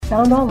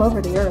found all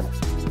over the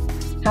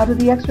Earth. How did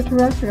the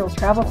extraterrestrials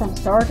travel from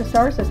star to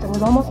star system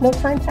with almost no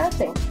time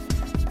passing?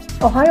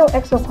 Ohio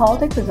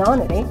Exopolitics is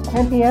on at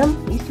 8-10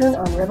 p.m. Eastern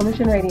on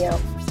Revolution Radio.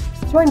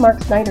 Join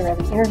Mark Snyder as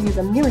he interviews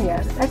a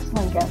myriad of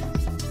excellent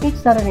guests each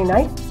Saturday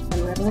night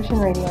on Revolution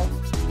Radio.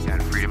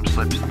 And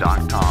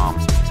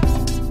freedomslips.com.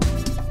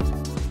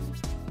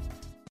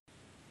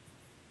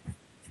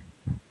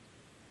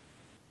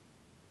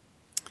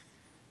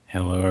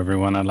 Hello,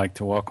 everyone. I'd like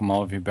to welcome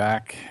all of you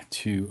back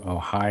to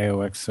Ohio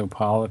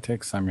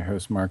Exopolitics. I'm your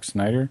host, Mark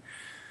Snyder.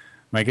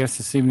 My guest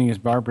this evening is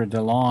Barbara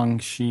DeLong.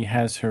 She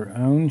has her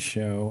own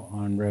show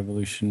on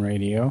Revolution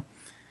Radio.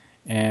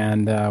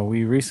 And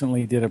we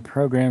recently did a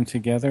program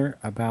together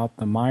about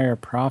the Maya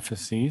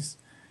prophecies.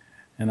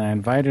 And I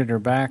invited her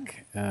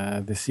back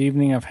this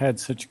evening. I've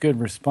had such good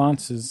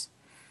responses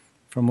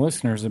from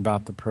listeners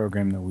about the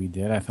program that we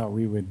did. I thought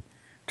we would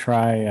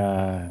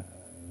try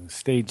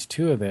stage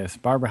 2 of this.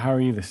 Barbara, how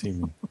are you this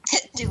evening?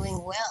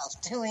 Doing well,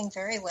 doing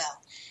very well.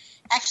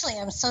 Actually,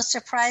 I'm so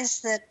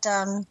surprised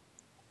that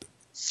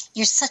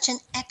you're such an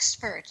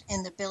expert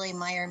in the Billy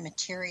Meier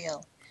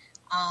material.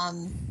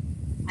 I'm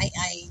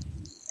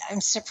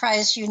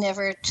surprised you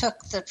never took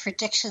the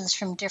predictions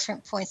from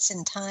different points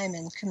in time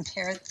and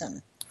compared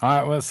them.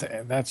 Well,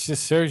 that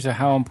just shows you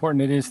how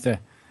important it is to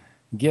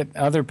get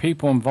other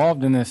people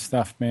involved in this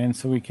stuff, man,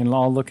 so we can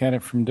all look at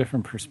it from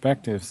different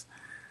perspectives.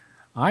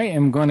 I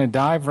am going to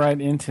dive right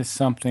into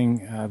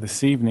something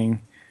this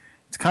evening.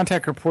 It's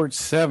Contact Report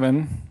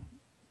 7,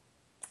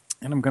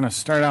 and I'm going to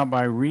start out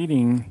by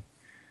reading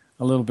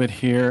a little bit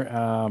here.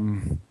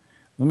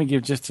 Let me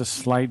give just a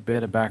slight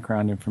bit of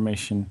background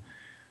information.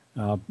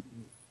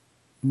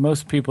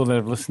 Most people that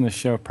have listened to the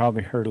show have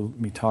probably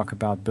heard me talk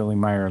about Billy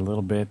Meier a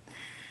little bit.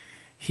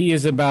 He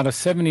is about a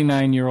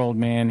 79-year-old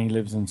man. He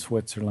lives in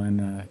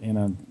Switzerland in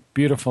a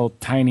beautiful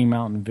tiny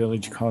mountain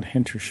village called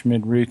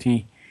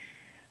Hinterschmidruti.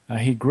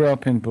 He grew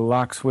up in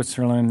Bulak,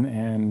 Switzerland,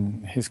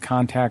 and his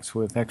contacts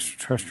with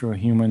extraterrestrial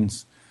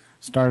humans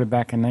started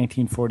back in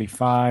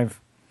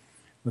 1945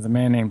 with a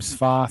man named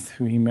Svath,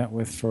 who he met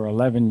with for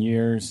 11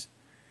 years.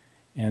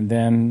 And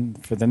then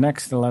for the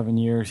next 11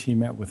 years, he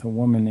met with a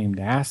woman named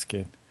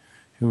Asket,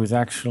 who was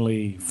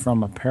actually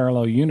from a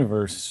parallel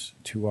universe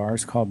to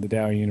ours called the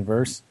Dow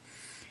Universe.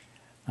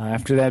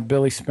 After that,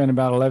 Billy spent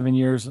about 11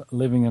 years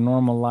living a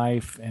normal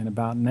life, and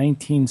about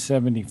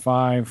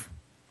 1975,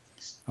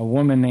 a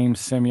woman named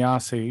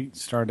Semyase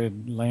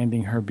started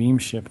landing her beam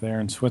ship there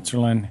in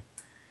Switzerland,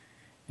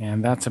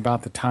 and that's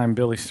about the time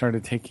Billy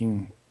started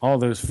taking all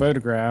those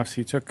photographs.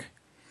 He took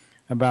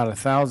about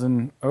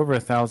over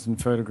 1,000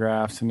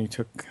 photographs, and he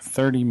took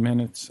 30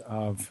 minutes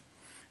of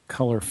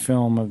color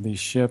film of these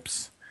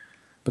ships.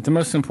 But the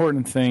most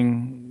important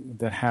thing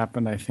that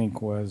happened, I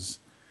think, was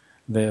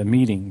the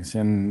meetings,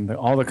 and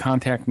all the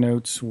contact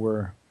notes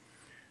were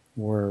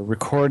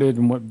recorded.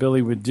 And what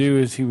Billy would do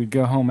is he would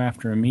go home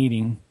after a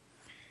meeting,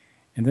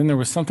 and then there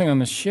was something on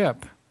the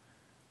ship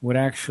would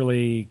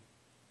actually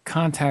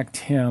contact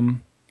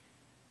him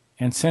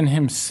and send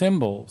him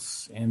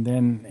symbols, and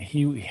then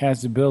he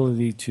has the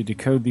ability to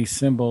decode these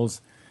symbols,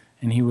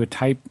 and he would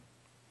type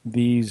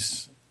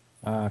these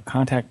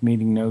contact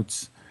meeting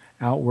notes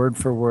out word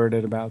for word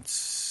at about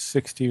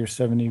 60 or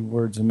 70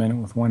 words a minute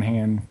with one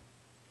hand.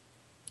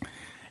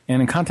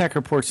 And in Contact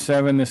Report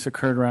 7, this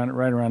occurred right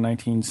around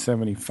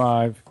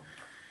 1975,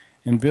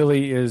 and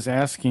Billy is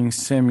asking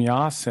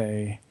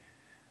Semyase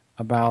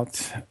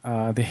about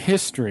the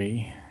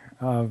history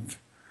of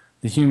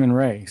the human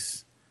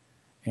race.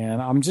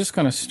 And I'm just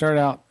going to start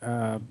out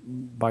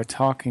by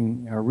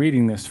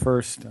reading this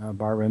first,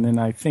 Barbara, and then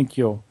I think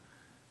you'll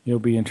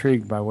be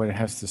intrigued by what it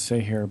has to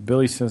say here.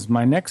 Billy says,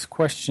 "My next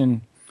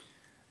question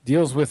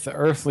deals with the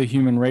earthly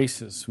human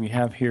races. We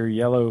have here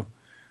yellow,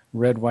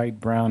 red, white,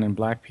 brown, and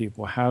black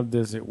people. How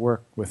does it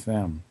work with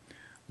them?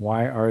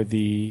 Why are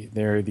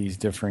there these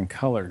different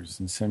colors?"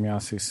 And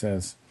Semyase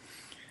says,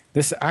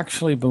 "This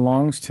actually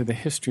belongs to the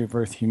history of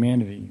Earth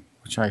humanity,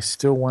 which I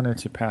still wanted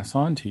to pass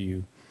on to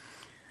you.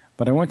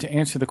 But I want to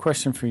answer the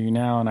question for you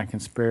now, and I can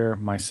spare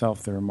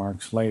myself the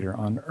remarks later.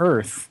 On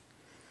Earth,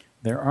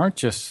 there aren't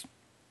just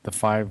the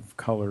 5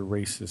 color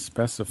races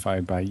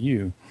specified by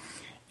you.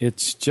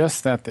 It's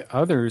just that the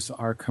others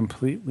are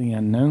completely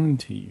unknown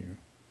to you.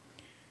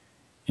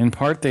 In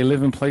part, they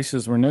live in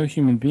places where no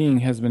human being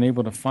has been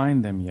able to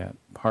find them yet,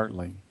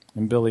 partly."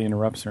 And Billy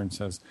interrupts her and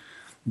says,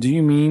 "Do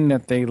you mean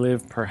that they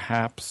live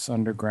perhaps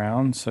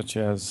underground, such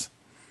as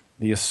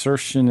the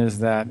assertion is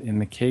that in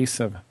the case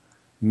of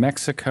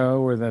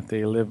Mexico, or that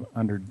they live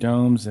under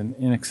domes and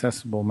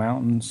inaccessible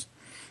mountains,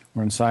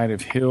 or inside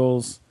of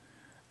hills,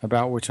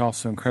 about which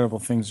also incredible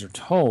things are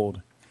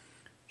told?"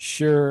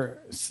 "Sure,"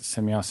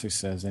 Semyase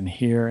says, "and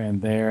here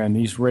and there, and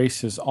these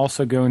races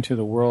also go into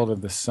the world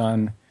of the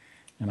sun,"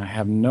 and I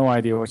have no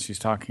idea what she's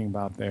talking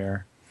about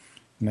there,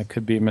 and that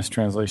could be a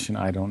mistranslation,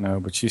 I don't know,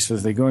 but she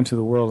says they go into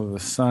the world of the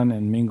sun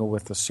and mingle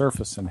with the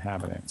surface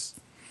inhabitants.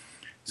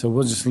 So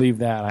we'll just leave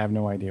that. I have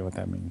no idea what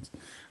that means.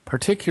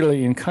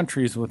 "Particularly in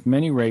countries with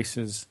many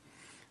races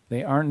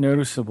They aren't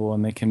noticeable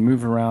and they can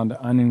move around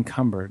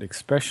unencumbered,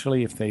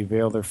 especially if they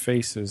veil their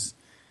faces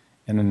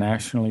in a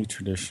nationally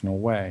traditional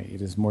way.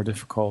 It is more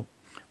difficult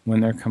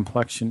when their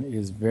complexion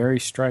is very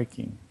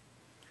striking.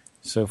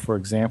 So, for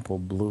example,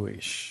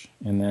 bluish.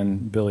 And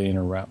then Billy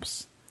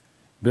interrupts.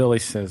 Billy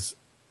says,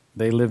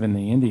 they live in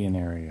the Indian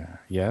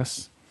area,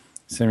 yes?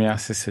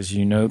 Semjase says,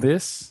 you know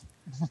this?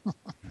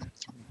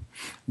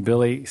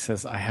 Billy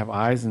says, I have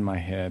eyes in my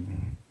head.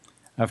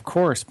 Of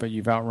course, but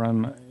you've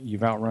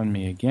outrun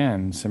me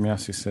again.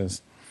 Semjase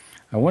says,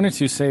 I wanted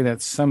to say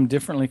that some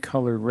differently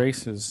colored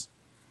races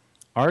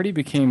already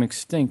became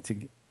extinct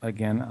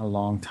again a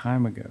long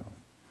time ago.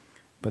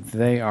 But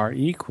they are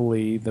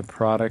equally the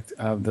product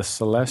of the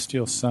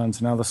celestial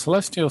suns. Now, the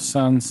celestial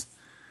suns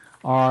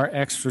are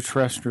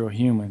extraterrestrial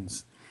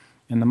humans.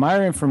 And the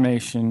Maya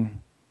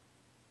information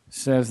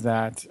says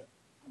that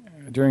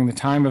during the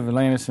time of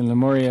Atlantis and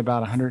Lemuria,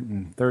 about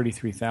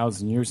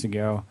 133,000 years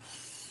ago,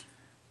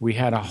 we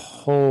had a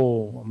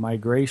whole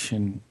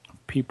migration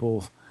of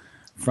people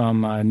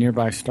from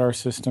nearby star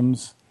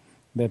systems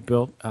that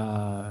built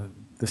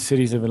the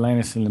cities of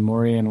Atlantis and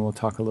Lemuria, and we'll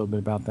talk a little bit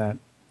about that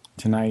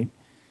tonight.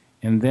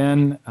 And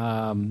then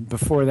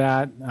before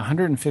that,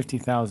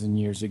 150,000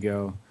 years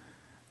ago,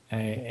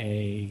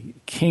 a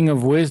king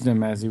of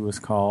wisdom, as he was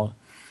called,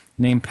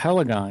 named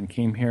Pelagon,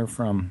 came here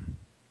from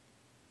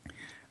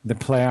the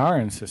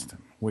Pleiadian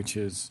system, which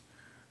is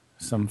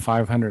some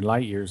 500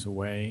 light years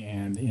away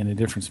and in a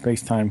different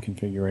space-time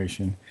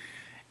configuration.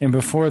 And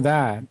before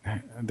that,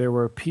 there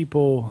were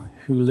people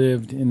who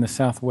lived in the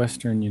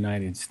southwestern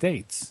United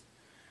States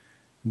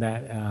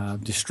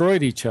that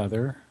destroyed each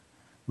other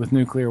with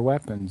nuclear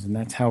weapons, and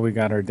that's how we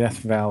got our Death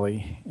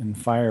Valley and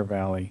Fire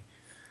Valley.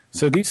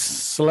 So these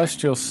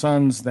celestial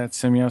suns that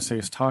Semjase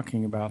is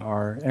talking about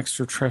are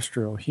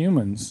extraterrestrial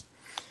humans,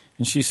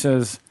 and she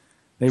says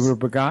they were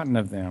begotten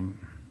of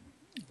them,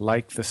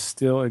 like the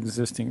still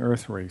existing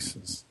Earth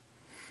races.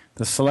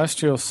 The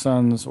celestial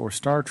suns, or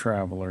star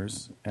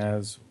travelers,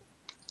 as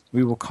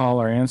we will call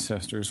our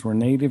ancestors, were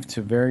native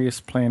to various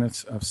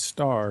planets of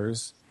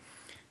stars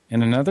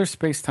in another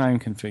space-time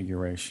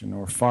configuration,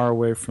 or far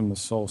away from the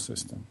Sol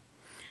system,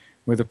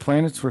 where the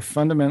planets were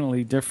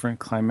fundamentally different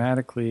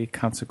climatically.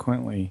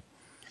 Consequently,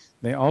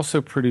 they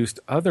also produced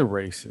other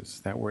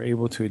races that were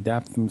able to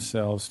adapt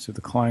themselves to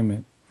the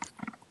climate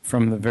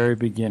from the very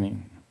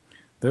beginning.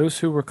 Those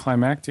who were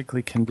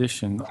climatically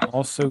conditioned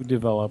also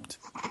developed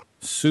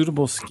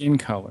suitable skin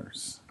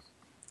colors,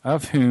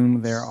 of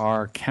whom there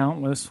are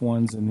countless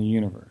ones in the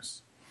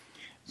universe.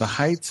 The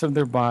heights of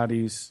their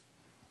bodies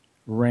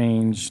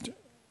ranged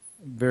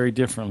very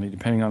differently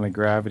depending on the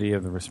gravity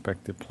of the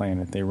respective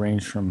planet. They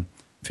range from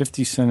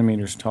 50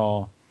 centimeters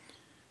tall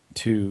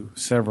to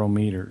several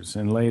meters.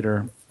 And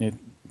later it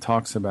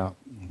talks about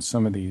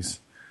some of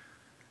these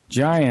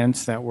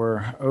giants that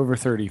were over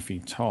 30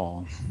 feet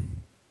tall.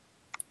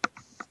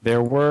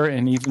 There were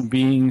and even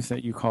beings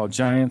that you call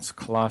giants,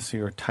 colossi,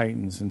 or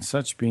titans, and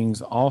such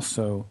beings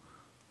also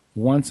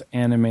once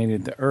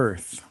animated the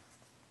earth.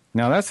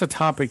 Now that's a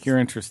topic you're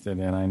interested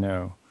in, I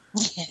know.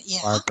 Yeah.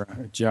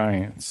 Barbara,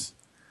 giants.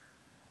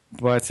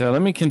 But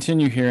let me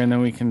continue here, and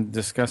then we can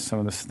discuss some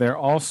of this. There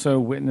also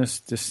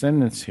witnessed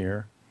descendants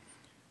here,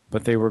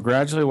 but they were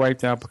gradually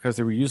wiped out because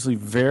they were usually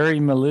very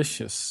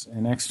malicious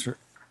and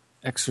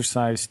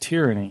exercised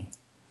tyranny.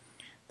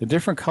 The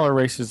different color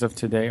races of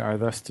today are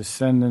thus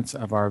descendants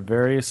of our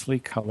variously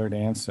colored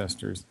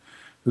ancestors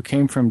who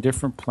came from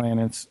different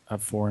planets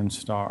of foreign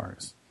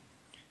stars.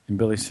 And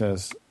Billy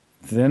says,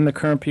 then the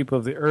current people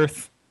of the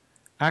earth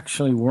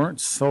actually weren't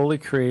solely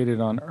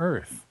created on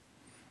earth,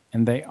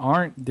 and they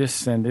aren't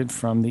descended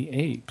from the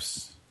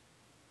apes.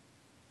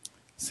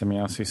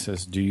 Semjase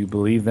says, do you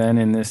believe then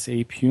in this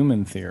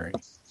ape-human theory?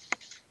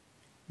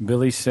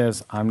 Billy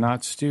says, I'm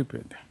not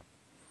stupid.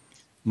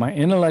 My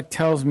intellect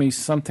tells me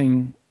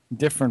something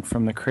different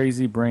from the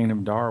crazy brain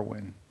of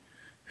Darwin,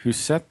 who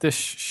set this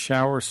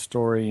shower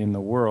story in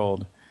the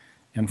world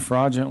and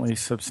fraudulently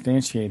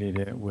substantiated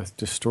it with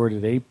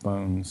distorted ape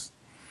bones,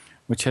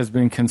 which has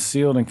been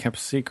concealed and kept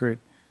secret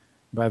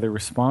by the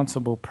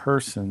responsible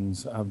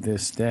persons of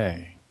this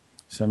day.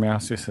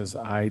 Semjase says,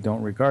 I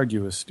don't regard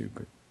you as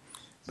stupid.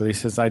 But he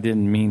says, I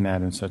didn't mean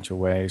that in such a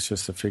way. It's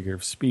just a figure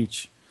of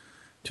speech.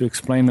 To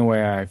explain the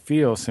way I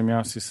feel,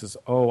 Semjase says,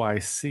 oh, I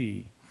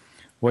see.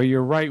 Well,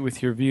 you're right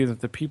with your view that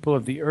the people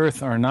of the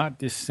earth are not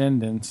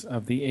descendants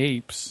of the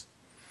apes.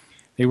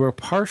 They were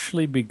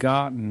partially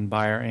begotten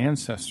by our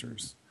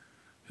ancestors,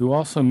 who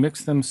also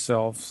mixed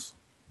themselves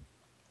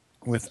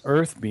with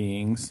earth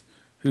beings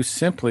who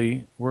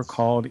simply were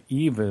called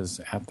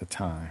Evas at the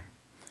time,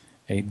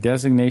 a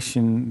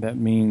designation that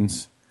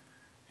means,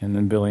 and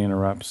then Billy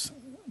interrupts,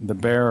 the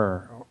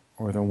bearer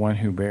or the one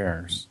who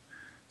bears.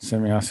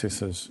 Semjase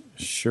says,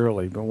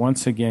 surely, but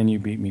once again you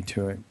beat me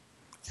to it.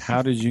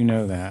 How did you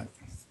know that?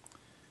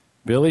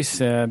 Billy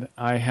said,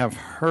 I've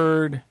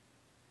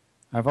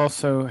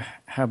also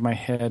have my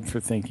head for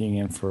thinking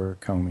and for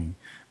combing.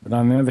 But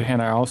on the other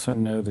hand, I also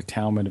know the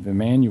Talmud of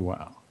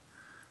Emmanuel,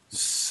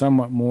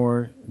 somewhat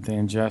more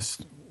than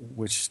just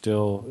which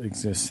still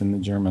exists in the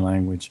German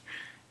language.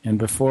 And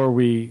before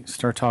we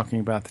start talking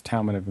about the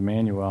Talmud of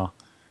Emmanuel,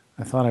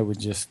 I thought I would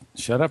just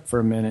shut up for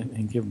a minute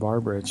and give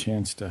Barbara a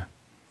chance to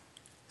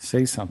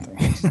say something.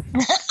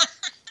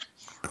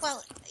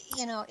 Well,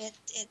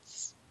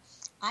 it's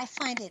I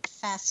find it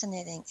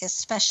fascinating,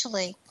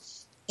 especially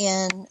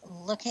in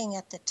looking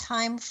at the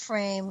time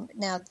frame.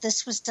 Now,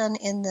 this was done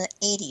in the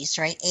 80s,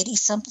 right?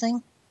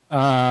 80-something?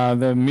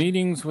 The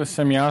meetings with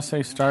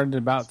Semjase started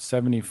about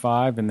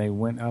 75, and they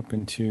went up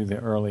into the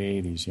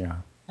early 80s, yeah.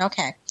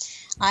 Okay.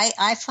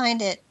 I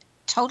find it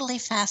totally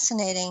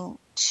fascinating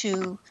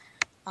to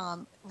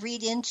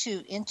read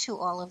into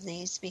all of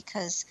these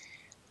because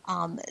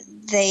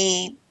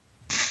they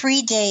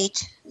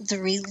predate the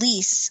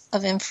release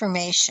of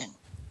information.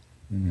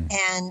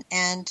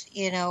 And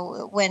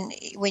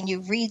when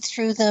you read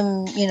through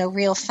them,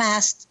 real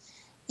fast,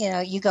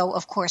 you go,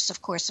 of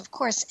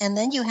course, and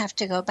then you have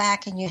to go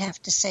back and you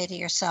have to say to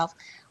yourself,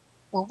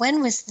 well,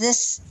 when was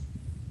this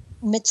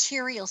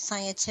material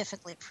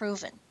scientifically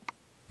proven?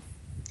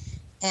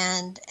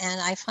 And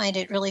I find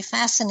it really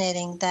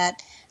fascinating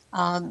that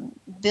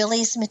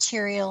Billy's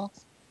material,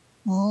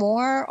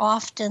 more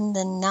often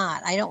than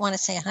not, I don't want to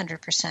say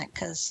 100%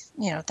 because,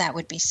 that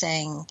would be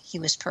saying he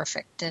was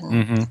perfect.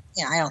 And,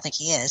 I don't think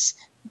he is.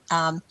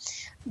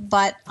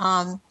 But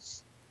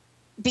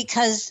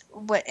because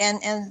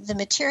and the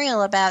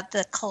material about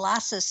the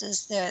Colossus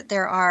is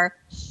there are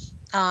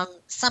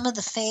some of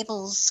the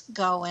fables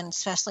go, and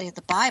especially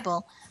the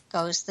Bible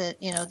goes that,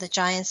 the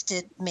giants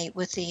did mate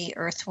with the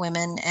earth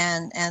women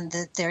and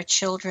that their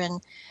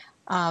children,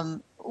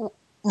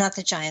 not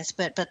the giants,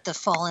 but the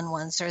fallen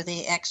ones or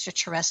the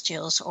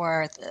extraterrestrials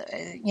or,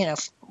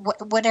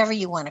 whatever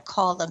you want to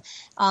call them,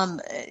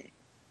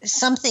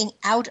 something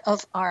out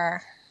of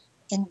our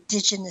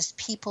indigenous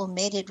people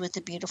mated with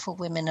the beautiful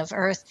women of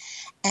earth,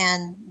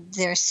 and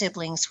their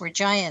siblings were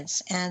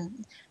giants.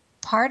 And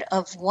part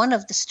of one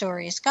of the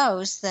stories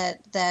goes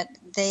that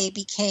they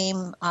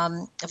became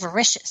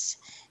avaricious,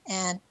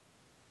 and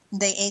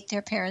they ate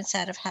their parents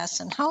out of house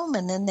and home,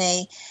 and then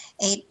they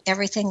ate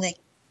everything they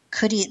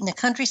could eat in the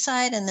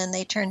countryside, and then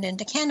they turned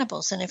into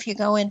cannibals. And if you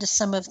go into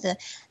some of the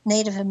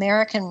Native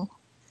American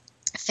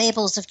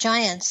fables of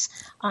giants,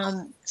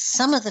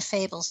 some of the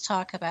fables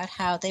talk about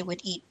how they would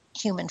eat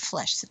human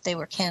flesh, that they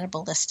were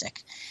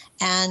cannibalistic.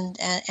 And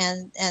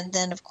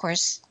then, of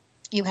course,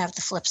 you have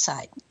the flip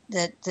side,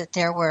 that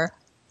there were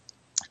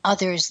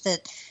others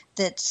that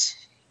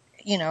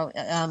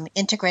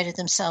integrated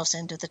themselves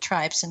into the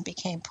tribes and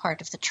became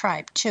part of the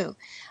tribe too.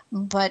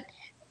 But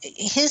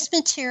his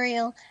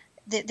material,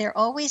 there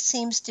always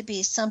seems to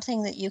be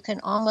something that you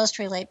can almost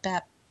relate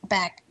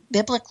back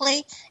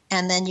biblically,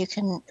 and then you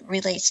can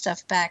relate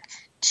stuff back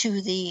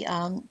to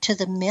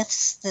the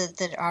myths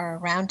that are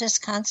around us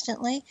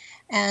constantly,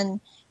 and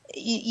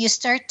you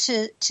start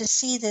to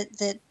see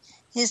that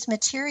his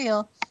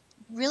material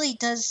really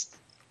does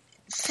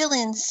fill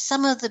in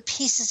some of the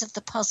pieces of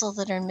the puzzle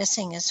that are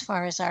missing as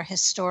far as our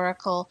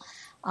historical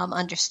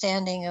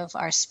understanding of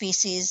our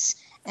species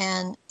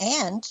and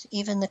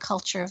even the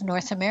culture of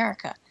North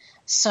America.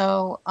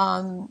 So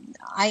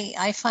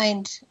I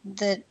find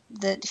that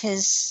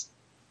his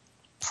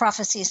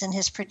prophecies and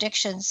his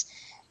predictions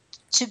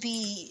to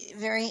be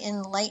very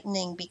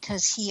enlightening,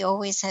 because he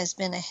always has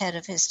been ahead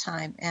of his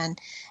time. And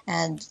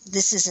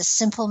this is a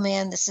simple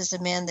man. This is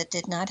a man that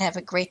did not have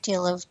a great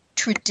deal of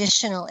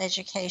traditional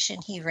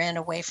education. He ran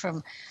away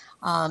from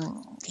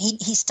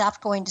he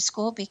stopped going to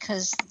school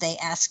because they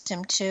asked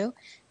him to.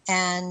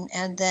 And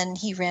then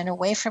he ran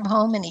away from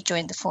home and he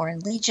joined the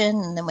Foreign Legion.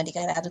 And then when he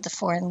got out of the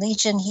Foreign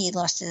Legion, he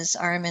lost his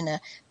arm in a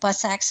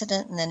bus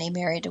accident, and then he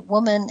married a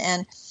woman.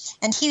 And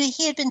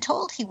he had been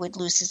told he would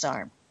lose his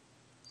arm.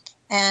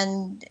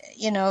 And,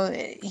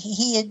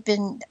 he had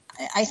been,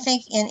 I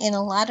think in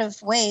a lot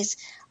of ways,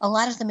 a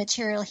lot of the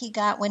material he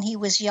got when he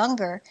was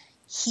younger,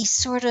 he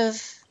sort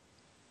of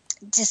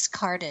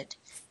discarded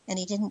and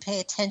he didn't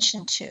pay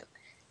attention to.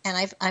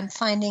 And I'm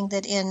finding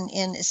that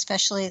in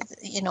especially,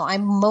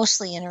 I'm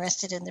mostly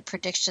interested in the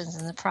predictions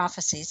and the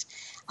prophecies.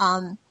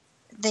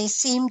 They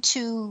seem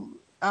to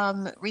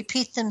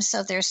repeat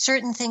themselves. There are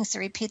certain things that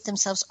repeat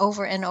themselves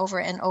over and over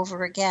and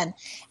over again.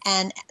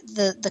 And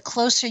the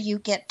closer you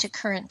get to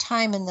current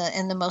time, and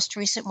the most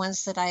recent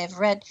ones that I have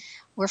read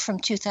were from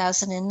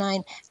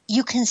 2009,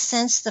 you can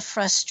sense the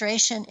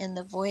frustration in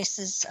the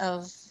voices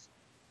of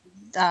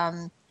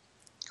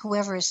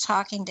whoever is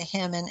talking to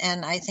him.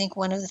 And I think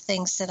one of the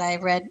things that I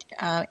read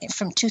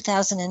from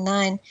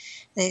 2009,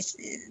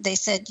 they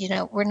said,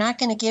 we're not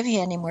going to give you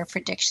any more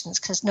predictions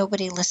because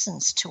nobody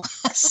listens to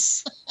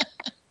us.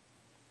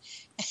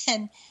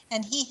 And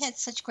he had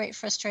such great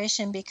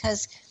frustration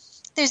because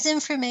there's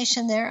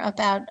information there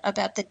about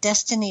the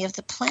destiny of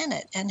the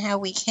planet and how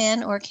we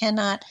can or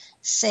cannot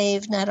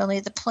save not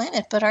only the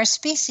planet but our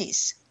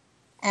species.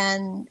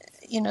 And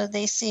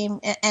they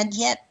seem, and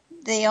yet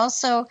they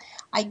also,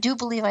 I do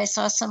believe I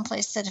saw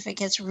someplace that if it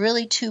gets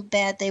really too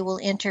bad, they will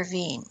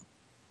intervene.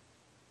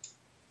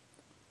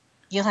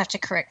 you'll have to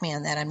correct me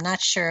on that. I'm not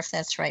sure if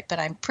that's right, but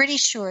I'm pretty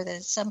sure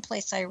that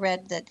someplace I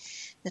read that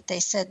they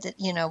said that,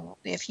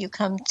 if you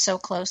come so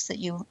close that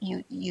you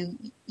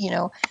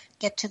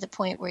get to the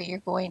point where you're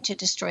going to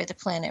destroy the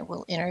planet,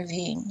 will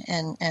intervene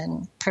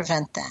and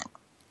prevent that.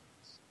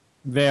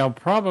 They'll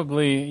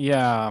probably,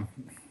 yeah.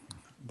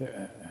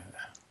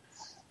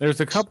 There's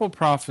a couple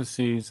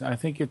prophecies. I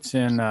think it's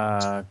in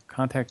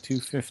Contact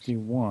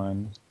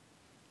 251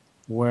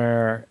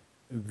 where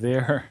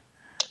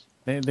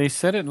they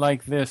said it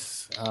like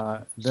this,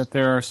 that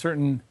there are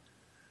certain,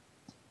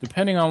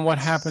 depending on what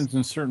happens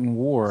in certain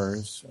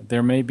wars,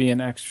 there may be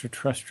an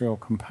extraterrestrial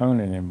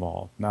component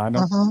involved. Now,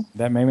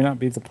 that may not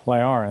be the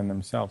Pleiar in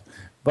themselves,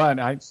 but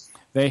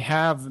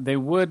they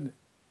would,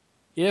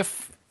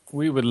 if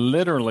we would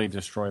literally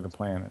destroy the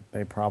planet,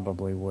 they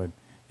probably would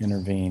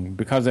intervene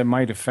because it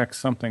might affect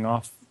something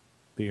off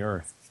the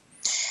Earth.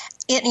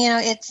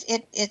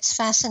 It's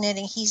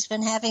fascinating. He's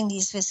been having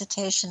these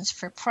visitations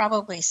for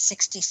probably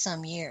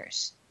 60-some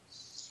years,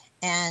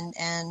 and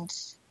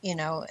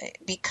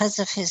because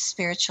of his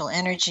spiritual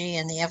energy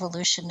and the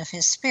evolution of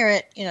his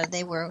spirit,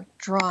 they were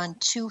drawn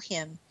to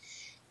him,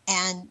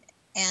 and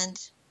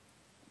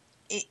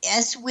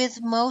as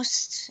with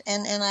most,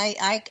 and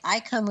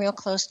I come real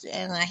close to,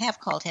 and I have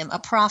called him a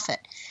prophet,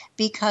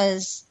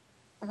 because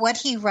what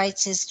he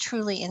writes is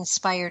truly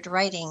inspired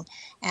writing,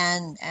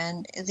 and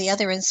the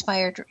other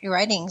inspired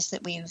writings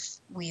that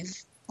we've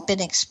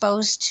been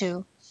exposed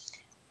to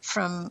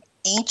from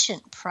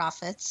ancient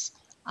prophets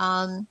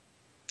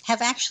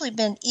have actually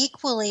been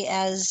equally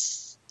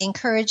as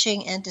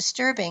encouraging and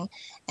disturbing,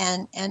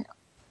 and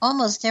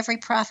almost every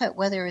prophet,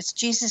 whether it's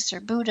Jesus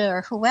or Buddha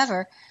or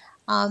whoever,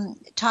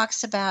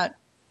 talks about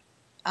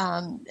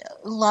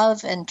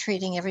love and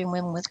treating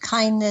everyone with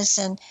kindness,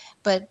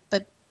 but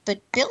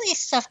Billy's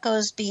stuff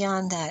goes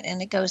beyond that,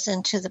 and it goes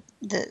into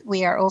the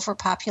we are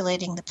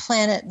overpopulating the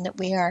planet, and that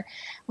we are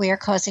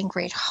causing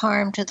great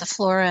harm to the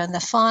flora and the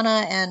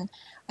fauna. And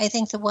I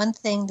think the one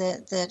thing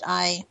that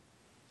I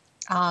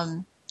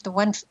the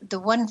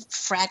one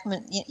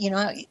fragment,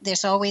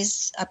 there's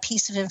always a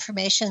piece of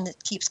information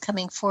that keeps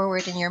coming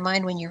forward in your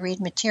mind when you read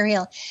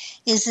material,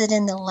 is that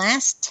in the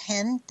last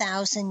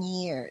 10,000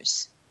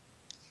 years,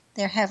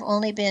 there have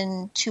only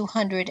been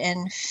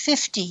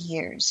 250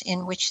 years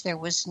in which there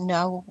was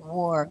no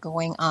war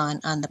going on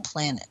the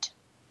planet.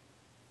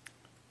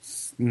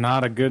 It's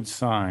not a good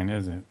sign,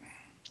 is it?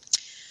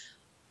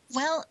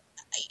 Well,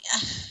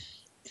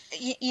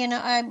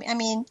 I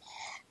mean,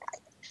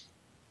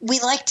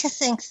 we like to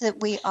think that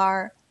we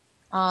are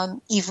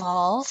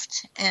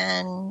evolved,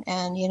 and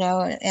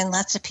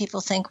lots of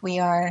people think we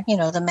are,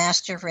 the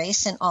master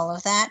race and all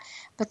of that.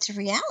 But the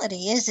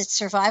reality is, it's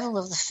survival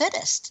of the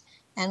fittest.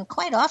 And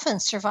quite often,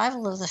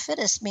 survival of the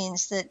fittest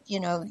means that,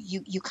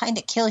 you kind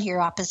of kill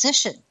your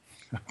opposition.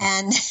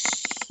 And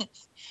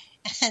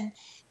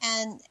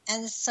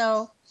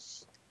so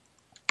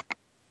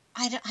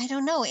I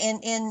don't know,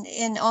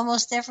 in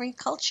almost every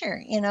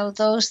culture,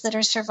 those that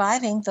are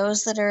surviving,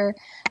 those that are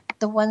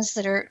the ones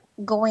that are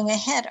going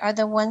ahead, are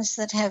the ones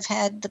that have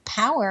had the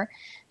power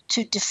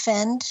to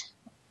defend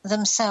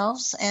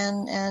themselves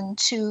and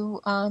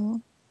to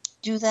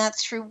do that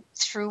through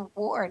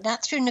war,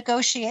 not through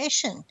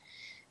negotiation.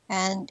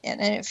 And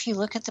if you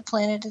look at the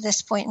planet at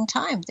this point in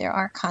time, there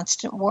are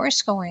constant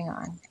wars going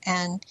on,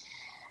 and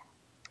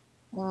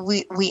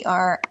we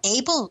are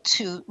able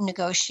to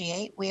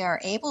negotiate, we are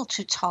able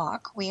to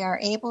talk, we are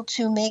able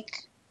to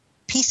make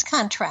peace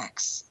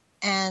contracts,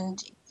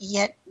 and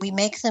yet we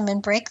make them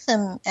and break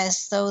them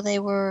as though they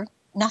were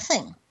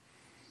nothing.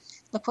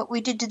 Look what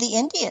we did to the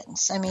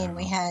Indians. I mean,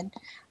 we had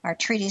our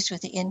treaties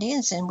with the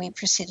Indians, and we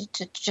proceeded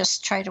to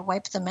just try to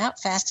wipe them out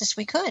fast as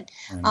we could.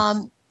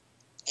 Right.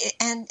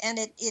 And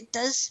it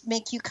does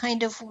make you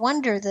kind of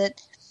wonder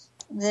that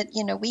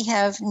we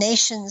have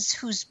nations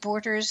whose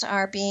borders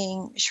are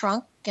being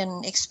shrunk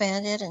and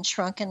expanded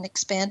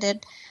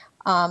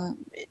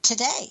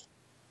today,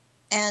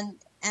 and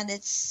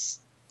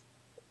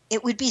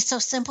it would be so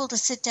simple to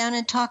sit down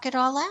and talk it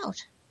all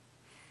out.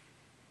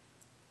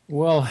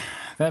 Well,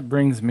 that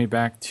brings me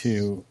back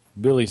to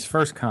Billy's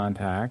first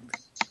contact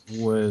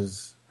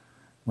was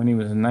when he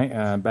was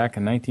back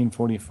in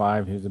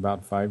 1945. He was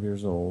about 5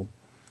 years old.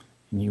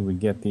 And he would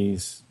get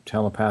these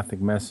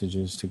telepathic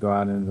messages to go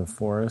out into the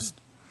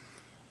forest.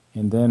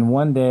 And then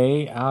one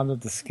day, out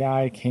of the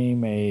sky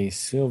came a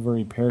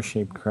silvery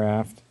pear-shaped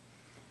craft,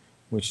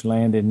 which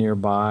landed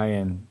nearby,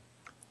 and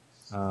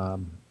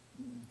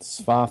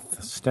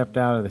Svath stepped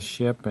out of the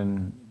ship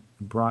and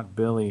brought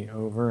Billy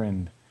over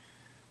and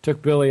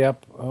took Billy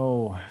up,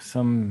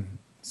 some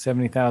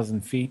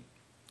 70,000 feet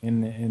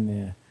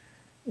in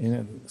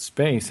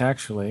space,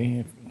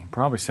 actually,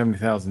 probably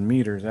 70,000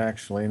 meters,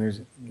 actually.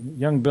 And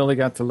young Billy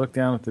got to look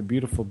down at the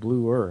beautiful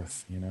blue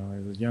Earth. He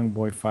was a young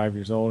boy, 5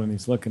 years old, and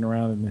he's looking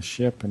around in the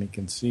ship, and he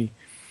can see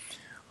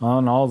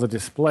on all the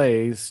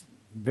displays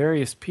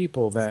various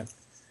people that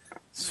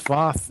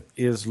Svath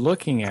is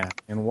looking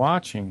at and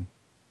watching.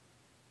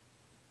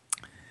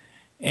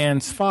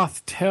 And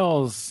Svath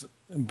tells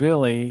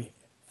Billy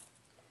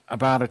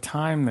about a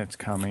time that's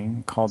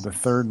coming called the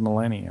third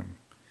millennium.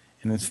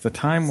 And it's the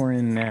time we're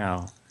in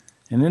now.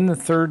 And in the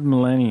third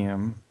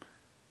millennium,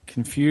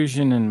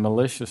 confusion and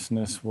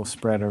maliciousness will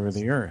spread over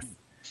the earth.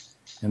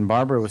 And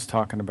Barbara was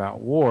talking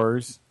about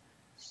wars,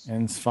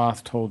 and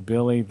Svath told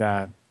Billy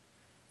that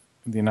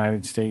the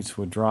United States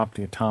would drop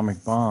the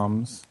atomic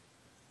bombs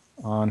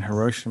on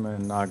Hiroshima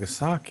and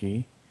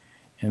Nagasaki,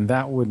 and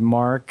that would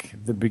mark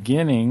the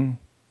beginning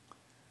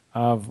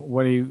of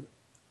what he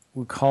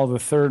would call the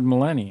third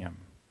millennium.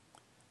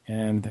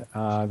 And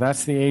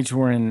that's the age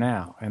we're in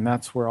now, and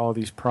that's where all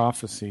these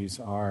prophecies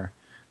are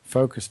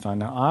focused on.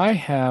 Now, I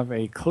have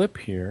a clip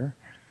here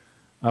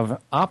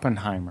of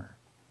Oppenheimer,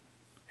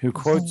 who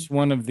quotes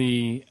one of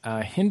the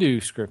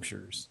Hindu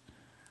scriptures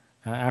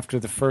after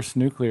the first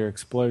nuclear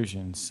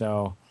explosion.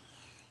 So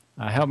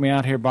help me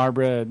out here,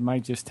 Barbara. It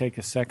might just take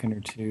a second or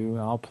two.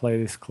 I'll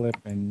play this clip,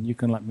 and you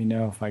can let me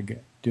know if I do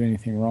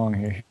anything wrong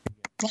here.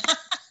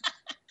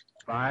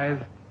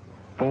 5,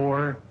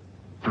 4,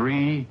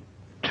 3,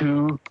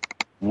 2,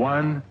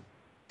 1.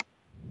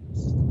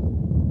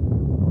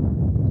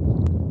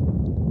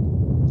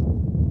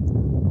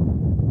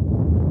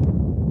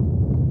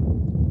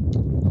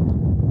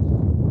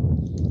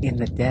 In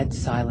the dead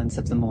silence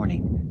of the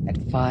morning, at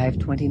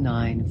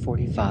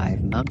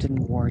 5:29:45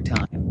 Mountain War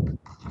time,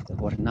 the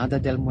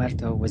Jornada del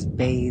Muerto was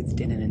bathed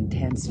in an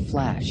intense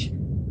flash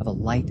of a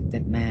light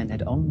that man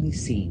had only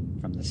seen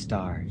from the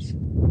stars.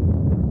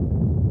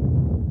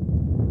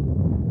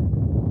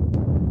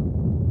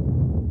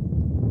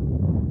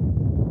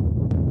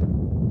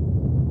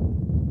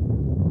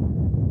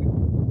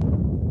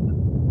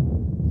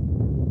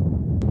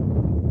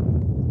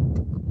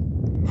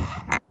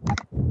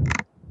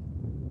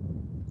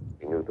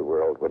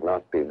 Would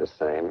not be the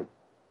same.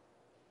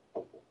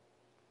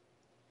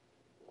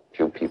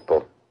 Few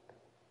people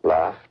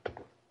laughed.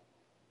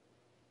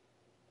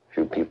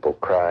 Few people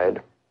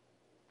cried.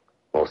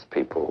 Most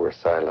people were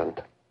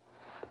silent.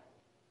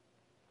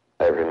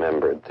 I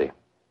remembered the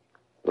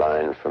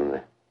line from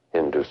the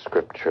Hindu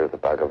scripture, the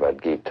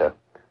Bhagavad Gita.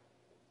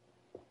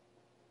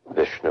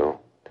 Vishnu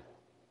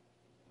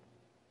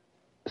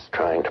is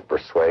trying to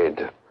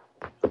persuade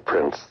the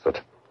prince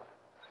that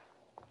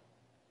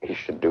he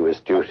should do his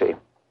duty.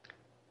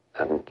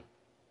 And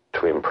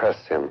to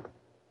impress him,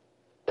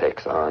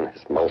 takes on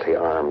his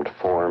multi-armed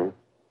form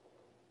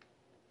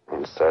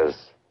and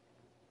says,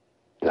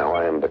 "Now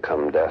I am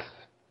become death,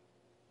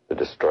 the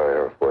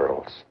destroyer of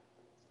worlds."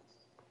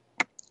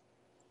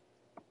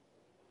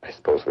 I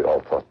suppose we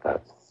all thought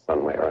that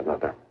one way or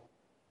another.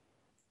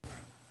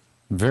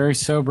 Very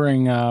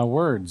sobering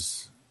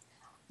words.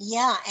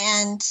 Yeah,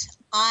 and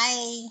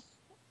I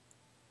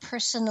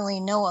personally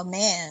know a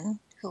man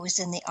who was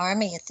in the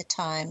Army at the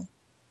time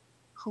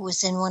who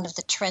was in one of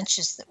the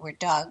trenches that were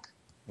dug.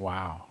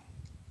 Wow.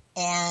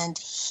 And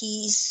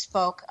he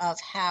spoke of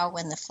how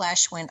when the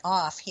flash went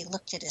off, he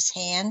looked at his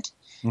hand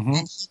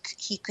and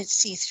he could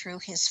see through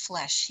his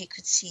flesh. He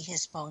could see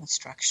his bone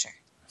structure.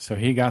 So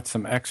he got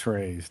some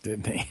x-rays,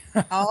 didn't he?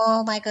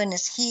 Oh, my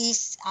goodness.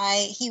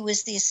 He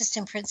was the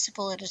assistant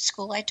principal at a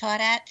school I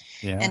taught at.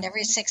 Yeah. And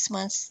every 6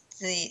 months,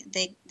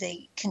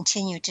 they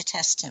continued to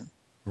test him.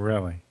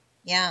 Really?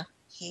 Yeah.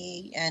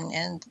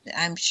 And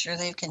I'm sure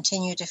they've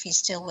continued if he's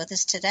still with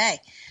us today.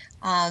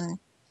 Yeah,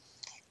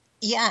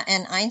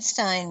 and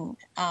Einstein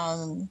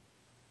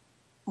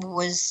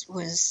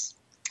was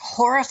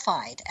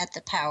horrified at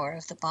the power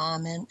of the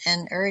bomb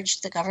and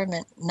urged the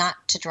government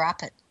not to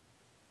drop it.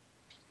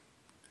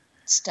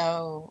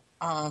 So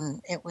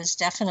it was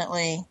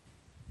definitely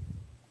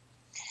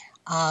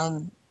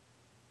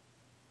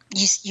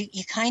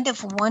you kind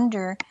of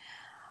wonder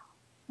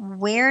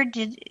where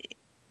did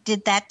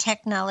that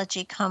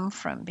technology come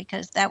from?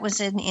 Because that was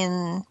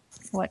in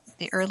what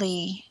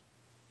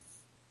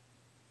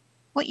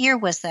year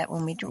was that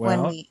when we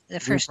the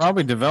first? We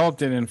probably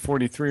developed it in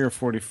 43 or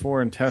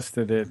 44 and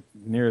tested it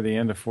near the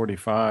end of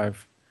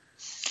 45,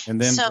 and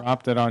then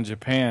dropped it on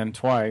Japan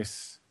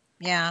twice.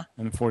 Yeah.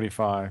 In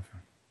 45.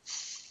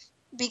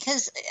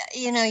 Because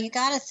you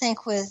got to think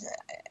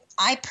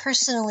I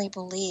personally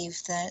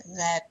believe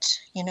that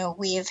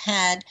we have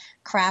had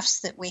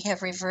crafts that we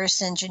have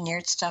reverse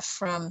engineered stuff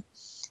from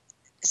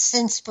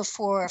since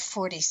before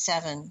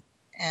 47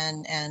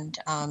 and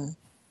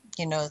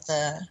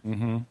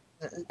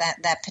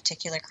that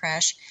particular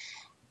crash.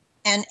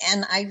 And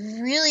I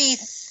really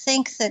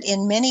think that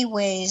in many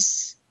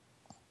ways,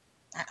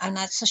 I'm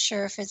not so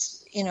sure if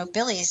it's,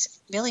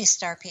 Billy's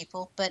Star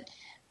People, but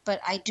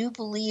I do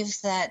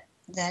believe that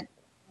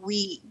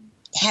we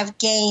have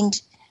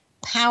gained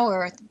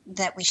power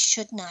that we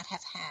should not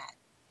have had.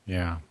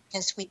 Yeah.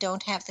 Because we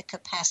don't have the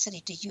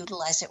capacity to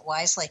utilize it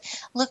wisely.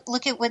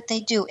 Look at what they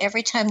do.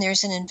 Every time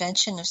there's an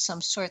invention of some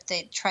sort,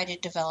 they try to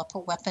develop a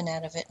weapon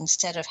out of it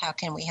instead of how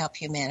can we help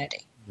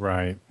humanity.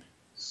 Right.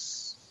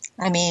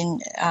 I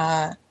mean,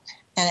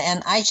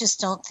 and I just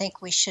don't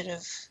think we should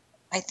have.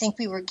 I think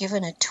we were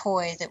given a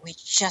toy that we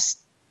just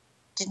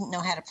didn't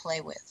know how to play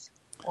with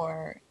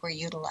or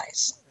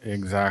utilize.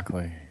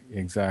 Exactly.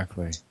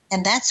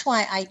 And that's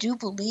why I do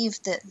believe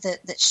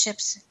that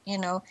ships,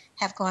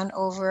 have gone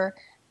over,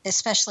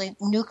 especially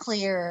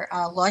nuclear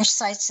launch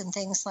sites and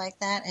things like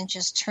that, and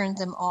just turned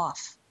them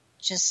off.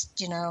 Just,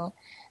 there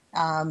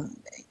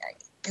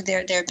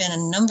have been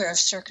a number of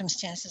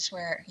circumstances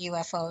where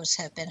UFOs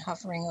have been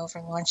hovering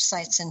over launch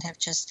sites and have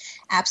just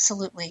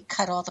absolutely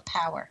cut all the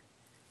power,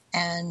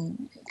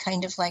 and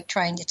kind of like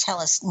trying to tell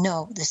us,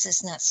 no, this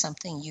is not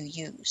something you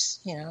use.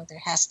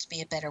 There has to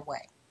be a better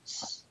way.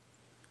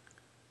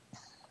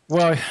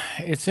 Well,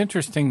 it's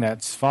interesting that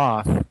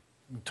Svath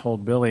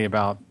told Billy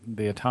about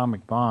the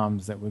atomic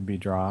bombs that would be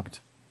dropped.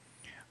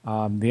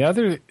 The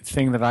other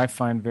thing that I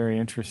find very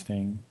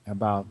interesting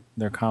about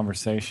their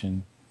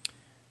conversation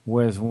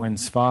was when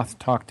Svath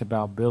talked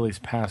about Billy's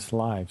past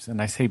lives.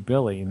 And I say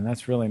Billy, and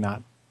that's really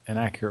not an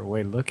accurate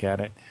way to look at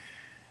it,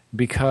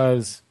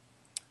 because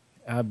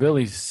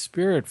Billy's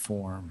spirit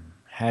form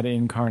had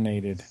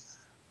incarnated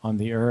on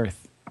the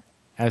earth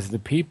as the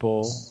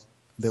people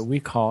that we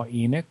call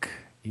Enoch,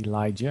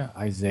 Elijah,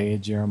 Isaiah,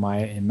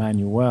 Jeremiah,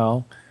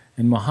 Emmanuel,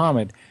 and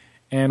Muhammad.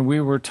 And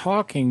we were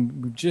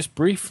talking just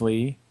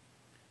briefly,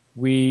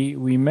 we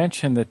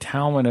mentioned the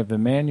Talmud of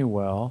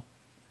Emmanuel,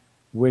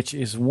 which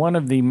is one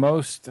of the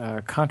most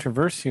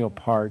controversial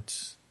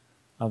parts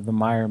of the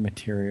Meyer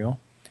material.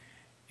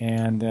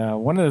 And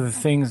one of the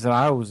things that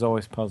I was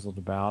always puzzled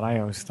about, I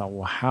always thought,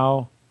 well,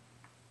 how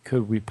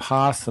could we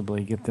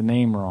possibly get the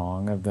name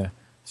wrong of the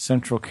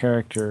central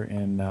character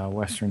in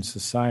Western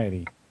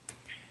society?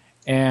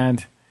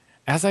 And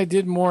as I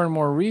did more and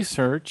more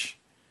research,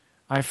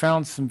 I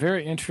found some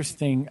very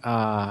interesting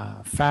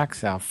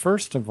facts out.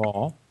 First of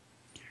all,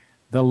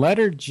 the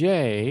letter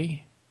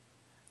J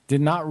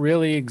did not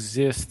really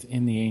exist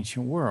in the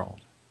ancient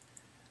world.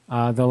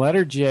 The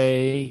letter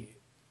J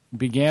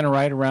began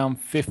right around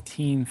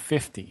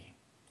 1550.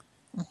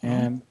 Mm-hmm.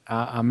 And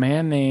a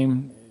man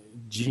named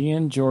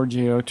Gian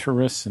Giorgio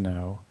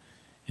Turissino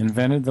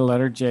invented the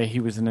letter J. He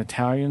was an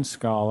Italian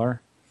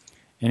scholar,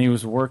 and he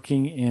was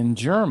working in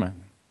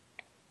German.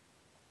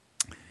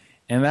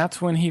 And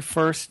that's when he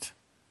first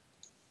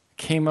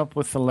came up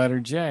with the letter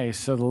J.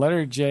 So the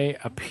letter J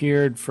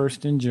appeared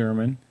first in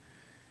German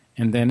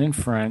and then in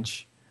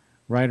French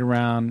right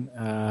around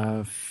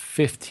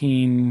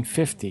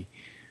 1550.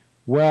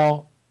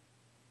 Well,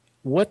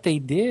 what they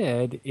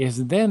did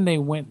is then they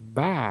went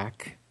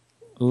back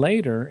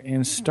later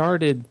and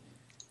started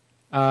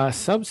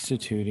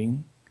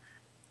substituting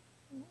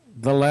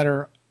the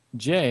letter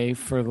J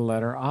for the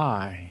letter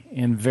I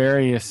in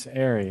various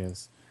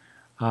areas.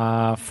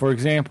 For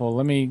example,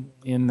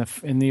 in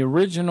the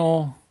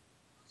original,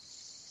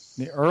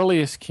 the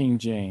earliest King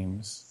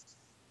James,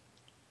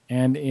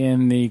 and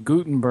in the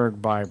Gutenberg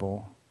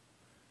Bible,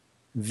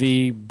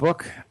 the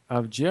book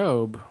of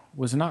Job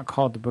was not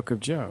called the book of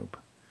Job.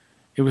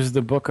 It was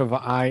the book of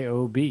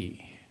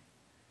Iob.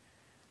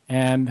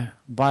 And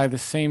by the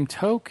same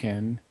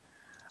token,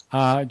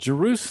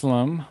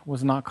 Jerusalem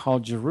was not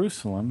called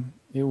Jerusalem.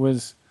 It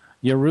was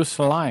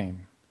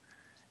Jerusalem.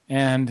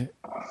 And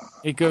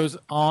it goes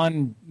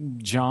on,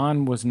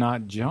 John was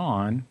not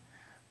John,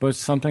 but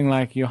something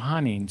like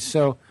Johannin.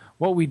 So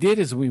what we did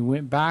is we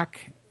went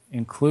back,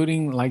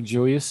 including like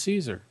Julius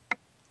Caesar. It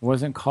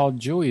wasn't called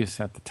Julius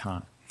at the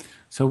time.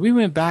 So we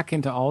went back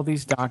into all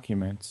these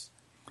documents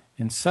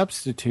and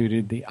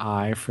substituted the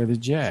I for the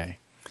J.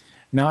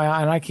 Now,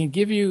 and I can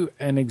give you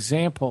an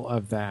example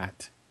of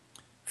that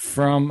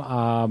from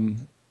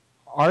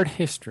art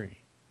history.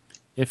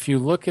 If you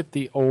look at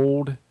the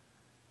old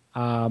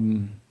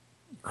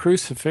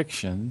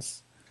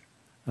crucifixions,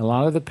 a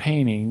lot of the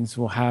paintings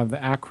will have the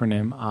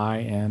acronym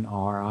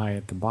INRI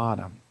at the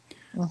bottom,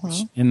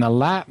 which in the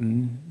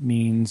Latin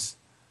means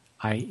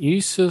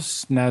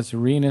Iesus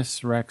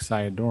Nazarenus Rex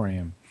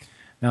Iodorium.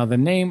 Now, the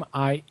name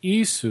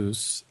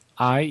Iesus,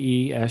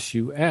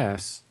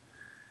 I-E-S-U-S,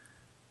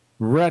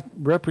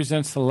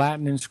 represents the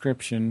Latin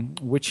inscription,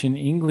 which in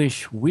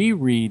English we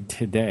read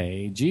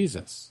today,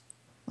 Jesus,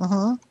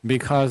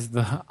 because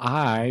the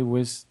I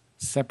was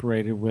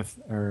separated with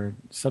or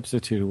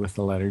substituted with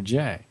the letter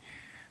J.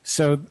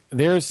 So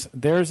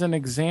there's an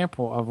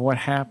example of what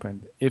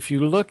happened. If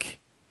you look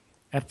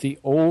at the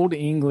Old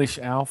English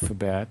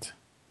alphabet,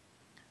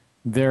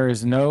 there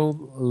is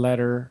no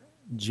letter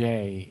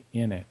J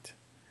in it,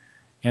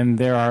 and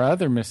there are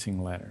other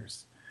missing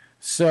letters.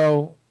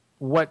 So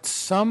what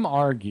some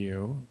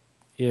argue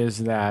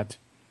is that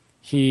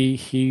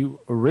he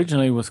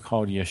originally was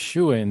called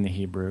Yeshua in the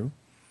Hebrew,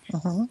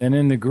 and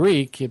in the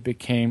Greek it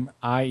became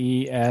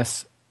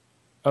I-E-S-O-U-S,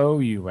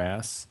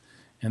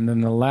 and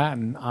then the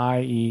Latin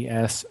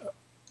I-E-S-O-U-S,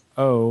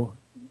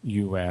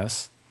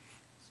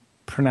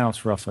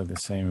 pronounced roughly the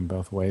same in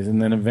both ways,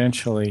 and then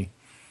eventually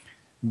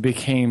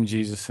became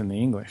Jesus in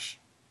the English.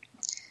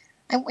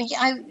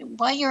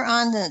 While you're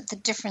on the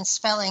different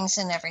spellings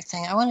and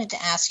everything, I wanted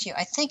to ask you,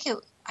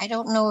 I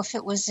don't know if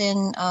it was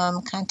in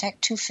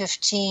Contact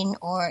 215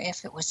 or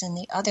if it was in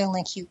the other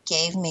link you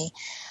gave me,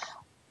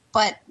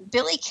 but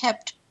Billy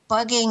kept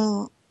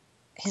bugging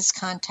his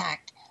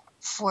contact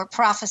for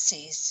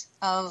prophecies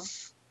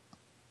of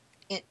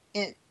it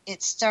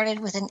It started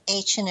with an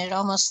H, and it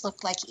almost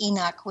looked like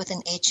Enoch with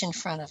an H in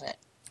front of it.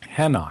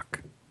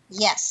 Henoch.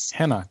 Yes.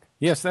 Henoch.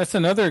 Yes, that's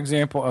another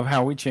example of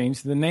how we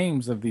changed the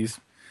names of these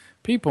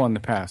people in the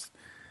past.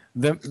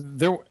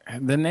 The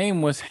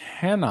name was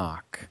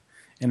Henoch,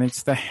 and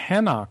it's the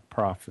Henoch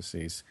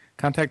prophecies.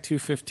 Contact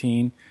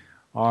 215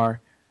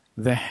 are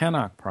the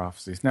Henoch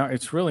prophecies. Now,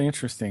 it's really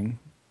interesting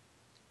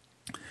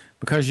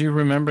because you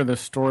remember the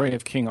story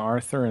of King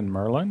Arthur and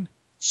Merlin?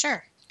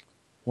 Sure.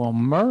 Well,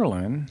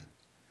 Merlin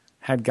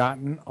had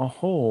gotten a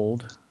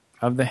hold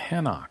of the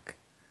Henoch,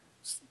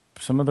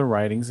 some of the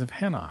writings of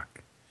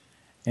Henoch.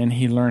 And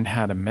he learned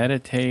how to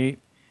meditate,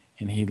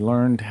 and he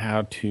learned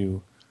how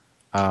to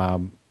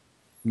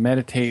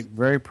meditate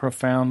very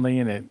profoundly,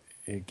 and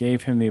it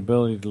gave him the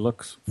ability to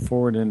look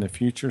forward in the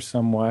future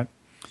somewhat.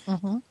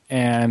 Mm-hmm.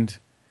 And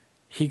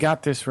he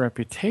got this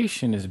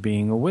reputation as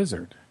being a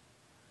wizard.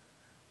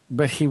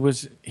 But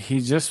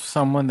he's just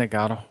someone that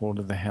got a hold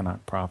of the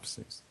Henoch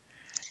prophecies.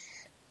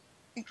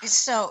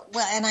 So,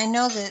 well, and I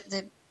know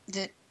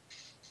that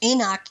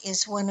Enoch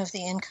is one of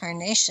the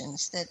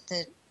incarnations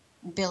that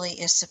Billy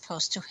is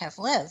supposed to have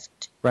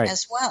lived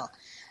as well.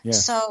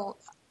 Yes. So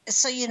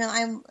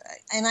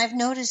I've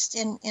noticed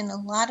in a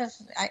lot of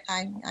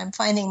I'm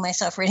finding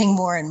myself reading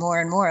more and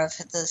more and more of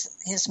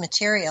his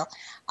material.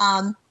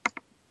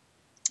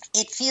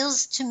 It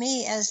feels to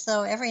me as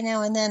though every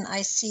now and then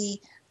I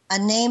see a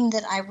name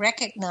that I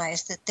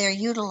recognize that they're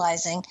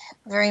utilizing,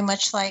 very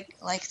much like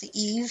the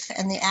Eve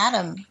and the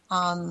Adam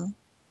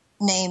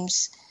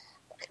names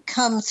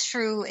come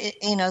through.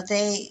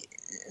 The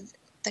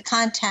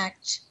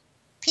contact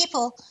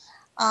people,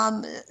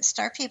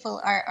 star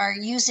people, are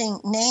using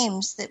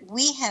names that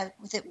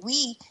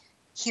we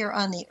here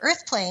on the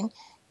Earth plane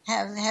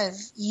have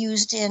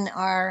used in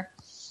our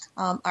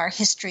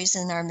histories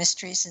and our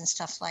mysteries and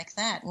stuff like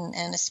that,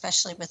 and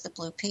especially with the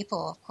blue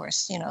people, of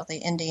course,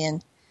 the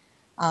Indian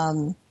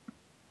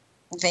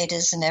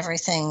Vedas and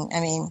everything. I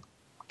mean,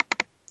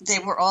 they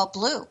were all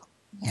blue,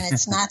 and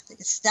it's not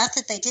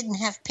that they didn't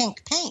have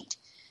pink paint.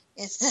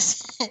 It's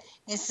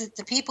that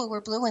the people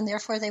were blue, and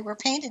therefore they were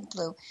painted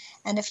blue.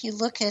 And if you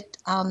look at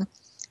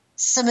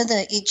some of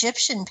the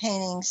Egyptian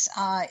paintings,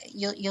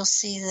 you'll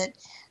see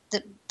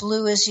that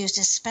blue is used,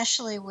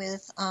 especially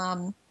with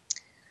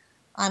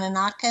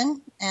Ananakan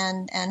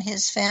and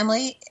his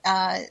family.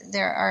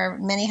 There are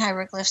many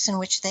hieroglyphs in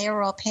which they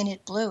are all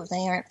painted blue.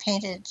 They aren't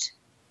painted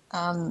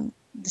the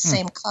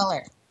same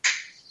color.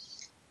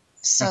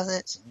 So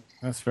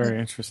that's very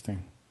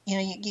interesting.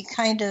 You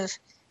kind of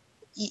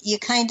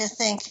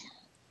think,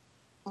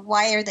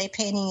 why are they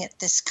painting it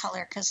this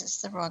color? Because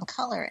it's the wrong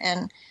color.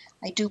 And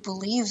I do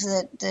believe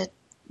that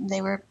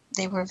they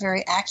were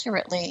very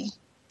accurately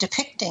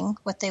depicting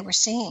what they were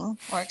seeing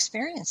or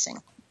experiencing.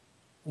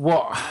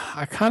 Well,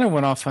 I kind of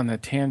went off on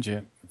that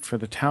tangent for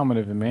the Talmud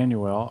of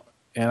Emmanuel,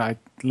 and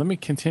let me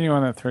continue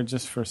on that thread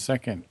just for a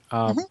second.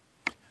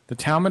 The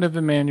Talmud of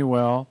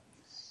Emmanuel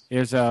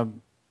it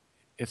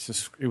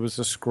was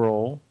a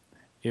scroll.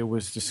 It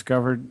was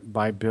discovered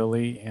by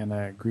Billy and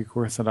a Greek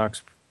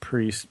Orthodox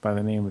priest by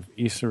the name of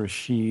Isa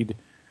Rashid,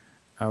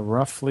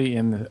 roughly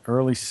in the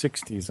early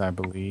 60s, I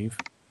believe.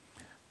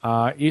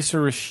 Isa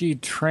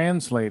Rashid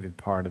translated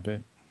part of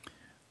it.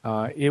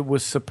 It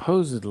was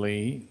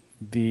supposedly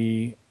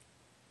the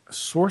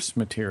source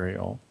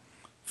material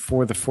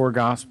for the four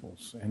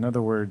Gospels. In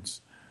other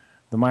words,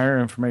 the Meyer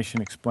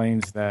information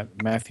explains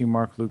that Matthew,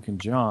 Mark, Luke, and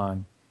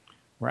John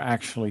were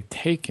actually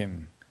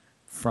taken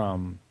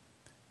from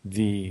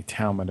the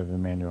Talmud of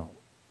Emmanuel.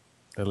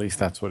 At least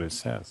that's what it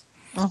says.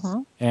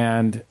 Uh-huh.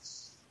 And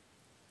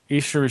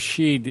Isa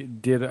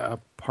Rashid did a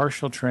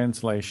partial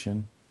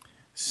translation,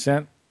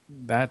 sent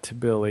that to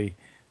Billy,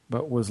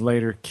 but was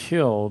later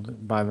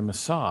killed by the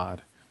Mossad,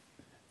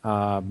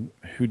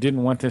 who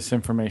didn't want this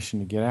information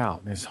to get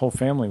out. His whole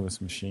family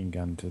was machine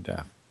gunned to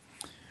death.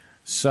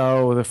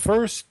 So the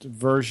first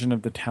version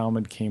of the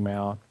Talmud came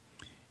out,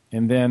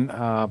 and then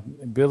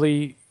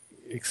Billy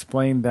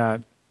explained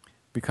that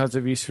because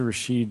of Isa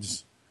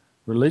Rashid's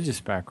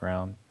religious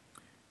background,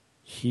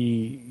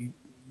 he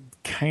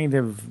kind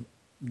of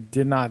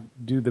did not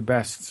do the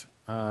best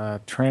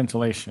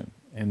translation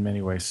in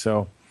many ways.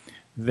 So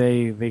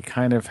they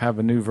kind of have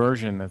a new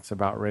version that's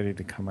about ready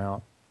to come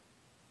out.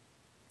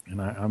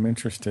 And I'm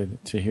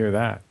interested to hear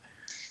that.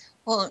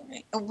 Well,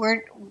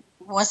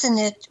 wasn't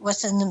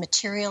the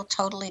material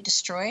totally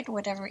destroyed,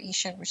 whatever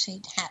Isa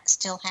Rashid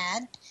still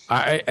had?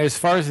 As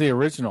far as the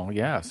original,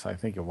 yes, I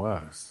think it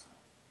was.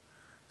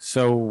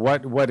 So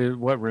what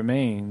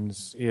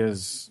remains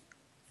is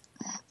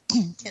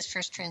his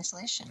first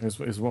translation.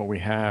 Is what we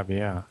have,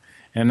 yeah.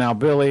 And now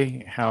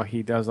Billy, how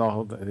he does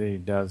all that he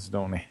does,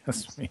 don't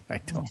ask me. I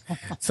don't.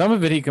 Some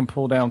of it he can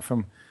pull down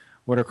from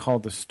what are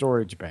called the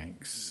storage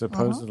banks.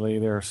 Supposedly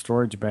there are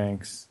storage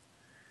banks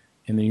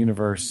in the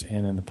universe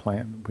and in the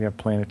planet. We have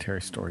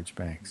planetary storage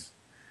banks.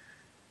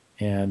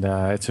 And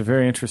it's a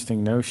very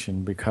interesting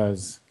notion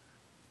because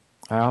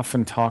I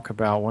often talk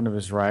about one of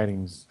his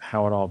writings,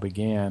 how it all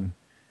began,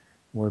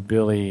 where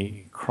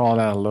Billy crawled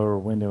out a lower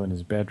window in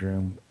his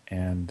bedroom,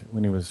 and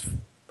when he was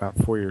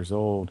about 4 years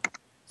old,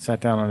 sat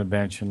down on a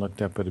bench and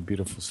looked up at a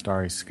beautiful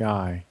starry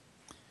sky.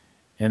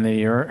 And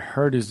they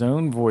heard his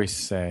own voice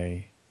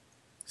say,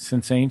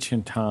 "Since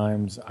ancient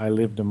times I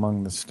lived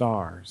among the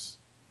stars.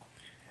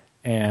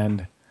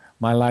 And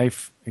my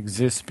life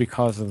exists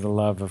because of the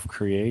love of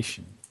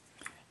creation."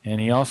 And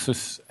he also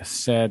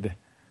said,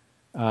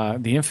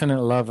 the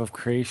infinite love of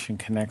creation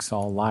connects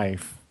all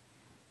life,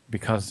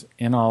 because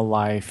in all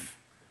life,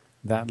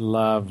 that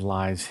love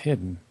lies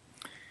hidden.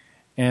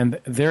 And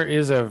there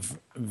is a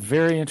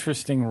very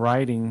interesting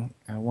writing,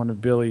 one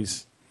of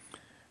Billy's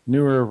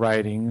newer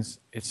writings.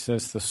 It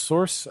says, "The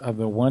source of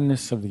the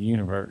oneness of the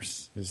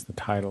universe" is the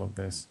title of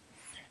this.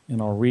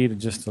 And I'll read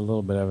just a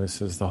little bit of it. It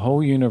says, "The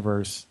whole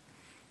universe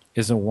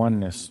is a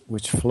oneness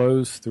which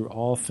flows through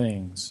all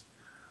things,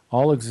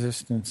 all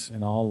existence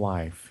and all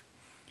life.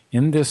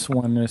 In this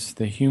oneness,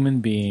 the human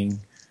being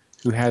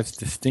who has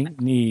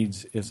distinct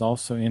needs is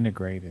also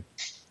integrated,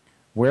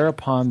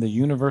 whereupon the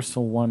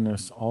universal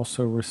oneness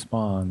also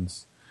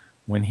responds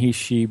when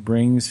she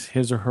brings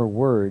his or her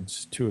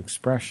words to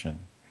expression.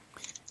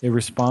 It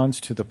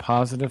responds to the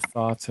positive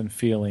thoughts and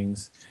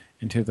feelings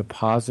and to the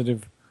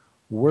positive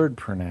word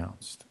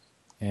pronounced,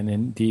 and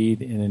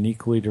indeed in an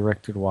equally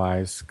directed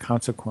wise.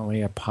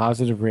 Consequently, a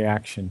positive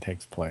reaction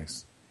takes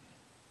place."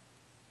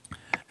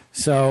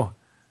 So,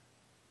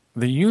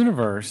 the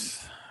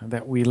universe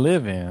that we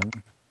live in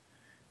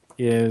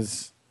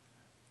is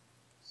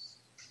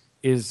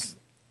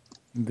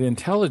the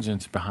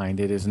intelligence behind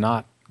it is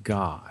not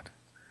God.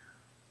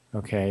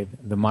 Okay,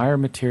 the Meyer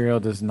material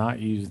does not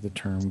use the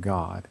term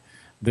God.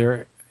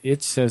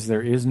 It says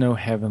there is no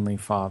heavenly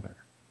Father.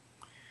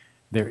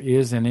 There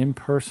is an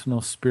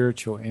impersonal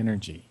spiritual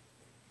energy.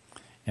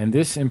 And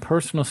this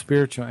impersonal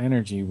spiritual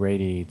energy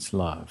radiates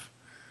love.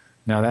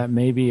 Now that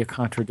may be a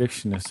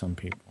contradiction to some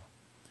people,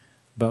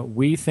 but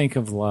we think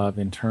of love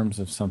in terms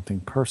of something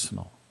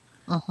personal.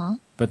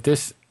 But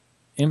this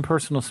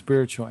impersonal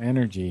spiritual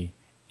energy,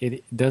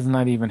 it does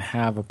not even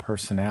have a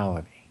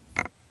personality,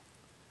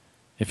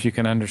 if you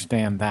can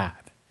understand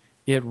that.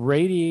 It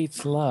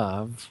radiates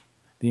love.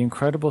 The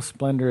incredible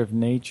splendor of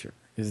nature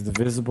is the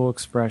visible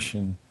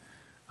expression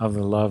of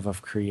the love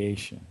of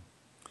creation.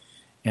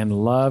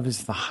 And love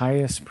is the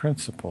highest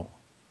principle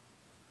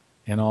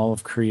in all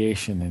of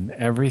creation, and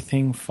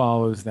everything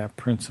follows that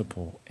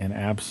principle in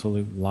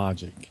absolute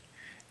logic.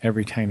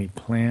 Every tiny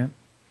plant,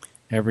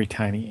 every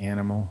tiny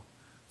animal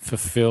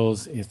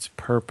fulfills its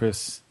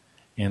purpose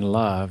in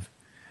love,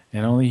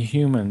 and only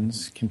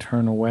humans can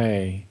turn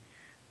away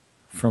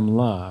from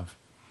love.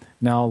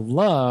 Now,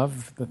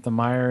 love that the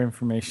Meyer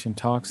information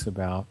talks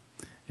about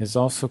is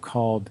also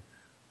called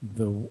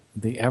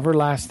the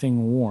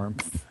everlasting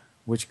warmth,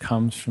 which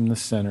comes from the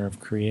center of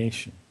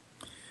creation.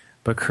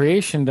 But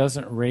creation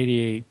doesn't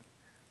radiate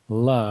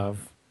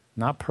love,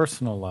 not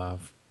personal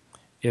love.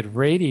 It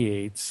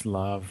radiates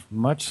love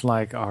much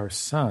like our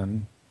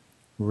sun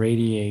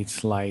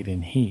radiates light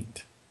and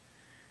heat.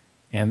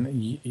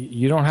 And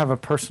you don't have a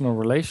personal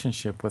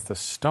relationship with a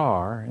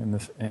star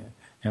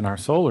in our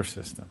solar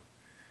system,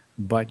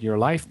 but your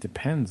life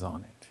depends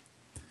on it.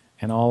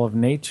 And all of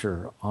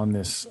nature on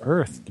this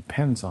earth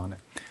depends on it.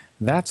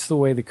 That's the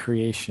way the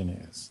creation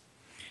is.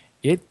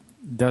 It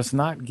does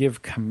not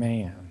give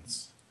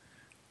commands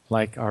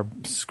like our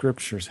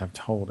scriptures have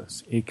told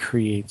us. It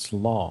creates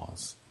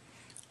laws,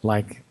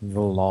 like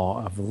the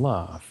law of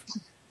love.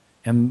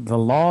 And the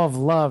law of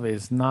love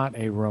is not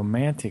a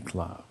romantic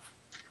love.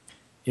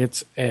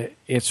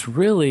 It's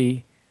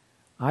really,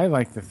 I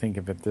like to think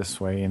of it this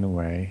way in a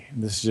way,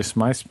 this is just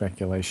my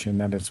speculation,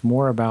 that it's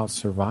more about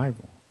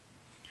survival.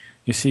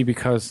 You see,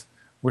 because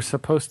we're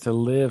supposed to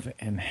live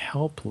and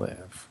help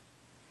live.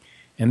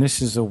 And this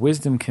is a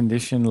wisdom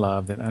conditioned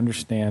love that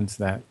understands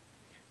that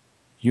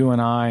you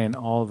and I and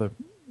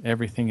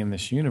everything in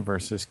this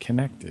universe is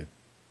connected.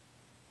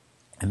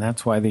 And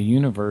that's why the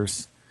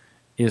universe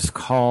is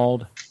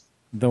called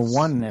the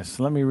oneness.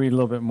 Let me read a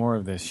little bit more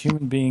of this.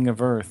 Human being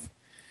of earth,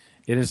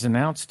 it is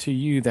announced to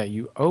you that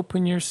you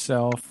open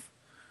yourself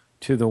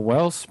to the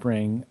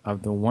wellspring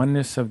of the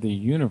oneness of the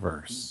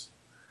universe,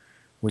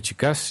 which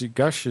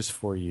gushes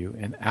for you,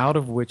 and out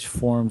of which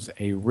forms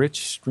a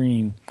rich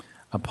stream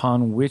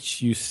upon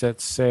which you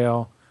set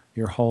sail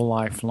your whole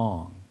life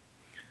long.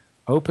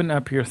 Open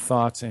up your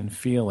thoughts and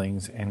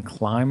feelings and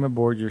climb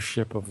aboard your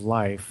ship of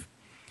life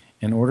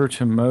in order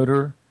to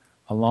motor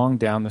along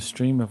down the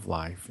stream of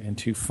life and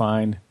to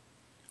find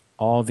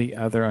all the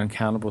other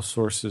uncountable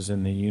sources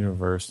in the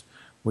universe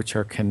which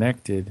are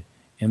connected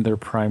in their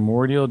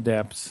primordial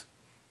depths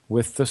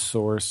with the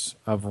source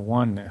of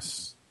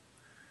oneness.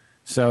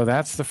 So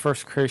that's the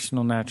first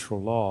creational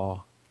natural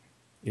law,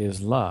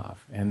 is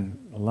love. And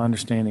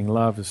understanding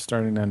love is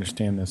starting to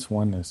understand this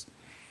oneness.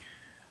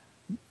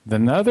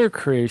 Another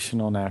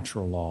creational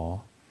natural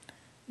law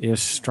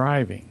is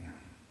striving.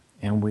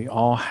 And we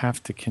all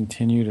have to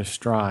continue to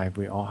strive.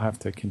 We all have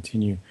to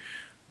continue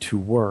to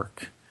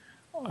work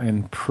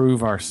and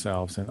prove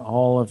ourselves. And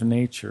all of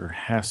nature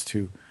has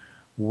to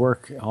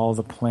work, all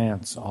the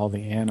plants, all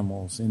the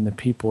animals, and the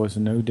people is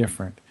no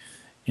different.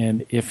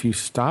 And if you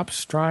stop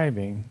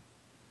striving,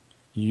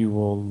 you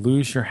will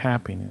lose your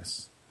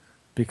happiness,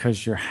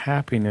 because your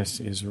happiness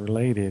is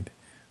related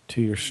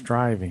to your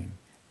striving,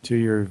 to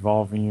your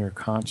evolving your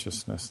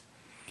consciousness.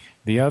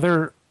 The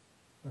other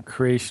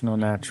creational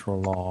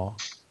natural law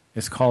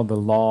is called the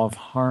law of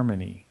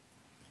harmony.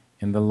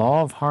 And the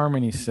law of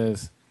harmony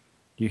says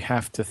you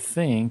have to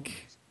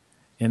think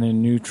in a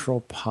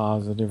neutral,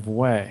 positive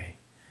way.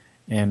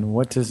 And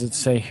what does it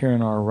say here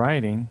in our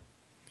writing?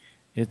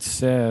 It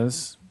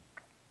says,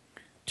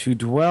 to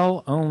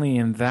dwell only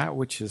in that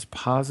which is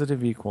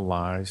positive,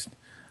 equalized,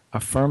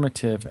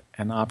 affirmative,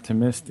 and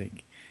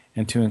optimistic,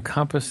 and to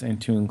encompass and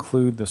to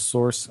include the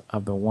source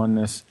of the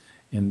oneness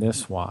in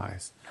this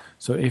wise.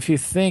 So if you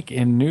think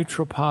in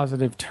neutral,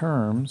 positive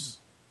terms,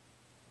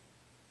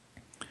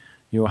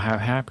 you will have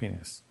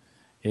happiness.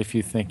 If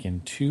you think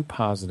in too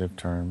positive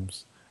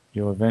terms,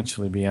 you'll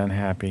eventually be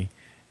unhappy.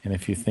 And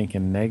if you think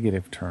in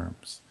negative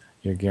terms,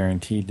 you're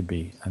guaranteed to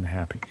be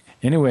unhappy.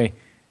 Anyway,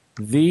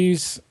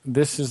 this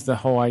is the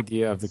whole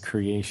idea of the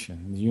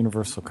creation, the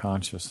universal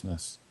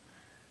consciousness,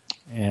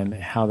 and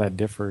how that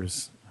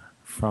differs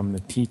from the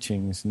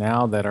teachings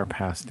now that are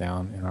passed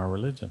down in our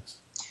religions.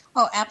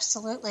 Oh,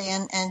 absolutely.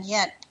 And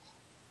yet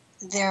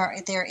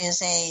there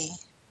is a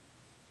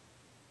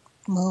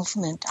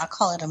movement, I'll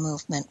call it a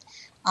movement,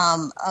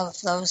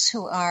 of those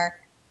who are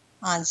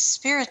on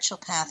spiritual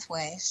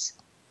pathways,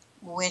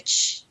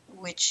 which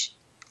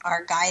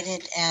are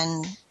guided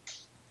and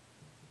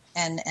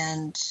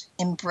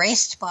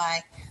embraced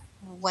by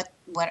what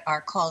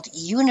are called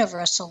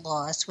universal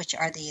laws, which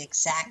are the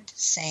exact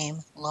same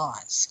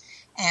laws.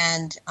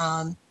 And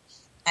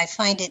I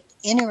find it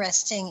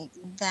interesting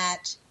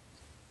that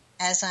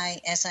as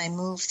I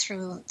move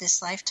through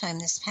this lifetime,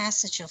 this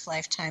passage of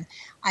lifetime,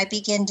 I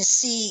begin to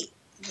see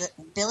that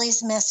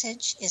Billy's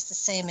message is the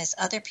same as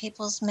other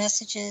people's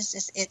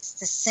messages. It's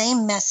the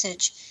same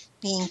message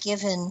being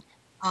given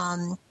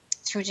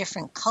through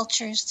different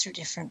cultures, through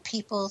different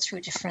people,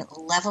 through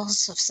different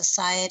levels of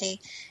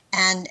society.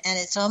 And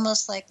it's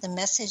almost like the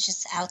message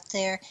is out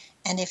there,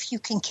 and if you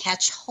can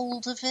catch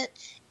hold of it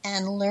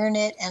and learn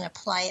it and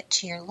apply it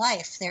to your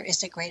life, there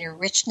is a greater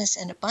richness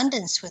and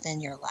abundance within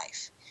your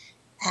life.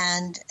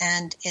 And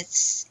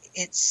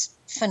it's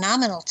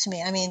phenomenal to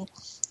me. I mean,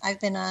 I've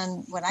been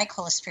on what I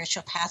call a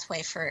spiritual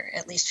pathway for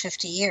at least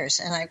 50 years,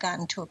 and I've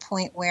gotten to a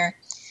point where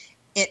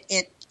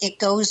it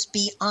goes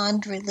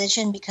beyond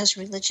religion, because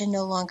religion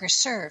no longer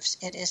serves.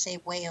 It is a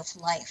way of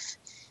life.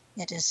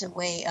 It is a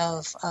way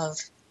of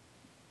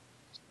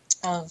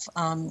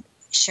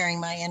sharing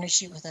my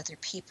energy with other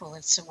people.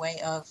 It's a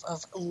way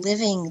of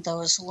living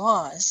those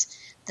laws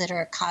that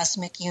are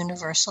cosmic,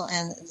 universal,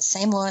 and the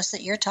same laws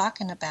that you're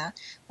talking about,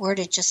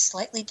 worded just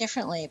slightly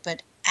differently,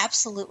 but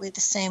absolutely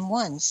the same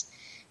ones.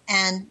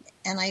 And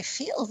I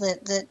feel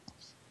that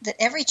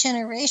every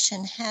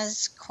generation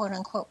has quote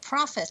unquote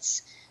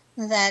prophets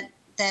that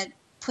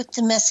put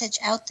the message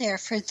out there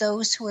for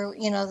those who are,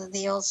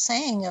 the old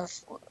saying of,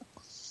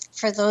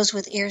 for those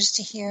with ears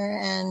to hear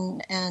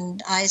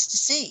and eyes to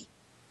see.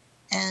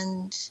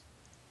 And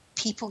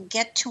people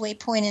get to a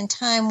point in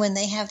time when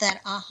they have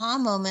that aha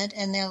moment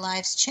and their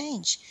lives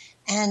change.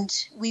 And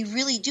we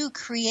really do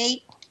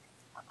create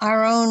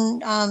our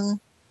own,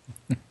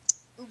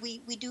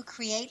 we do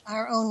create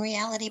our own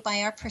reality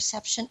by our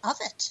perception of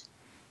it.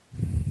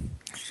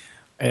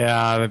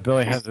 Yeah,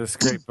 Billy has this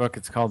great book.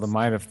 It's called The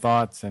Might of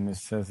Thoughts, and it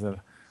says that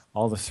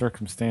all the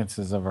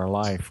circumstances of our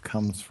life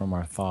comes from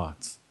our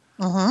thoughts,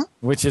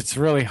 which it's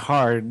really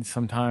hard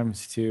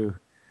sometimes to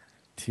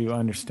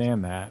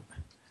understand that,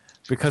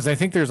 because I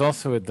think there's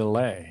also a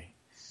delay.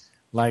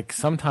 Like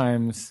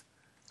sometimes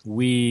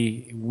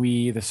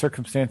the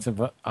circumstance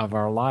of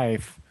our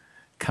life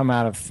come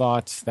out of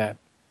thoughts that,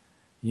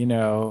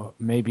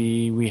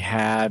 maybe we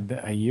had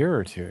a year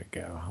or two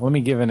ago. Let me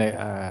give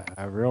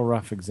a real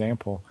rough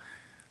example.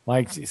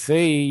 Like,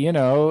 say,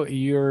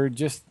 you're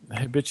just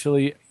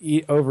habitually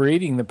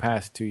overeating the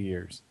past 2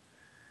 years.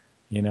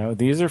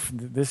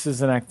 This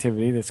is an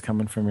activity that's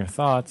coming from your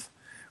thoughts.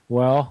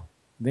 Well,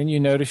 then you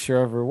notice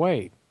you're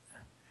overweight.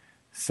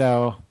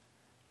 So,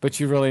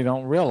 but you really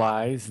don't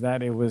realize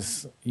that it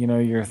was,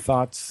 your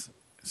thoughts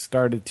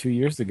started 2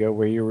 years ago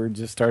where you were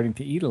just starting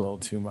to eat a little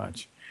too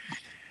much.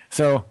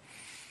 So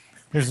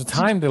there's a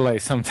time delay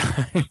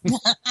sometimes.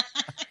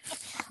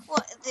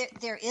 Well,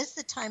 there is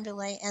the time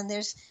delay, and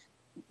there's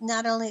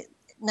not only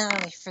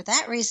for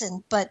that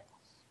reason, but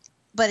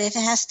it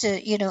has to,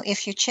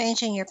 if you're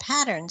changing your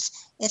patterns,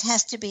 it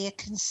has to be a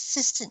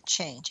consistent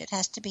change. It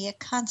has to be a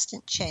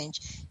constant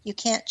change. You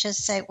can't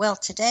just say, well,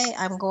 today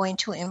I'm going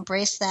to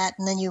embrace that,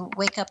 and then you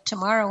wake up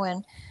tomorrow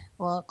and,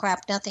 well,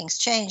 crap, nothing's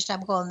changed.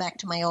 I'm going back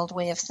to my old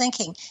way of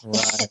thinking.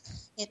 Right.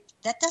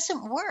 That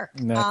doesn't work.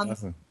 No, it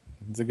doesn't.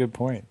 It's a good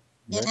point.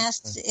 It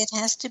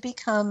has to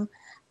become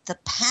the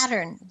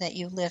pattern that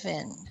you live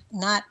in,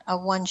 not a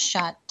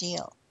one-shot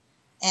deal.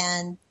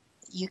 And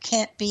you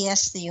can't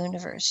BS the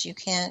universe. You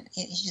can't.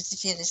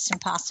 It's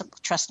impossible.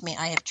 Trust me,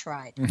 I have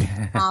tried.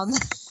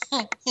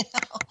 But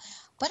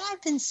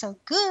I've been so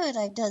good.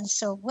 I've done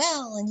so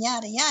well, and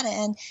yada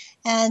yada.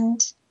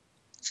 And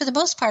for the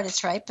most part,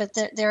 it's right, but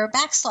there are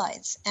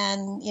backslides.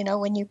 And,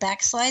 when you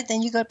backslide,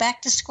 then you go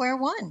back to square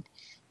one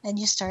and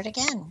you start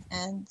again.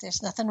 And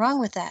there's nothing wrong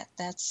with that.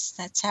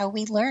 That's how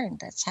we learn.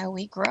 That's how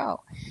we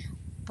grow.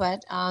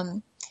 But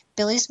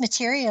Billy's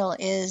material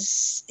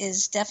is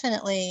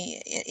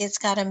definitely, it's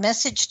got a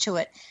message to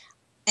it.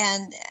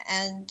 And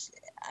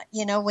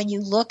when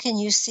you look and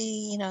you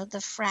see, the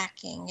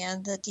fracking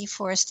and the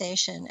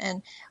deforestation,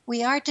 and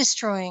we are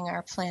destroying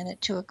our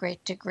planet to a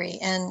great degree.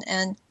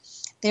 And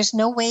there's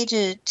no way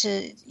to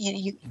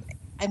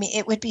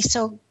it would be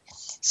so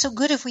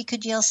good if we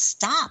could yell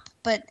stop,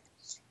 but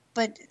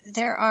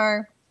there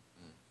are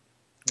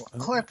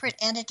corporate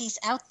entities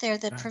out there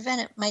that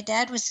prevent it. My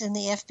dad was in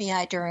the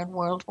FBI during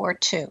World War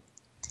II,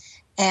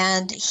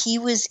 and he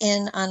was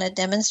in on a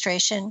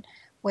demonstration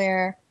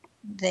where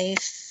they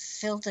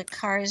filled a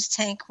car's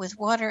tank with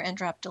water and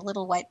dropped a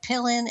little white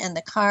pill in, and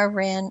the car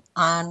ran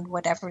on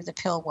whatever the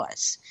pill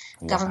was.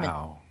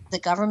 Wow. The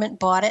government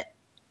bought it,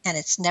 and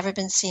it's never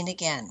been seen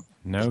again.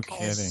 No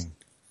kidding.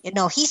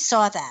 He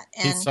saw that.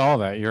 And he saw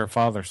that. Your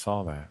father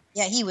saw that.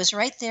 Yeah, he was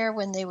right there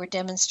when they were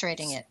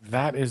demonstrating it.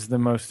 That is the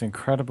most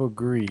incredible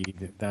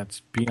greed.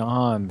 That's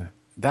beyond.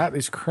 That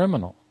is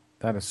criminal.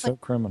 That is so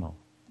criminal.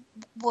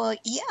 Well,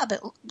 yeah,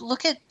 but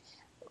look at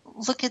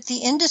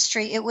the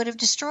industry it would have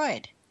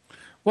destroyed.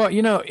 Well,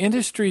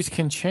 industries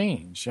can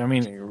change. I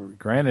mean,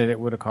 granted, it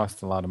would have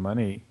cost a lot of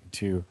money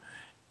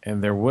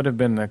and there would have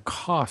been a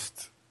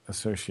cost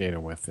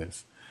associated with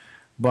this.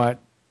 But,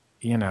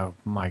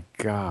 my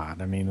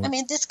God, I mean,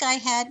 this guy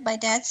my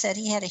dad said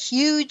he had a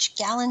huge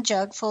gallon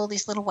jug full of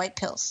these little white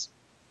pills.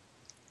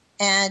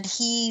 And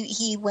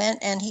he went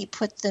and he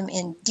put them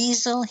in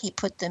diesel. He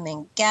put them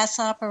in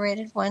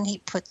gas-operated one. He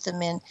put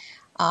them in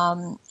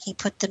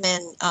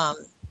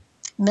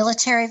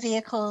military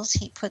vehicles.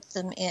 He put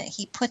them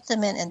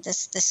in, and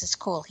this is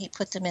cool. He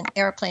put them in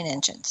airplane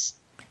engines.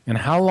 And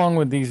how long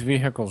would these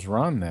vehicles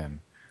run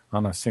then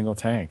on a single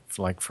tank?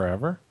 Like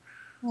forever?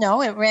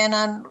 No, it ran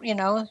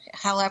on,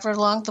 however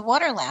long the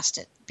water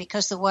lasted,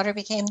 because the water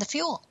became the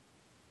fuel.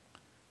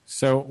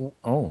 So,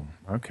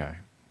 okay.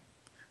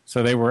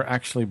 So they were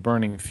actually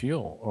burning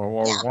fuel or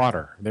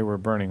water. They were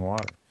burning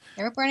water.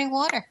 They were burning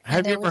water.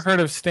 Have you ever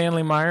heard of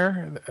Stanley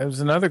Meyer? There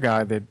was another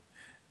guy that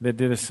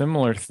did a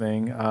similar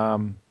thing,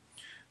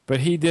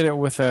 but he did it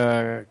with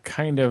a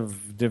kind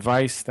of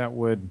device that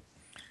would.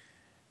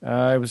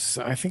 I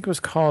think it was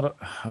called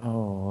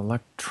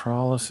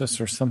electrolysis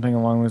or something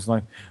along those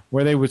lines,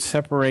 where they would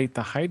separate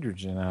the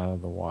hydrogen out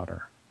of the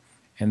water,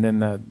 and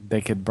then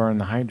they could burn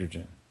the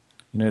hydrogen.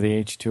 The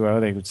H2O,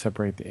 they would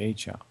separate the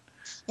H out.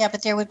 Yeah,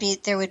 but there would be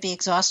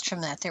exhaust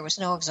from that. There was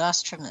no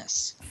exhaust from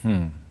this.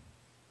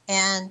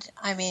 And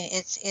I mean,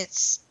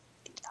 it's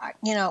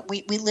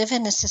we live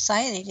in a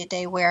society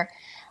today where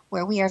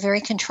we are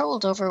very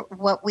controlled over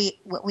what we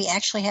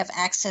actually have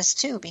access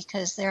to,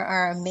 because there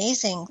are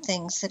amazing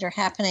things that are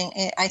happening.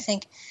 I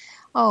think,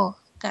 I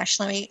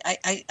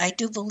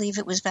do believe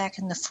it was back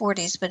in the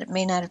 40s, but it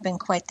may not have been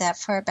quite that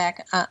far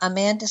back. A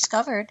man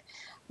discovered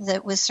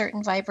that with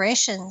certain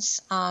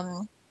vibrations,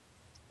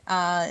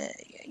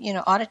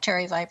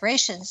 auditory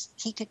vibrations,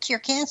 he could cure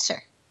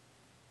cancer.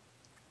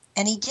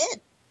 And he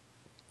did.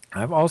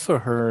 I've also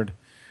heard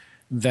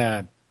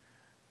that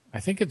I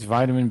think it's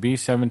vitamin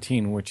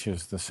B17, which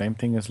is the same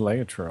thing as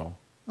Laetrile.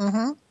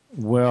 Mm-hmm.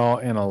 Well,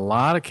 in a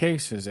lot of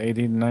cases,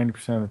 80 to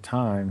 90% of the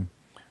time,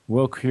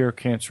 will cure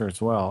cancer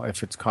as well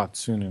if it's caught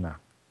soon enough.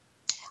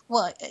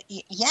 Well,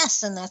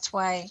 yes, and that's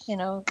why,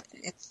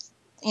 it's,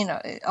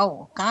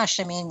 what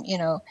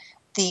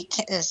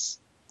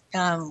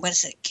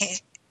is it,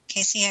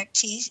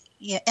 Cesiac-T?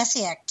 Yeah,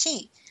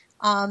 Essiac-T.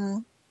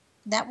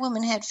 That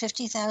woman had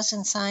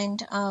 50,000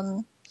 signed.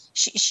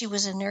 She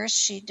was a nurse.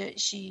 She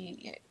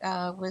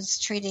was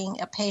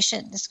treating a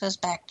patient. This goes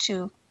back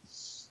to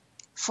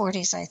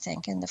 40s, I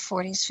think, in the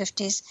 40s,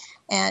 50s.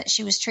 And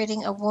she was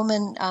treating a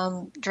woman,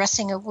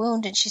 dressing a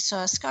wound, and she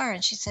saw a scar.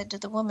 And she said to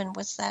the woman,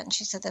 "What's that?" And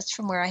she said, "That's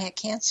from where I had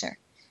cancer."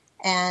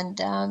 And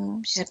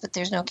she said, "But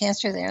there's no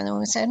cancer there." And the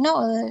woman said,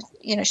 "No,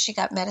 she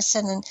got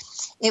medicine, and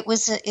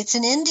it's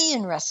an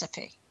Indian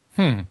recipe."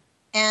 And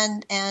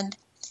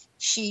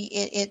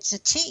it's a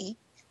tea.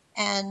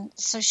 And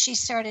so she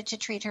started to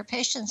treat her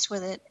patients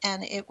with it,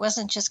 and it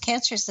wasn't just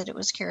cancers that it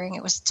was curing;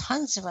 it was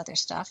tons of other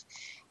stuff.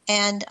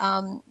 And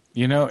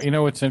you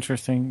know what's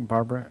interesting,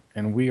 Barbara,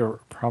 and we are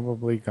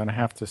probably going to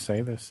have to say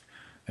this,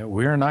 that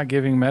we are not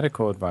giving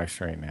medical advice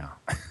right now.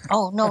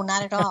 Oh no,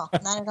 not at all,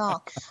 not at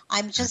all.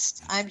 I'm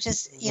just, I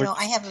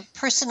have a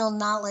personal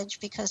knowledge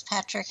because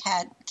Patrick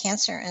had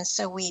cancer, and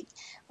so we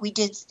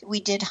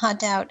did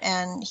hunt out,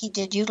 and he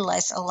did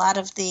utilize a lot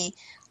of the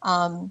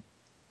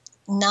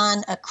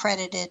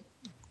non-accredited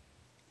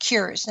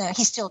cures. Now,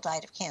 he still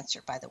died of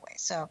cancer, by the way.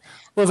 So,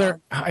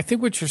 well, I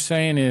think what you're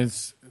saying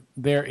is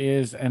there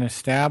is an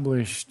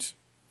established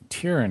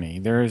tyranny.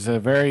 There's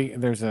an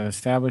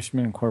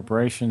establishment in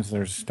corporations,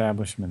 there's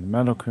establishment in the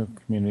medical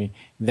community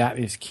that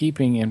is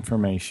keeping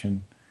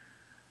information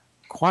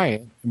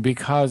quiet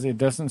because it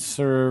doesn't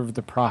serve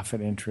the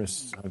profit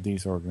interests of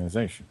these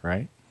organizations,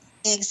 right?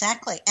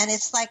 Exactly. And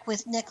it's like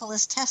with Nikola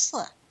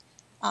Tesla.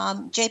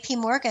 J.P.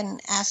 Morgan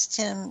asked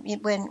him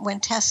when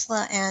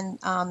Tesla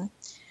and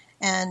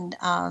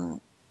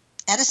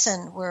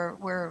Edison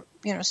were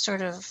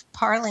sort of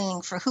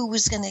parleying for who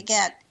was going to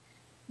get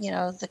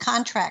the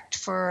contract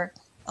for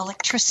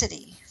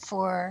electricity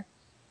for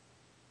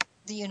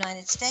the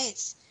United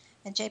States.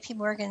 And J.P.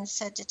 Morgan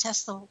said to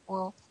Tesla,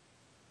 well,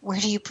 where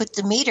do you put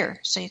the meter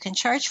so you can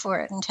charge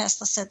for it? And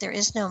Tesla said, there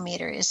is no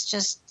meter. It's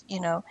just,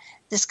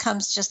 this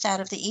comes just out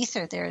of the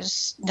ether.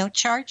 There's no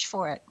charge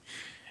for it.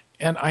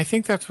 And I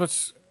think that's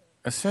what's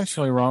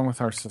essentially wrong with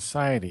our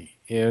society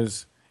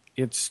is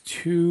it's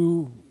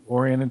too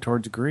oriented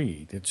towards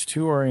greed. It's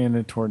too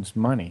oriented towards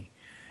money.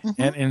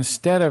 Mm-hmm. And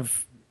instead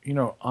of,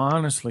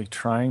 honestly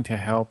trying to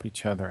help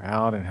each other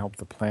out and help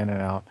the planet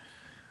out,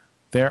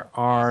 there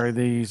are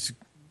these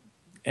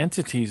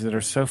entities that are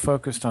so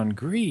focused on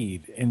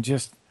greed and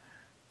just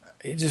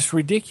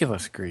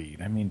ridiculous greed.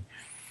 I mean,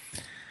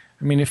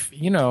 if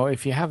you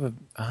have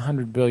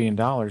 $100 billion,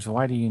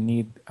 why do you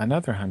need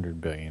another $100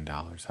 billion?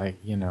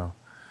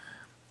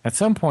 At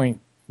some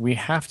point we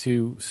have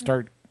to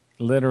start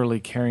literally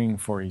caring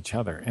for each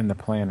other and the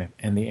planet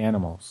and the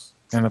animals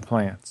and the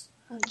plants.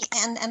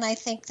 And I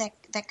think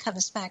that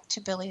comes back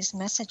to Billy's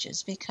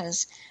messages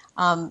because,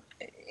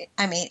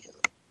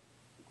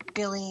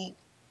 Billy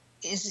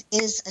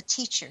is a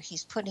teacher.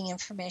 He's putting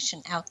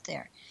information out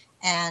there.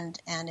 And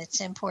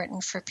it's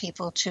important for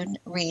people to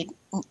read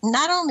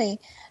not only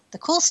the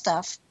cool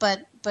stuff,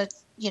 but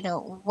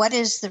what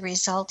is the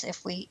result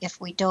if we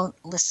don't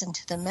listen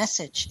to the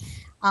message?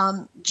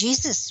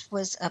 Jesus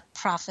was a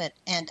prophet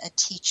and a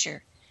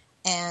teacher,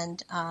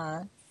 and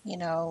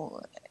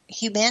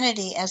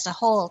humanity as a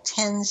whole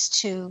tends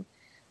to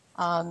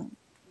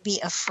be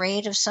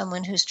afraid of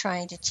someone who's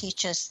trying to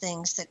teach us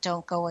things that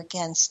don't go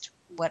against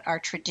what our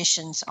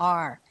traditions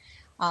are.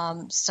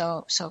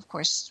 So of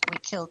course we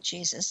killed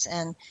Jesus,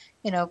 and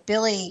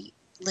Billy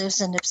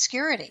lives in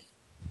obscurity,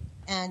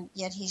 and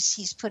yet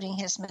he's putting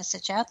his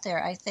message out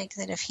there. I think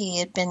that if he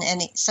had been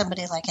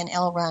somebody like an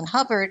L. Ron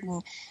Hubbard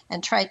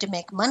and tried to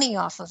make money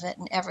off of it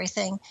and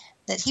everything,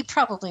 that he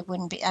probably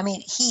wouldn't be. I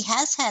mean, he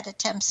has had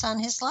attempts on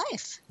his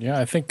life. Yeah,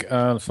 I think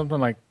something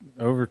like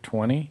over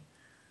 20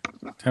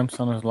 attempts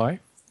on his life.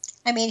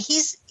 I mean,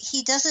 he's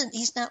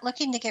not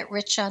looking to get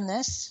rich on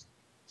this.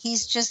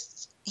 He's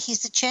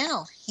a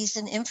channel. He's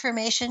an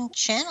information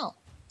channel.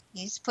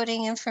 He's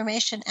putting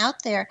information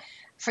out there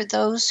for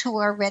those who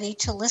are ready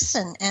to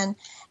listen. And,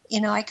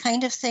 I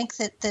kind of think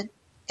that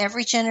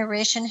every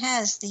generation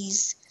has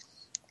these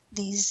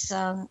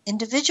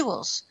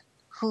individuals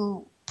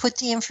who put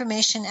the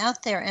information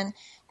out there. And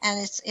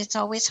it's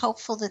always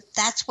hopeful that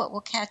that's what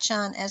will catch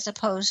on as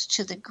opposed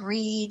to the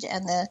greed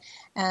and the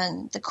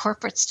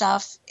corporate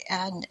stuff.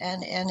 And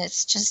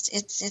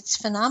it's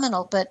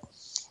phenomenal. But,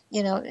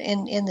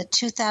 in the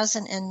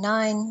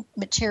 2009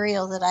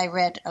 material that I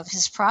read of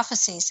his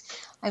prophecies,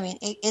 I mean,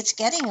 it's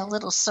getting a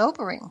little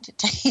sobering, to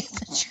tell you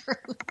the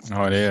truth.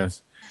 Oh, it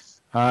is.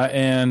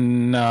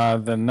 And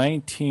the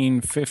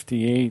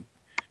 1958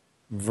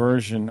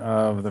 version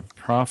of the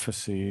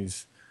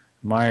prophecies,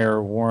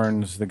 Meyer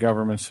warns the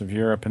governments of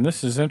Europe, and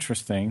this is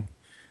interesting.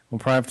 We'll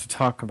probably have to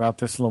talk about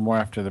this a little more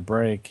after the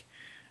break.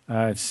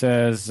 It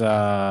says, talking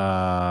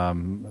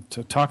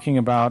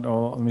about,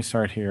 let me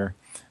start here.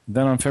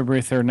 Then on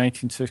February 3rd,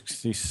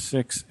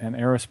 1966, an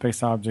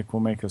aerospace object will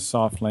make a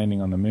soft landing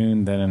on the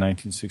moon. Then in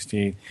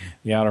 1968,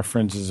 the outer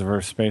fringes of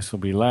Earth's space will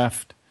be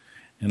left.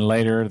 And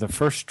later, the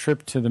first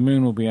trip to the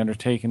moon will be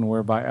undertaken,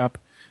 whereby up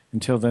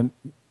until the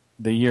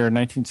year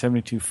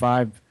 1972,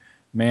 5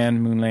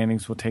 manned moon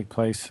landings will take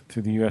place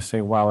through the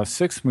USA, while a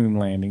 6th moon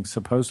landing,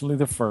 supposedly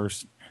the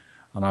first,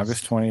 on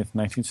August 20th,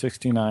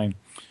 1969,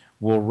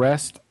 will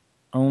rest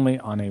only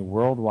on a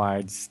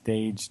worldwide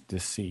staged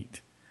deceit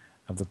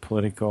of the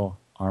political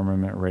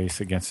armament race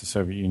against the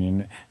Soviet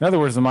Union. In other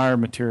words, the Meyer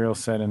material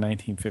said in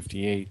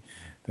 1958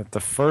 that the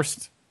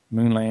first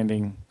moon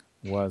landing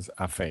was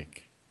a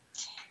fake.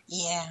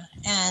 Yeah,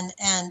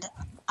 and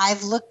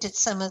I've looked at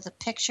some of the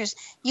pictures.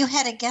 You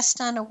had a guest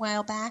on a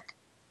while back.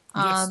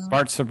 Yes,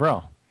 Bart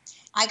Sibrel.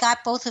 I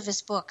got both of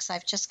his books.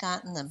 I've just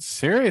gotten them.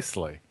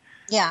 Seriously?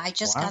 Yeah, I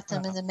just got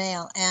them in the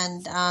mail,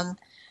 and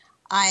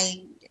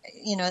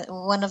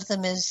one of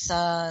them is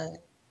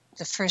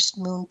the first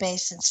moon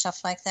base and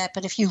stuff like that.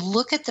 But if you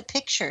look at the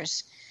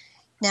pictures,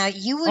 now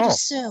you would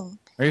assume.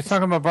 Are you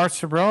talking about Bart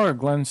Sibrel or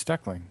Glenn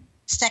Steckling?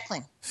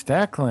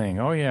 Steckling.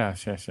 Oh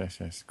yes.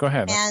 Go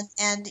ahead.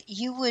 And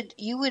you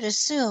would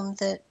assume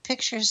that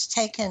pictures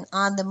taken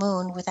on the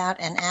moon without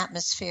an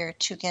atmosphere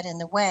to get in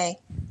the way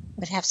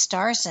would have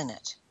stars in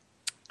it.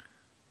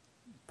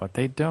 But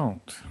they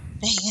don't.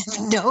 They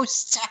have no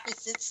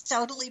stars. It's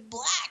totally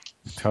black.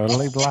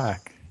 Totally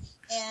black.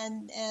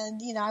 And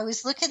I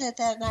was looking at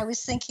that and I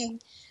was thinking,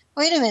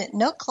 wait a minute,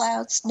 no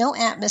clouds, no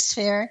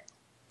atmosphere.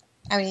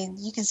 I mean,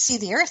 you can see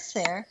the Earth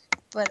there,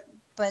 but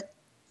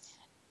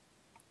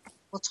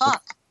we'll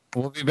talk.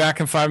 We'll be back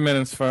in 5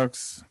 minutes,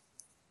 folks.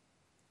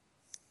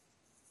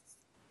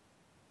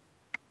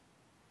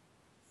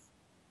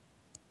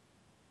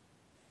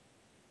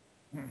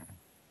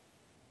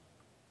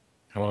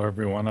 Hello,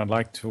 everyone. I'd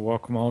like to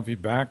welcome all of you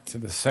back to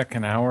the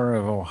second hour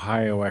of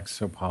Ohio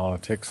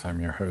Exopolitics. I'm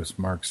your host,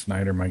 Mark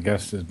Snyder. My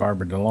guest is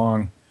Barbara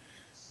DeLong.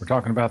 We're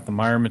talking about the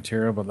Meyer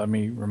material, but let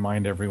me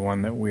remind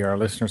everyone that we are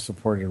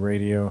listener-supported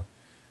radio.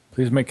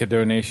 Please make a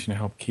donation to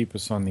help keep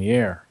us on the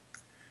air.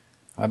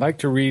 I'd like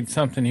to read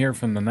something here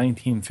from the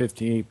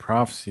 1958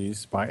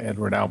 Prophecies by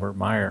Edward Albert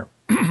Meyer.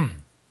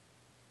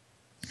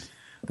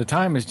 The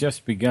time has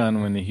just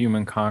begun when the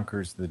human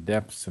conquers the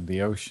depths of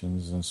the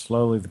oceans and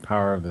slowly the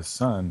power of the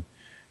sun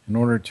in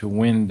order to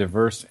win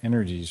diverse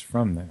energies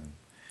from them.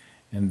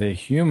 And the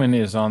human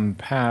is on the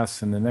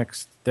path in the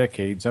next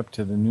decades up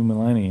to the new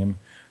millennium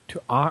to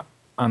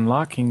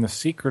unlocking the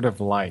secret of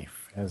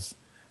life as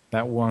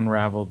that will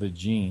unravel the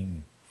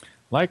gene.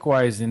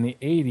 Likewise, in the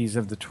 80s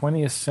of the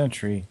 20th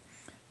century,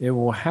 it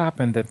will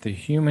happen that the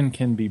human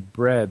can be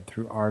bred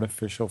through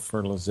artificial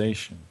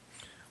fertilization.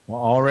 Well,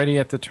 already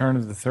at the turn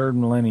of the third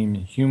millennium,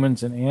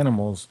 humans and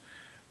animals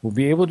will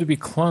be able to be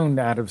cloned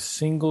out of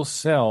single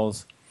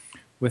cells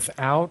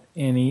without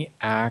any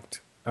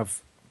act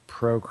of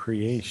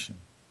procreation.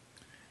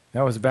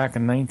 That was back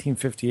in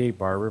 1958,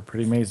 Barbara.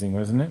 Pretty amazing,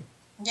 wasn't it?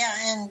 Yeah,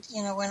 and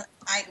when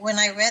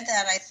I read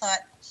that, I thought,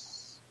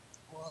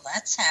 well,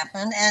 that's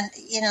happened. And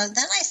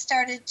then I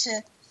started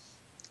to,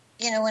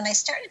 when I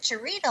started to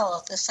read all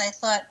of this, I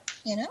thought,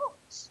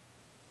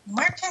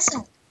 Mark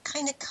hasn't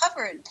kind of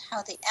covered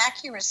how the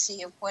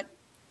accuracy of what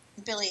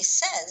Billy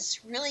says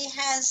really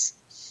has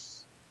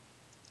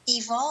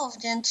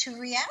evolved into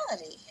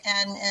reality.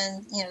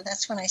 And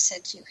that's when I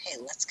said to you, hey,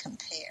 let's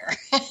compare.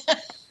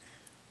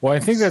 Well, I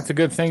think that's a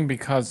good thing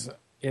because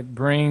it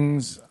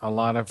brings a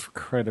lot of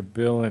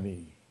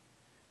credibility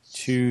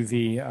to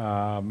the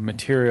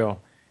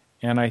material,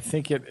 and I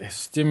think it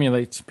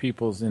stimulates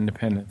people's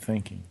independent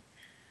thinking.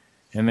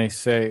 And they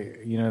say,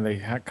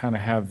 they kind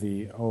of have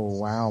the, oh,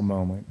 wow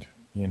moment,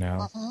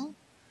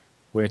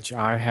 which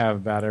I have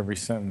about every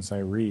sentence I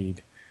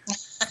read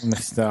and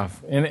the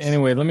stuff. And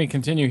anyway, let me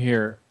continue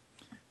here.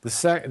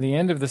 The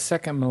end of the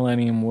second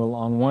millennium will,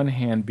 on one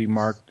hand, be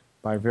marked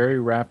by very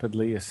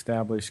rapidly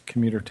established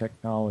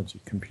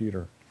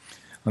computer.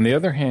 On the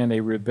other hand,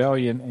 a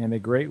rebellion and a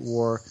great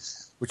war,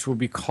 which will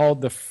be called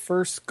the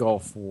First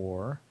Gulf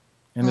War,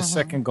 and the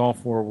Second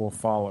Gulf War will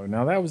follow.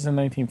 Now, that was in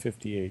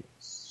 1958.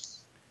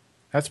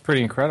 That's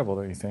pretty incredible,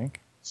 don't you think?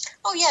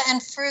 Oh, yeah,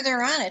 and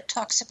further on, it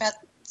talks about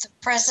the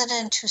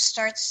president who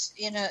starts,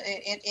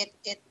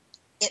 it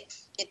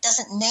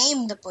doesn't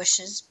name the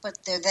Bushes, but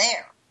they're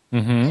there.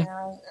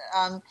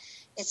 Mm-hmm.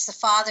 It's the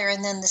father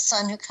and then the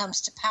son who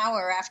comes to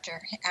power after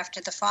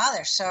the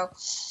father. So,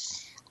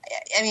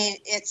 I mean,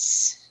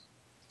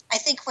 I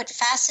think what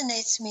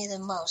fascinates me the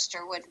most,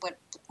 or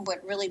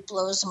what really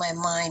blows my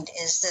mind,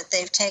 is that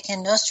they've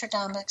taken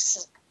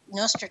Nostradamus's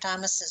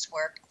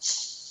work,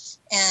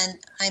 and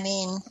I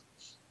mean,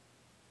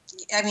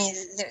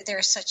 there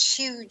are such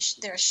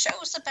there are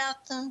shows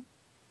about them,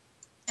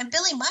 and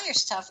Billy Meyer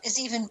stuff is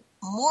even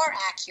more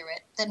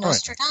accurate than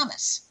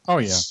Nostradamus. Oh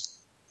yeah,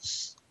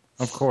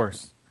 of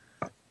course,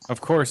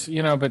 but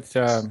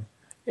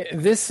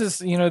this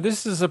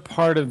is a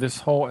part of this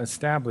whole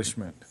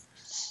establishment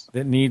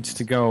that needs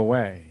to go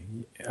away.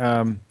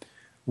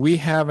 We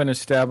have an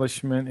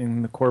establishment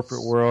in the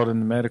corporate world, in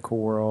the medical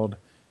world,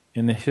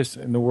 in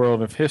the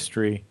world of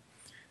history,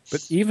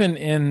 but even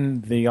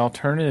in the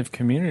alternative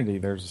community,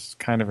 there's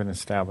kind of an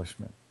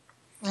establishment,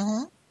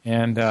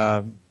 and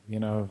a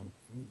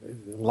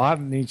lot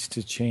needs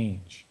to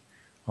change.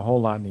 A whole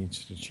lot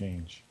needs to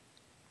change.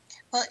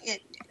 Well,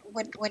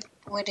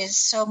 what is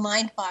so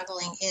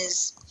mind-boggling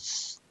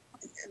is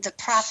the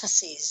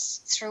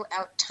prophecies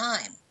throughout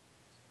time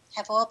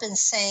have all been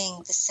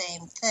saying the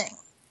same thing,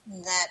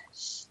 that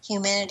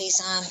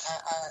humanity's on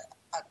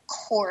a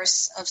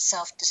course of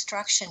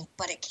self-destruction,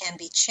 but it can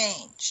be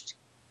changed.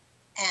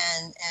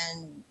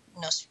 And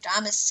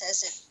Nostradamus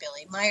says it,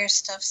 Billy Meyer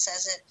stuff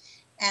says it,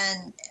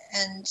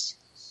 and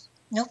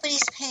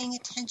nobody's paying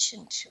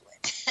attention to it.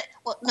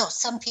 Well, no,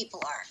 some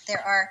people are.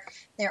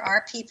 There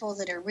are people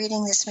that are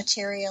reading this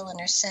material and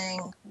are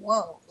saying,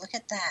 "Whoa, look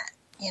at that!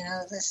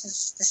 This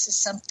is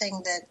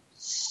something that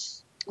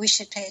we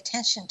should pay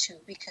attention to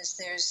because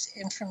there's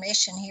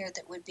information here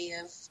that would be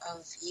of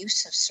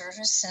use, of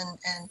service,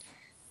 and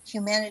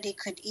humanity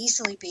could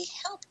easily be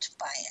helped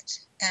by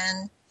it."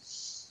 And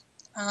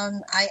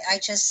I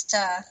just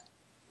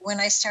when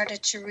I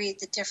started to read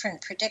the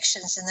different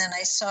predictions, and then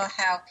I saw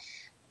how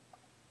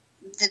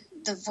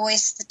the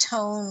voice, the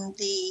tone,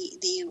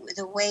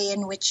 the way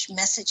in which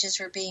messages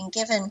were being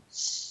given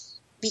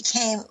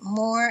became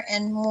more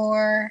and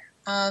more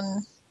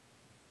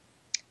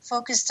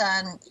focused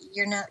on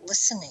you're not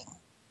listening,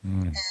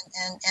 and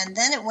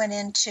then it went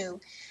into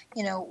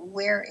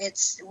where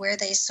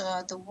they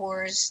saw the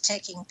wars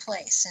taking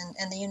place,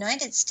 and the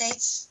United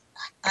States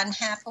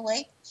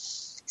unhappily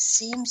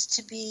seems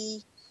to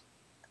be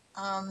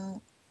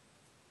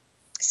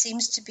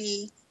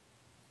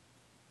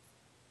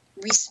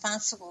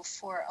responsible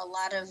for a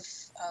lot of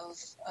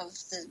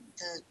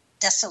the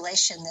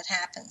desolation that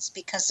happens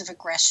because of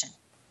aggression.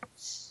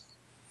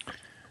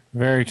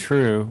 Very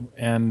true.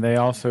 And they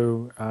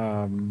also,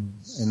 in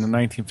the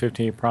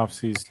 1958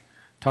 prophecies,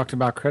 talked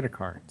about credit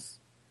cards.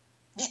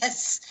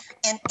 Yes,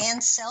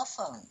 and cell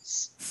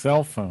phones.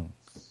 Cell phones.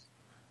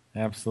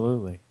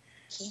 Absolutely.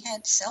 He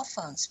had cell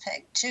phones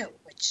pegged too,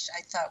 which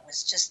I thought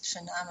was just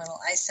phenomenal.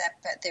 I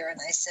sat back there and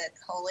I said,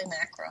 "Holy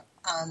mackerel!"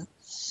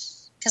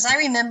 Because I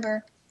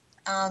remember,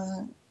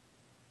 I'm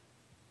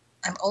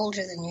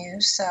older than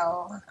you,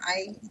 so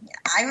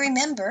I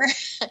remember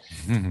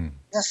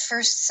the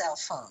first cell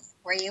phone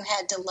where you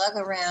had to lug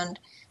around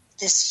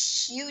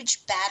this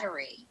huge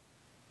battery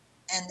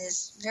and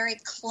this very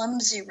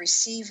clumsy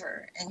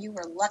receiver, and you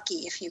were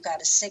lucky if you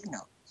got a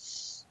signal.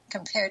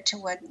 Compared to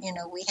what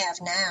we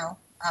have now,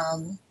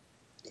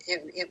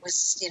 it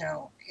was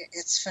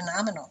it's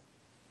phenomenal.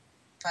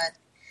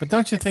 But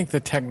don't you think the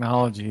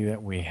technology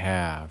that we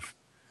have,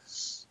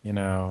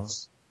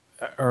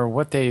 or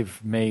what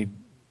they've made,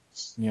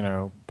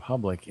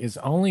 public is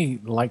only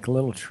like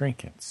little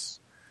trinkets.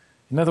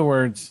 In other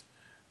words,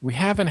 we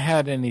haven't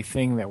had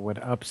anything that would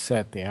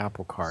upset the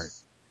apple cart.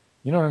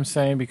 You know what I'm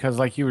saying? Because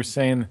like you were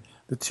saying,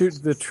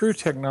 the true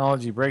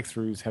technology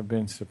breakthroughs have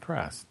been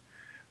suppressed.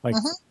 Like,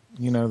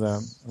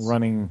 the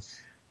running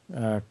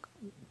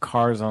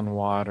cars on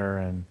water,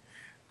 and,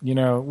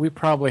 we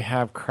probably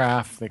have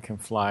craft that can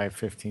fly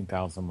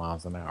 15,000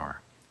 miles an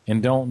hour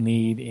and don't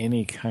need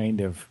any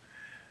kind of,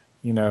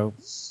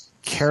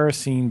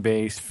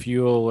 kerosene-based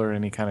fuel or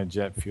any kind of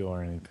jet fuel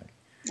or anything.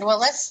 Well,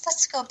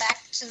 let's go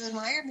back to the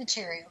Meyer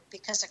material,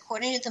 because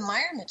according to the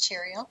Meyer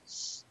material,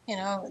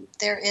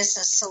 there is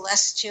a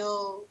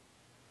celestial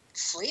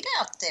fleet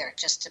out there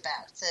just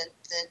about that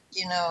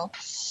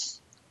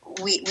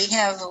we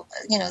have,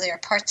 there are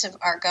parts of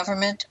our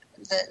government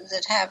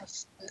that have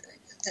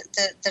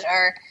that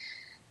are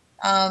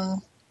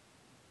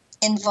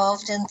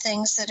involved in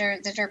things that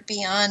are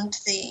beyond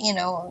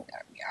the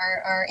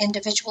our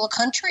individual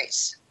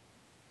countries.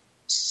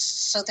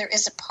 So there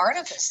is a part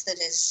of us that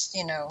is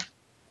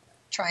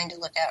trying to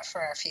look out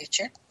for our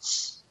future.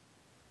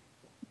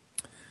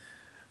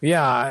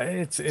 Yeah,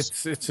 it's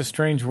a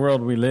strange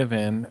world we live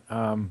in,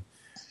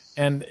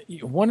 and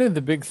one of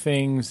the big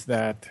things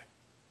that,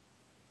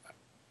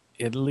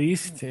 at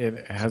least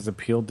it has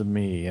appealed to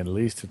me, at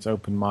least it's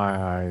opened my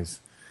eyes,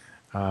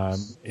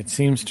 it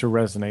seems to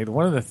resonate.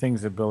 One of the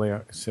things that Billy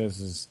says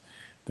is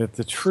that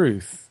the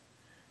truth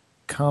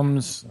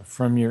comes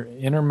from your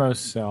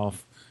innermost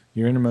self,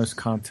 your innermost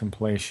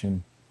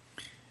contemplation,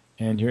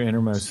 and your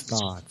innermost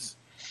thoughts.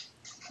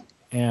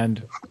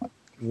 And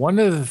one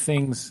of the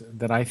things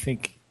that I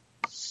think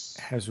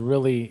has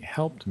really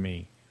helped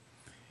me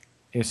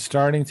is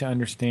starting to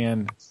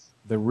understand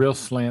the real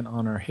slant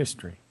on our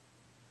history.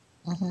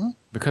 Mm-hmm.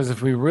 Because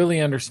if we really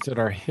understood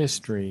our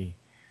history,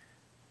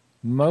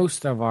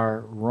 most of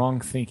our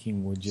wrong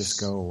thinking would just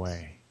go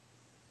away.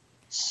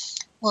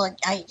 Well,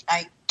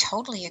 I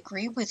totally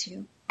agree with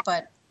you,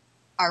 but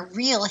our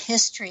real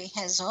history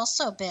has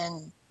also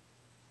been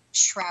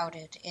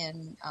shrouded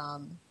in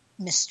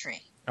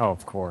mystery. Oh,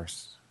 of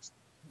course.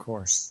 Of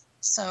course.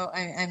 So,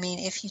 I mean,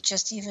 if you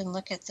just even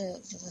look at the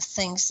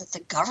things that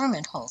the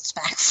government holds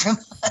back from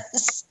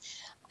us,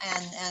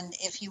 and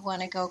if you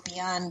want to go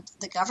beyond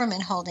the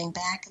government holding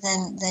back,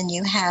 then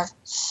you have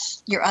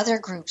your other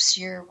groups,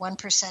 your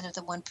 1% of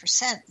the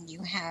 1%, and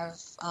you have,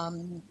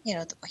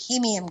 the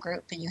Bohemian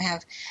group, and you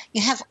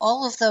have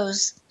all of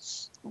those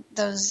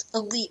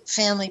elite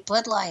family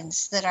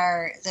bloodlines that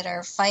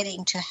are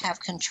fighting to have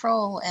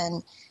control,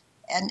 and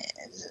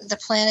the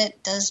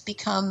planet does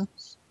become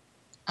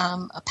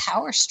a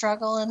power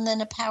struggle, and then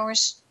a power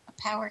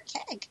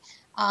keg.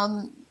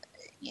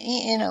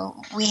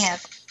 We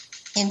have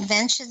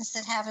inventions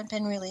that haven't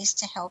been released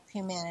to help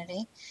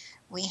humanity.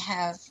 We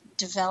have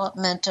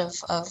development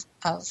of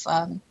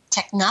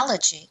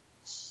technology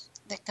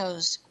that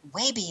goes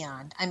way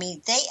beyond. I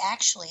mean, they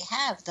actually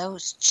have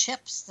those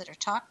chips that are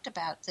talked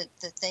about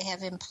that they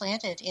have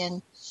implanted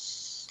in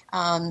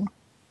some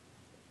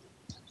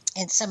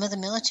of the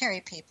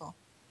military people.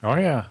 Oh,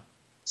 yeah.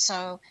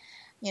 So,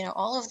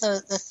 all of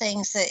the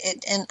things that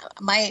and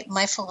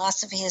my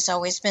philosophy has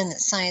always been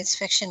that science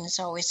fiction is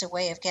always a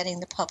way of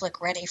getting the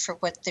public ready for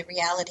what the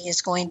reality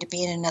is going to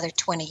be in another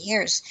 20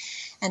 years.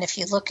 And if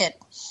you look at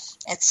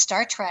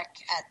Star Trek,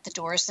 at the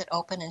doors that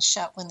open and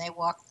shut when they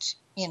walked,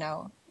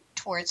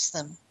 towards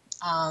them,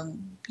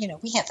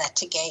 we have that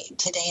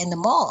today in the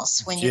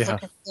malls. When you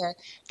look at the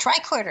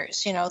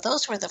tricorders,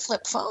 those were the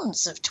flip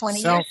phones of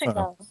 20 years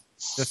ago.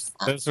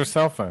 Those are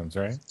cell phones,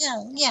 right?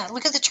 Yeah.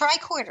 Look at the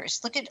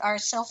tricorders. Look at our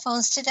cell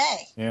phones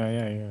today.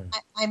 Yeah.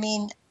 I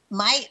mean,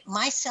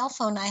 my cell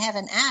phone, I have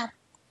an app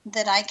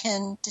that I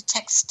can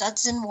detect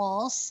studs in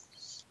walls.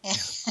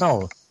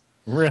 Oh,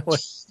 really?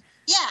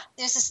 Yeah,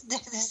 there's a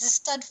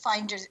stud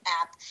finder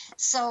app.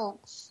 So,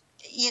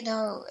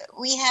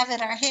 we have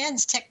at our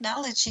hands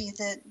technology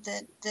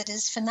that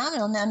is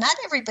phenomenal. Now, not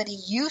everybody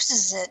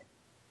uses it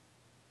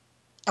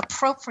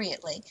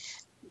appropriately.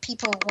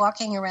 People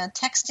walking around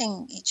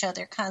texting each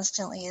other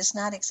constantly is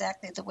not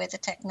exactly the way the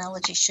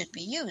technology should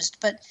be used.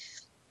 But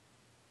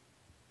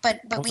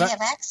but Well, we that-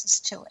 have access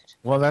to it.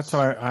 Well, that's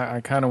what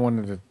I kind of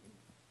wanted to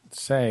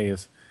say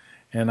is,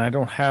 and I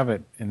don't have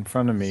it in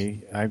front of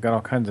me. I've got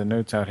all kinds of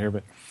notes out here,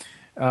 but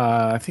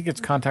I think it's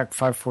Contact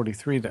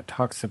 543 that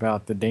talks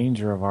about the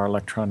danger of our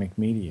electronic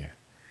media.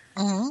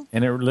 Hmm.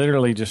 And it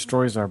literally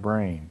destroys our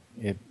brain.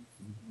 It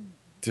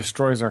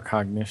destroys our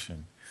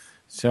cognition.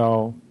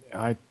 So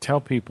I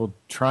tell people,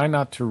 try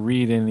not to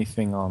read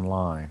anything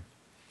online.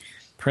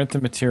 Print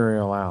the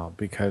material out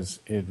because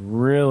it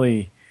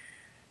really,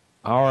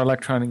 our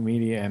electronic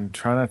media, and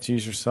try not to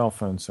use your cell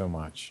phone so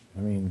much. I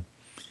mean,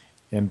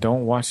 and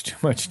don't watch too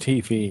much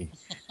TV.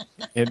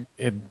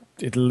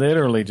 It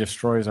literally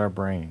destroys our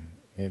brain.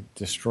 It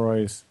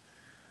destroys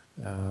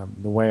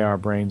the way our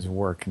brains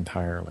work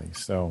entirely.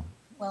 So,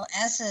 Well,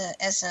 as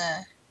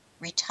a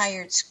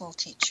retired school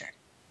teacher,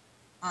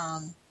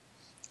 I'm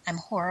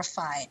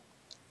horrified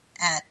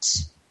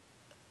at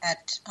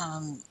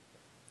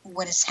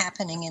what is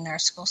happening in our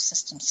school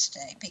systems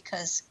today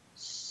because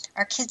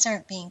our kids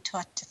aren't being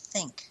taught to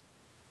think.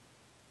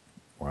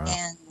 wow.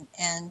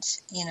 And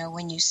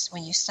when you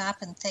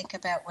stop and think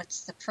about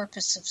what's the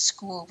purpose of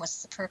school,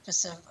 what's the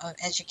purpose of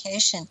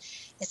education,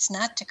 it's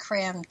not to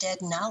cram dead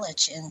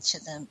knowledge into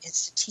them.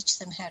 It's to teach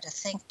them how to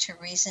think, to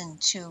reason,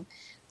 to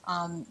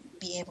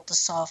be able to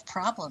solve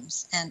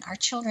problems. And our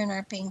children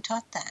aren't being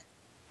taught that.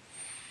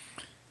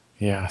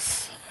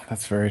 Yes,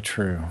 that's very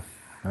true.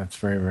 That's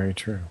very, very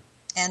true.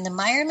 And the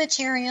Meyer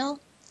material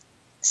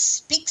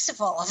speaks of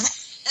all of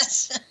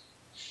that.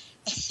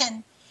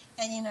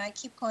 and I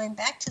keep going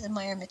back to the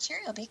Meyer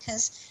material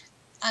because,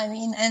 I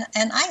mean, and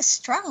I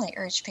strongly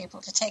urge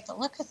people to take a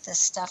look at this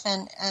stuff.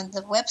 And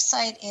the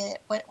website,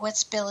 what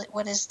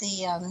is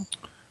the...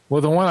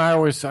 Well, the one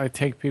I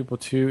take people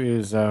to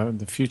is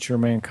The Future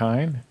of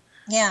Mankind.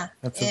 Yeah.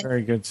 That's a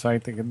very good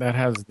site. That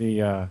has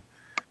the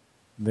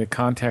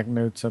contact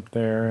notes up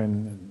there,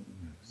 and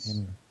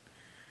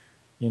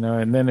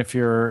and then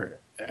after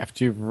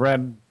you've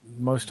read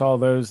most all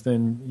those,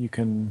 then you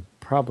can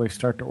probably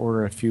start to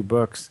order a few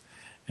books.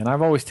 And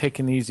I've always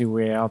taken the easy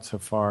way out so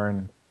far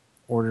and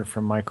ordered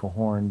from Michael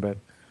Horn, but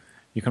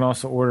you can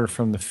also order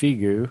from the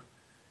FIGU,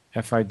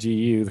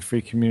 FIGU, the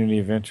Free Community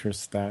of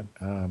Interest, that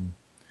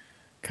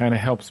kind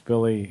of helps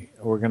Billy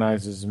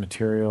organize his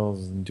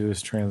materials and do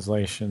his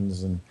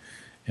translations and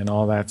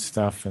all that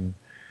stuff. And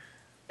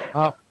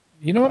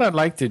you know what I'd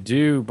like to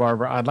do,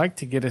 Barbara? I'd like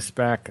to get us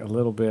back a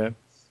little bit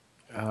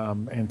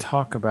and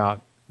talk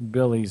about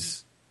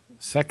Billy's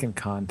second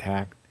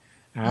contact.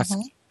 Ask,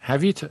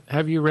 have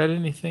you read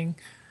anything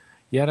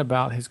yet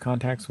about his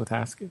contacts with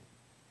Asket?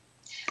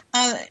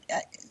 I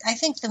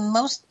think the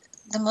most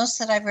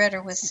that I've read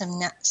are with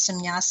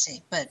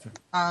Simyasi, but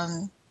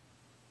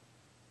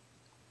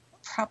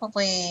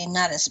probably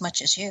not as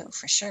much as you,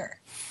 for sure.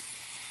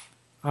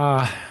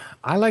 I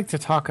like to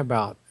talk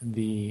about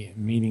the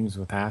meetings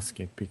with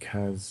Asket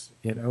because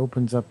it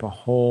opens up a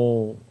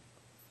whole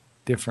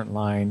different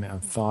line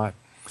of thought.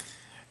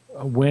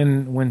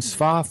 When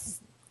Svath,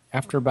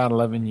 after about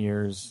 11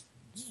 years,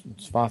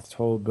 Svath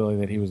told Billy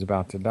that he was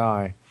about to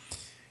die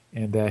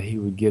and that he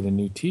would get a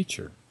new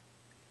teacher.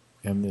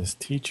 And this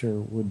teacher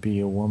would be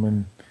a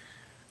woman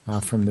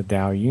from the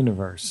Tao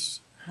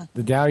universe.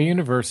 The Tao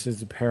universe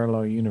is a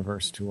parallel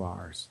universe to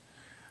ours.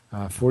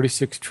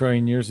 46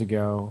 trillion years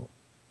ago,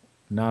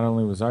 not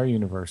only was our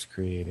universe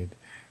created,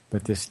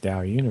 but this Tao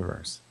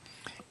universe.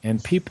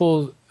 And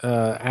people,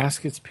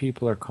 Asket's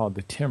people are called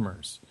the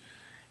Timmers.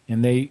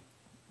 And they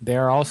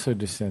are also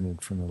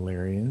descended from the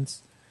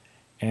Lyrians.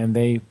 And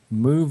they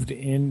moved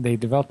in, they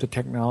developed a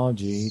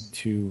technology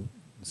to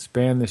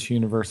span this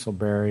universal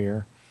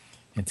barrier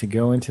and to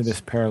go into this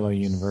parallel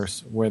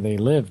universe where they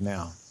live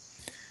now.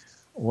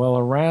 Well,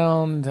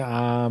 around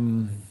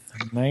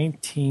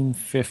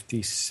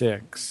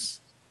 1956,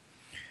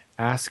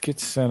 Asket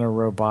sent a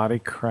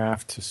robotic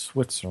craft to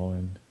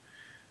Switzerland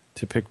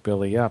to pick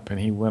Billy up, and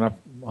he went up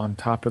on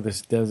top of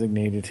this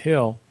designated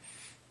hill,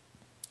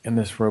 and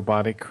this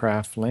robotic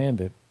craft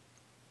landed,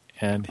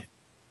 and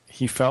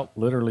he felt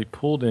literally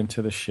pulled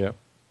into the ship.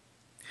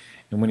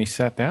 And when he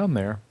sat down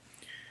there,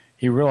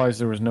 he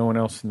realized there was no one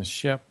else in the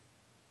ship,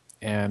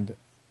 and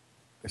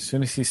as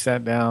soon as he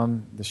sat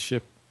down, the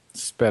ship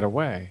sped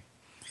away.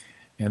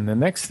 And the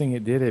next thing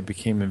it did, it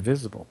became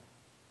invisible.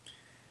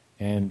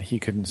 And he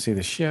couldn't see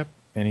the ship,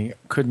 and he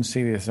couldn't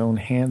see his own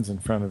hands in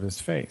front of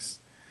his face.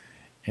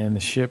 And the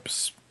ship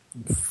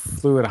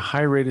flew at a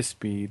high rate of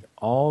speed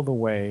all the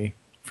way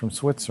from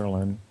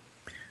Switzerland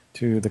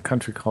to the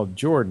country called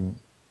Jordan,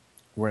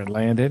 where it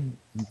landed.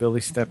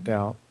 Billy stepped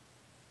out,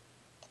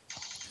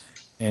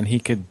 and he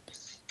could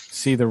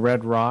see the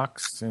red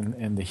rocks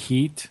and the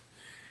heat.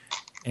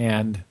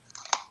 And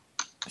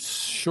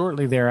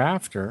shortly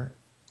thereafter,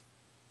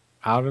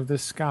 out of the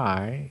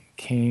sky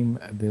came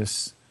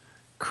this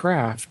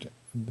craft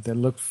that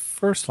looked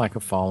first like a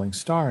falling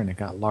star, and it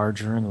got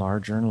larger and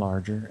larger and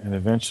larger, and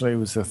eventually it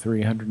was a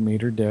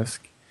 300-meter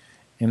disc,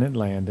 and it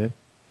landed,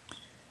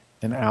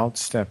 and out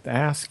stepped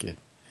Asket.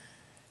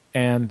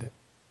 And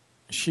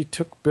she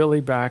took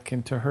Billy back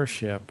into her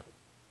ship,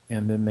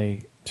 and then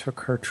they took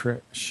her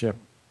ship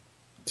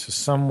to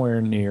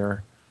somewhere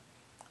near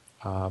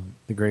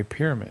the Great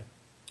Pyramid.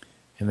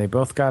 And they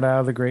both got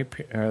out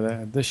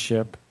of the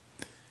ship,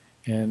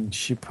 and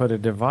she put a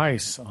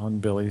device on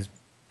Billy's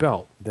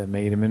belt that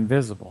made him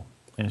invisible.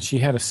 And she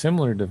had a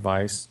similar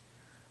device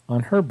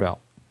on her belt.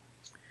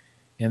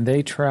 And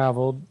they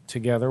traveled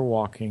together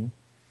walking.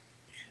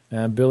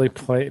 Billy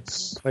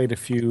played a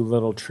few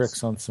little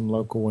tricks on some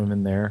local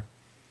women there.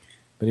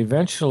 But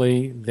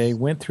eventually they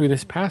went through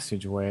this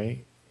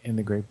passageway in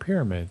the Great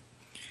Pyramid.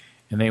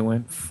 And they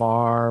went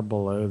far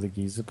below the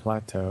Giza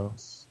Plateau,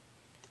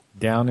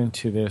 down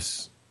into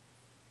this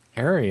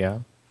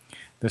area,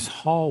 this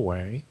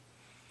hallway.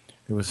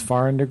 It was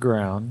far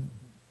underground,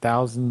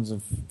 thousands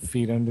of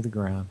feet under the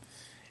ground.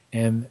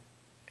 And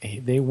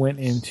they went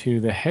into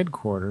the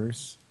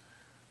headquarters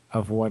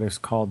of what is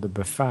called the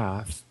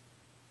Befath,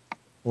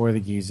 or the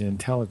Giza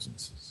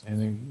Intelligences.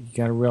 And you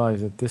got to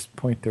realize at this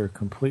point they're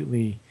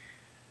completely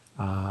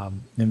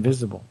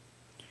invisible.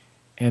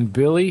 And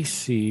Billy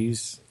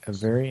sees a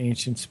very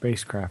ancient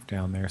spacecraft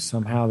down there.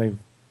 Somehow they've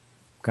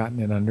gotten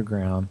it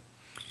underground.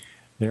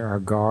 There are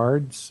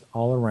guards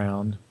all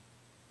around,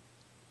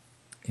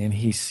 and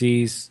he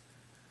sees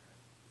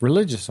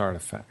religious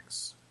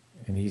artifacts.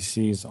 And he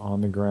sees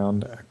on the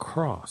ground a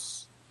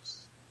cross,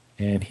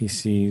 and he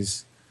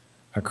sees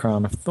a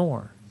crown of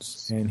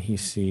thorns, and he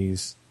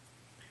sees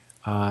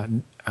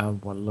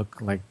what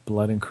look like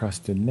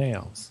blood-encrusted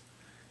nails.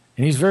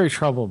 And he's very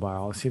troubled by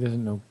all this. He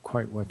doesn't know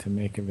quite what to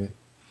make of it.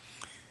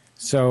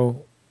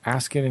 So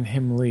Asket and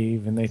him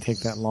leave, and they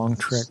take that long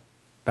trek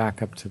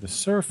back up to the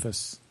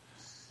surface.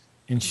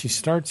 And she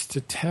starts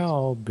to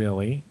tell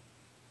Billy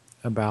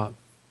about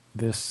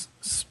this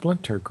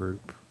splinter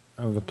group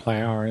of the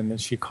Plejaren that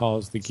she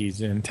calls the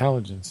Giza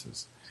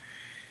Intelligences.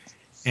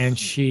 And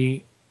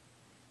she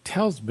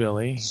tells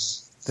Billy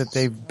that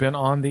they've been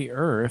on the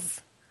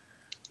Earth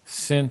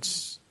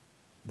since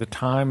the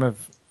time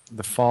of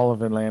the fall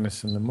of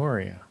Atlantis and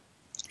Lemuria.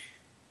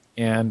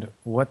 And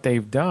what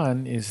they've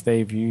done is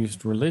they've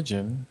used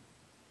religion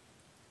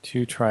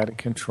to try to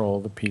control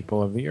the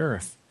people of the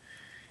Earth.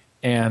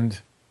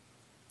 And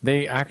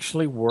they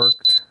actually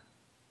worked...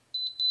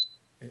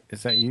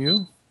 Is that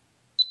you?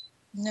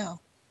 No.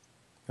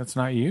 That's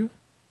not you?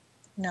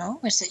 No.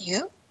 Is it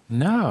you?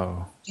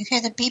 No. You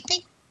hear the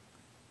beeping?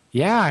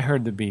 Yeah, I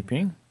heard the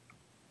beeping.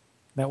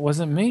 That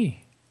wasn't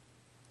me.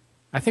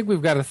 I think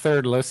we've got a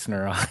third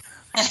listener on.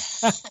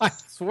 I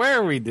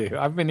swear we do.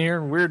 I've been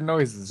hearing weird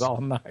noises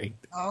all night.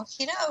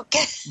 Okie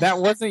doke. That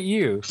wasn't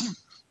you.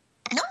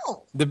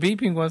 No. The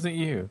beeping wasn't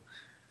you.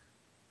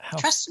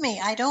 Trust me,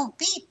 I don't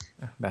beep.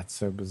 That's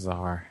so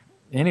bizarre.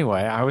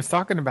 Anyway, I was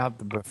talking about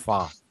the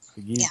Befath,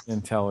 the Giza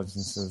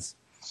Intelligences,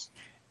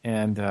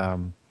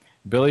 and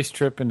Billy's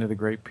trip into the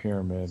Great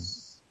Pyramid.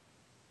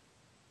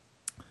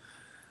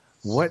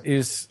 What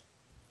is,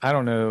 I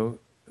don't know,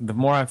 the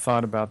more I've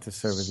thought about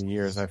this over the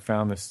years, I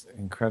found this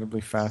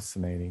incredibly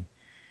fascinating.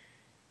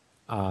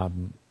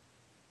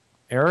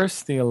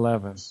 Eris the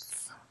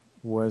 11th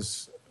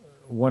was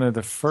one of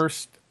the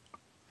first,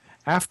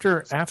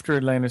 after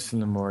Atlantis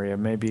and Lemuria,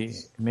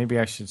 maybe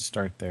I should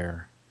start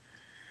there,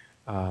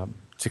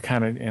 to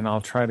kind of, and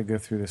I'll try to go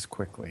through this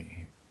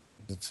quickly.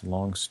 It's a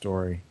long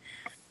story,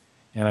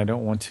 and I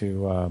don't want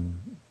to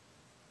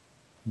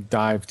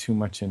dive too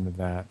much into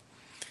that.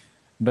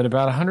 But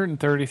about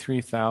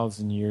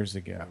 133,000 years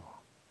ago,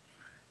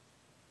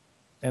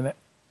 and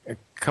a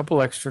couple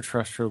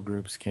extraterrestrial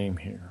groups came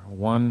here.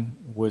 One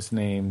was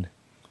named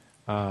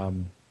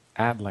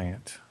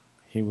Atlant.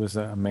 He was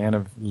a man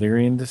of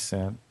Lyrian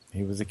descent.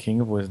 He was the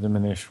king of wisdom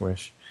in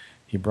Ishwish.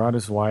 He brought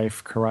his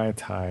wife,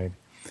 Kariatide,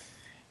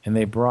 and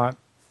they brought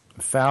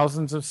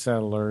thousands of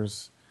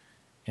settlers,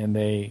 and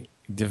they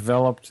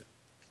developed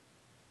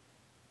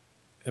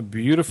a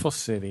beautiful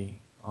city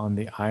on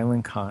the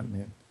island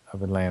continent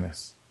of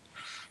Atlantis.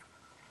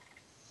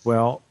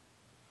 Well,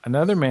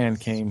 another man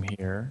came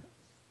here,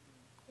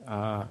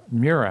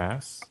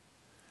 Muras,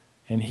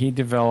 and he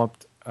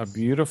developed a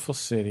beautiful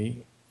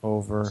city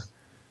over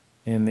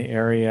in the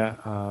area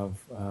of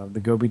the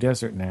Gobi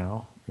Desert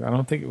now. I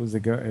don't think it was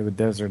the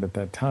desert at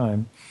that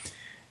time.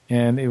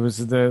 And it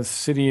was the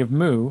city of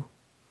Mu,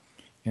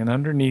 and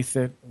underneath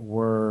it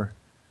were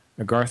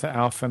Agartha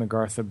Alpha and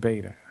Agartha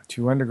Beta,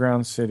 two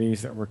underground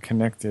cities that were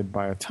connected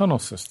by a tunnel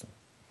system.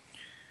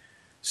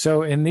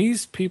 So, and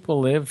these people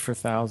lived for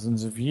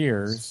thousands of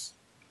years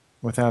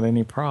without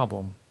any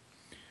problem.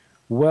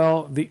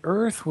 Well, the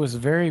Earth was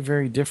very,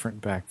 very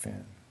different back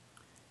then.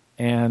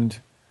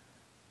 And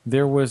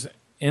there was,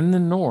 in the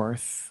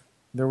north,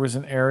 there was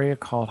an area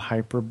called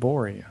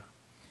Hyperborea.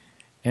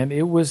 And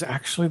it was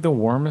actually the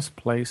warmest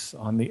place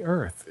on the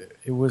Earth.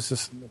 It was a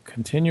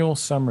continual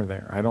summer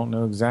there. I don't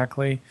know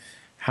exactly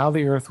how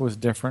the Earth was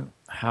different.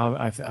 How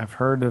I've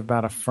heard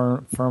about a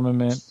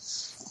firmament,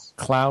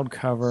 cloud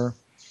cover.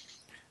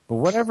 But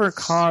whatever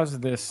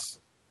caused this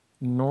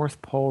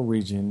North Pole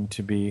region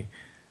to be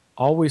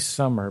always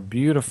summer,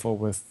 beautiful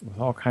with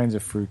all kinds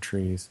of fruit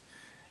trees.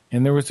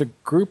 And there was a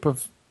group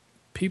of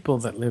people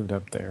that lived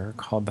up there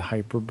called the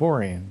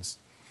Hyperboreans.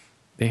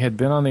 They had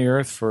been on the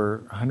Earth for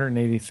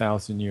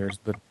 180,000 years,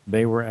 but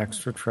they were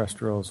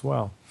extraterrestrial as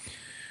well.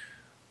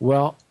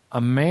 Well,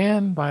 a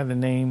man by the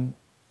name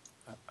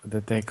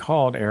that they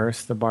called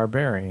Eris the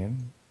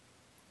Barbarian,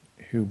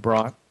 who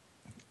brought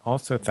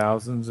also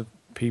thousands of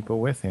people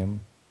with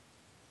him,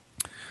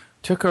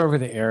 took over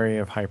the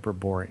area of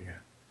Hyperborea.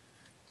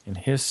 And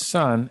his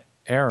son,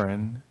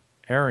 Arian,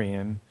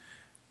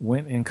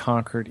 went and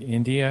conquered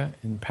India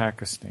and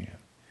Pakistan.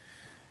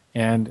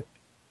 And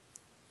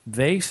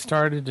they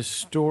started to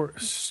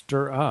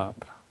stir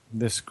up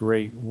this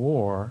great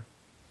war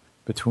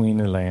between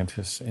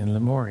Atlantis and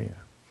Lemuria.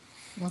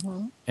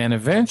 Mm-hmm. And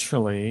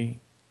eventually,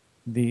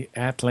 the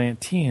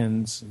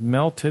Atlanteans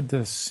melted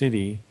the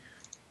city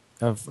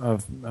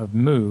of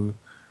Mu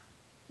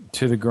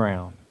to the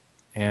ground.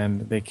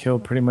 And they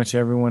killed pretty much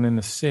everyone in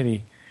the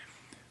city.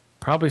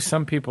 Probably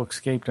some people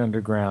escaped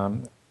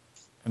underground,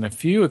 and a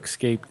few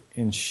escaped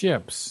in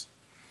ships.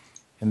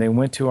 And they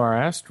went to our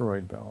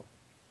asteroid belt.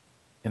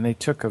 And they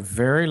took a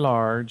very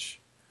large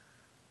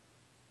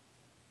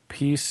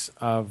piece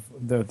of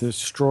the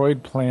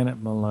destroyed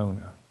planet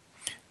Malona.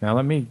 Now,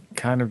 let me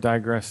kind of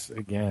digress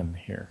again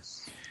here.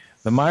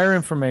 The Meyer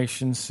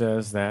information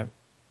says that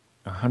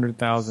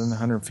 100,000,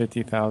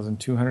 150,000,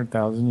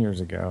 200,000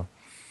 years ago,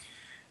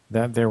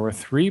 that there were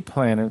 3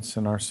 planets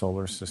in our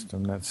solar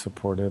system that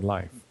supported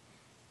life.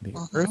 The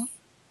Earth,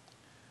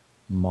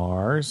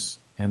 Mars,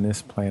 and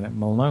this planet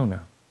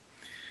Malona.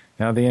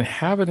 Now, the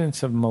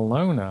inhabitants of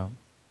Malona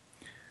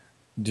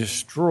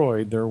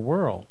destroyed their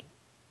world,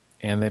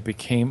 and they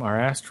became our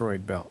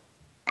asteroid belt.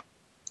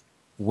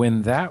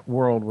 When that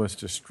world was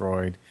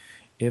destroyed,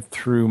 it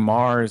threw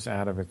Mars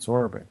out of its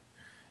orbit,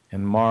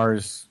 and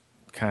Mars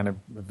kind of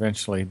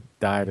eventually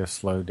died a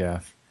slow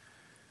death.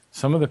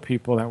 Some of the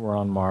people that were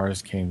on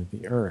Mars came to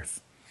the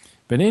Earth.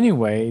 But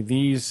anyway,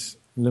 these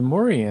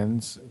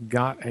Lemurians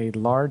got a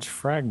large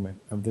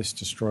fragment of this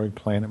destroyed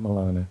planet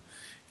Malona,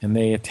 and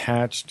they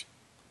attached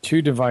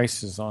 2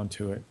 devices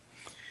onto it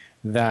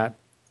that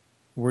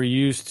were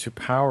used to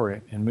power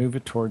it and move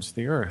it towards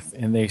the Earth.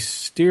 And they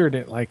steered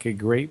it like a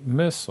great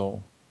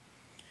missile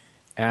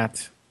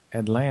at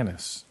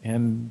Atlantis.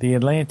 And the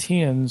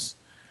Atlanteans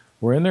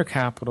were in their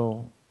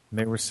capital.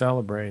 They were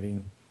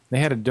celebrating.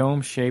 They had a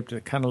dome shaped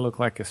that kind of looked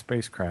like a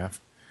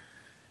spacecraft.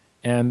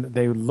 And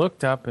they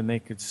looked up and they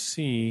could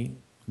see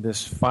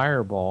this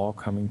fireball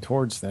coming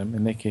towards them.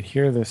 And they could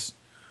hear this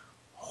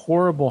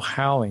horrible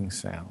howling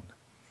sound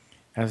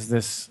as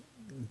this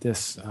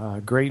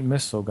great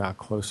missile got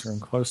closer and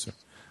closer.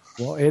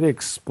 Well, it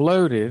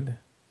exploded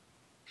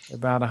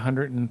about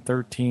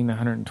 113,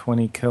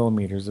 120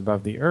 kilometers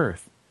above the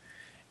Earth.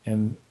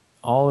 And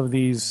all of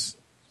these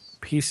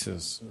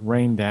pieces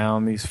rained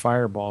down, these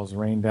fireballs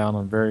rained down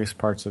on various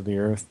parts of the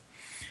Earth.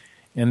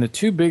 And the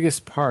 2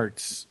 biggest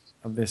parts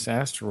of this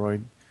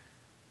asteroid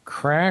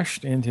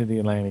crashed into the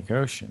Atlantic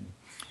Ocean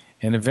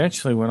and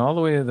eventually went all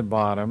the way to the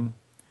bottom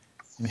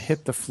and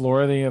hit the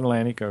floor of the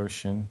Atlantic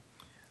Ocean,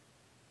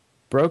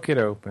 broke it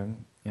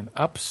open, and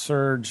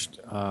upsurged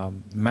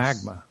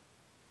magma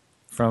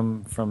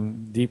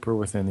from deeper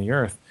within the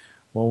Earth.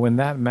 Well, when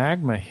that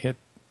magma hit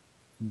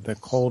the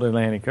cold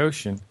Atlantic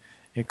Ocean,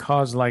 it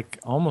caused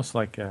almost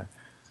like a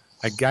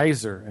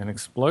geyser, an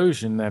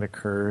explosion that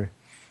occurred,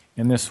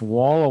 and this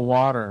wall of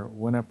water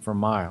went up for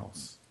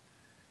miles.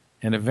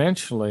 And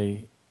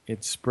eventually,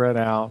 it spread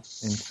out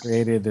and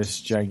created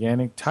this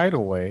gigantic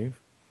tidal wave,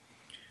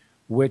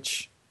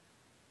 which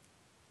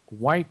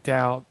wiped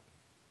out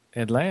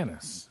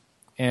Atlantis.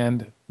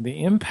 And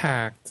the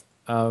impact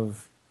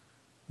of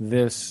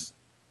this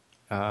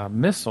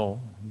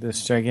missile,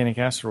 this gigantic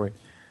asteroid,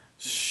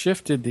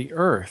 shifted the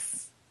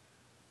Earth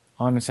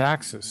on its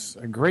axis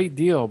a great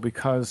deal,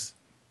 because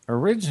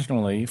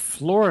originally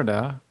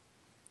Florida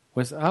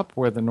was up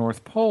where the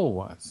North Pole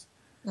was.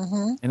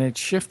 Mm-hmm. And it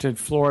shifted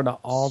Florida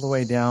all the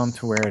way down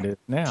to where it is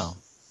now.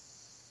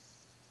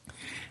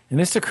 And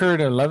this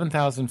occurred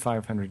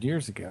 11,500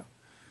 years ago.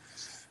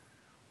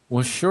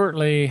 Well,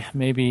 shortly,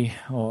 maybe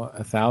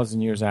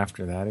 1,000 years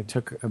after that, it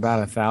took about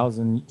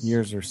 1,000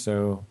 years or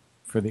so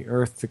for the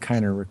Earth to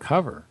kind of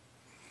recover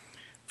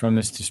from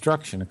this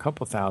destruction, a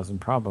couple thousand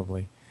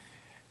probably.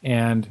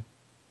 And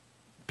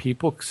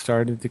people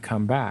started to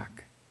come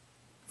back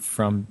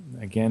from,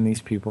 again,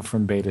 these people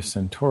from Beta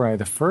Centauri.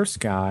 The first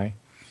guy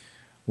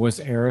was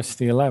Eris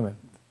the 11th.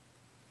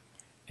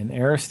 And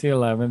Eris the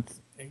 11th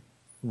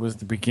was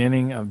the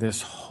beginning of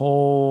this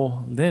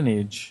whole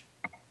lineage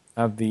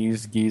of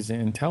these Giza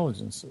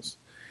intelligences.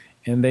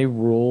 And they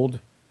ruled,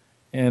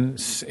 and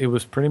it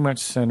was pretty much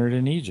centered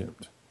in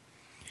Egypt.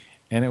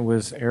 And it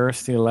was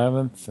Eris the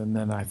 11th, and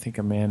then I think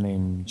a man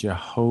named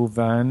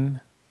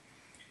Jehovan.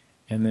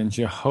 And then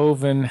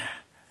Jehovan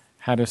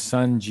had a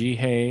son,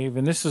 Jehav,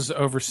 and this is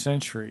over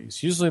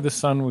centuries. Usually the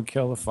son would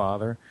kill the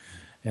father,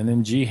 and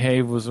then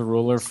Jehav was a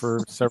ruler for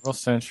several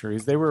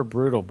centuries. They were a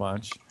brutal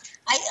bunch.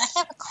 I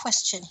have a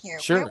question here.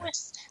 Sure.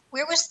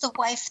 Where was the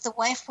wife? The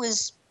wife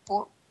was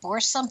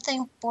Boris?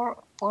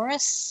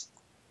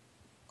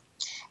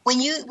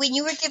 When you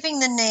were giving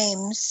the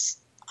names,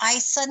 I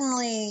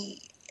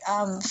suddenly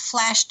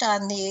flashed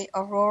on the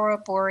aurora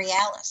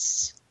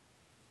borealis?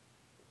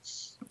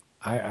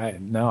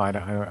 No, I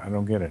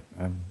don't get it.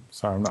 I'm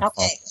sorry, I'm not.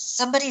 Okay,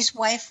 somebody's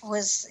wife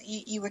was.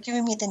 You were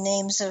giving me the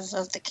names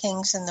of the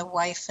kings and the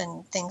wife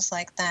and things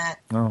like that.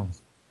 Oh,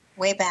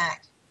 way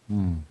back.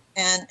 And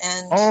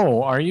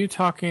oh, are you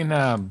talking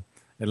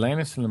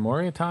Atlantis and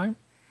Lemuria time?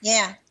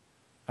 Yeah.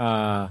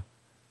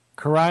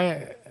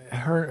 Karaya,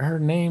 her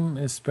name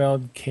is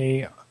spelled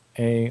Karytida,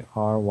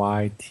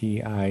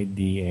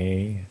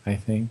 I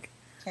think.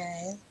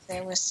 Okay,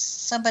 there was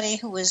somebody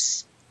who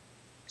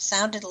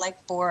sounded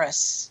like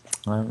Boris.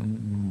 I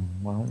don't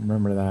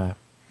remember that.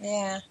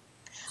 Yeah.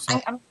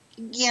 So,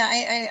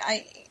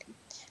 I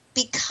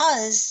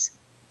because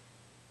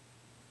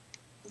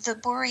the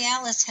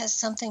Borealis has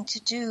something to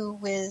do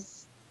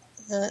with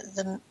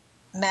the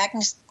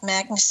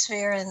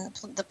magnosphere and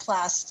the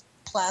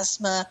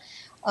plasma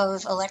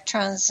of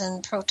electrons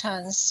and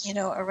protons,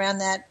 around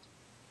that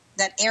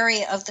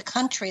area of the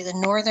country, the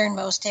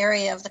northernmost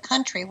area of the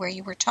country where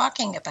you were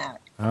talking about.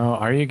 Oh,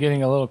 are you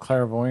getting a little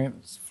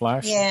clairvoyance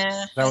flash?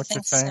 Yeah, Is that what I you're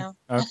think saying?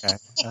 so.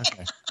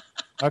 Okay.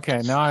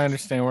 Okay, now I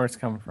understand where it's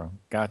coming from.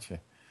 Gotcha.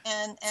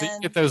 And so you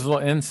get those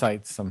little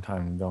insights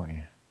sometimes, don't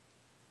you?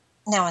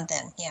 Now and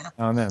then, yeah.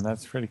 Now and then,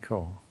 that's pretty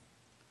cool.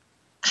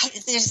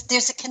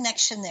 There's a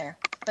connection there,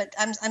 but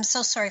I'm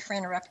so sorry for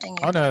interrupting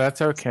you. Oh no,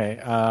 that's okay.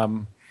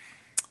 And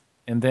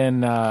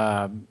then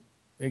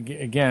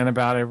again,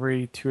 about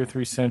every 2 or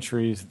 3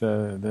 centuries,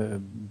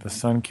 the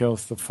son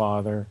kills the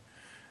father.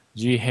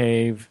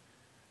 Jehave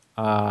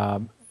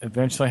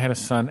eventually had a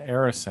son,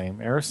 Arasame.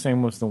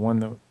 Arasame was the one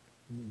that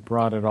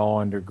brought it all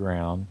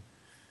underground,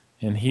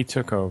 and he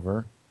took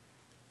over.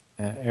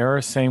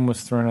 Arasame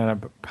was thrown out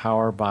of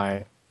power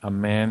by a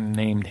man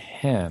named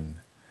Hen.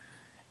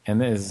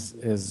 And as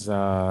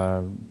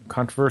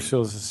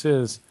controversial as this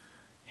is,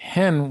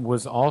 Hen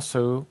was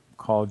also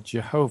called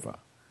Jehovah,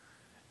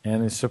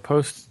 and is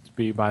supposed to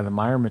be, by the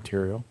Meyer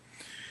material,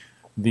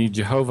 the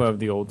Jehovah of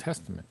the Old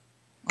Testament.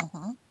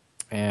 Uh-huh.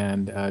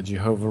 And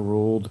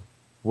Jehovah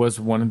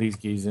was one of these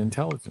Giza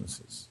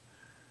intelligences.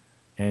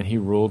 And he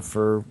ruled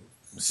for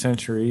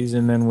centuries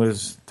and then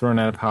was thrown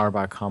out of power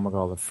by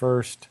Kamagal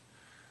I.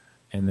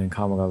 And then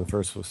Kamagal I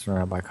was thrown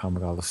out by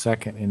Kamagal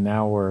II. And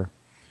now we're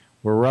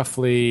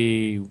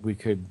roughly, in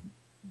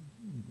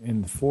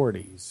the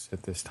 40s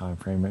at this time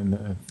frame, in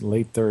the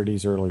late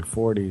 30s, early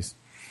 40s.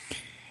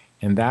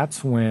 And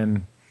that's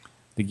when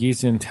the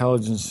Giza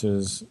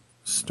intelligences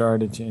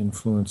started to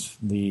influence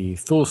the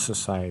Thule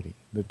Society,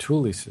 the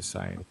Thule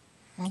Society.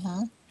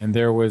 Uh-huh. And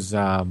there was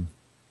a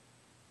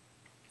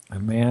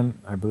man,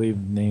 I believe,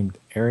 named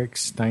Erich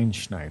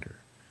Steinschneider,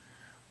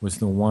 was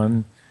the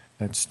one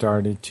that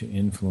started to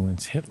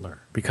influence Hitler.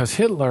 Because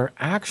Hitler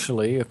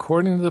actually,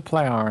 according to the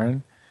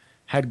Plejaren,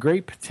 had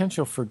great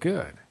potential for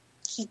good.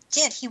 He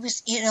did. He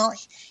was,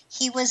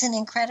 he was an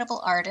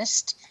incredible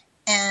artist.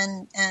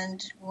 And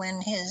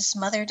when his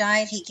mother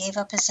died, he gave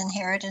up his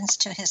inheritance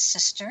to his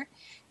sister.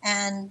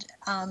 And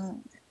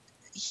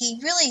he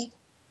really,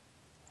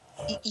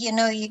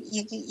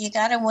 you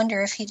got to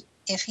wonder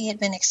if he had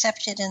been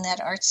accepted in that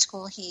art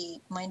school,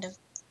 he might have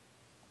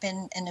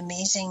been an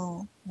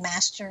amazing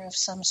master of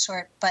some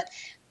sort. But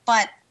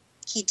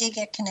he did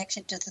get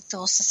connected to the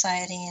Thule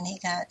Society, and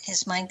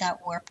his mind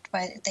got warped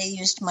they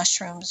used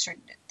mushrooms,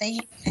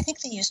 I think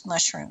they used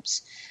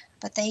mushrooms,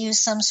 but they used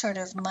some sort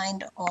of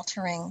mind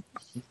altering.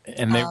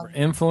 And they were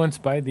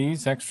influenced by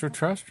these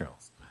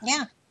extraterrestrials.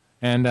 Yeah.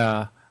 And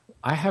I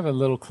have a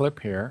little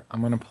clip here.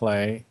 I'm going to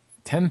play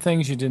 10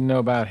 things you didn't know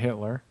about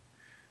Hitler,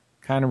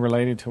 kind of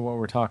related to what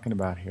we're talking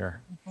about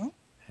here. Mm-hmm.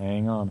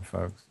 Hang on,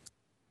 folks.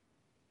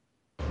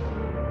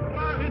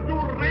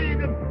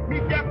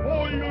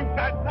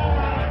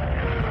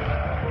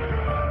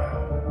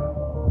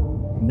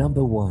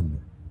 Number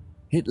 1.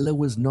 Hitler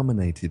was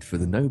nominated for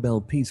the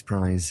Nobel Peace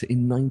Prize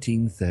in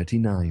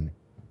 1939.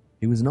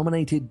 He was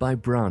nominated by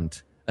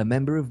Brandt, a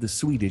member of the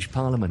Swedish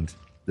Parliament.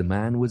 The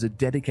man was a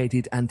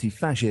dedicated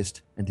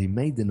anti-fascist, and he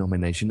made the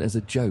nomination as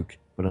a joke,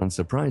 but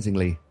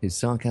unsurprisingly, his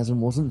sarcasm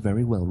wasn't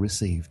very well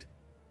received.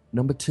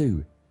 Number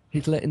 2.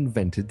 Hitler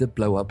invented the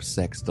blow-up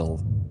sex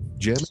doll.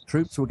 German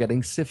troops were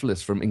getting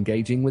syphilis from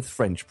engaging with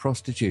French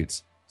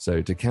prostitutes.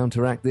 So to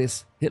counteract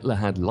this, Hitler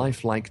had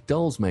lifelike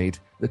dolls made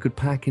that could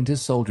pack into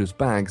soldiers'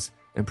 bags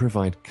and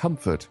provide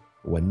comfort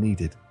when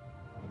needed.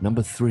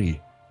 Number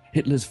 3.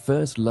 Hitler's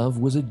first love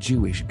was a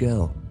Jewish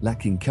girl.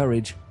 Lacking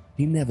courage,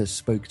 he never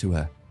spoke to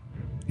her.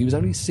 He was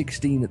only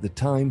 16 at the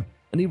time,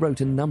 and he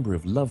wrote a number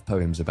of love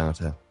poems about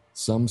her.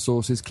 Some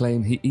sources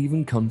claim he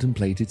even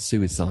contemplated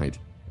suicide,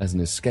 as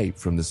an escape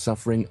from the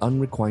suffering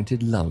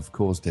unrequited love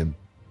caused him.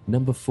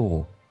 Number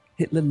 4.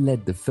 Hitler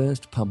led the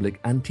first public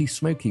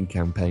anti-smoking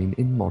campaign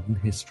in modern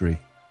history.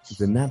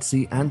 The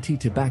Nazi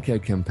anti-tobacco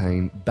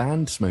campaign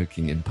banned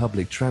smoking in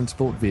public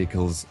transport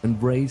vehicles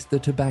and raised the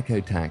tobacco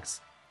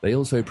tax. They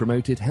also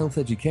promoted health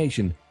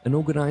education and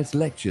organized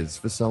lectures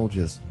for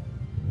soldiers.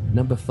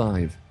 Number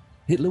 5.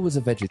 Hitler was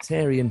a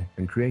vegetarian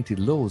and created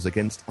laws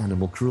against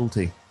animal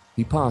cruelty.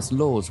 He passed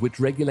laws which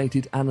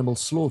regulated animal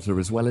slaughter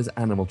as well as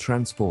animal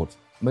transport.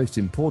 Most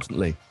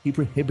importantly, he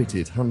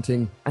prohibited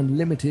hunting and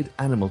limited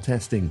animal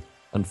testing.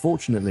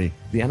 Unfortunately,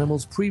 the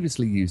animals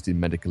previously used in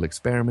medical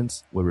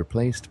experiments were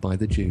replaced by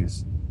the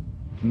Jews.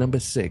 Number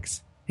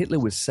 6. Hitler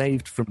was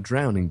saved from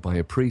drowning by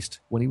a priest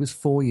when he was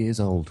 4 years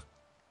old.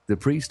 The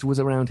priest was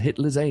around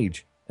Hitler's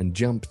age and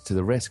jumped to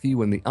the rescue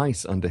when the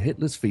ice under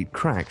Hitler's feet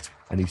cracked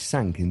and he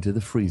sank into the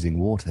freezing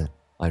water.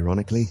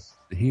 Ironically,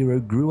 the hero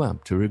grew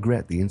up to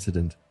regret the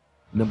incident.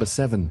 Number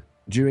 7.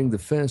 During the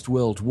First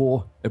World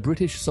War, a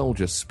British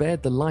soldier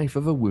spared the life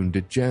of a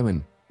wounded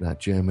German. That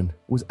German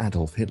was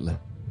Adolf Hitler.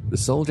 The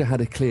soldier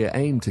had a clear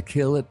aim to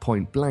kill at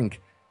point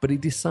blank, but he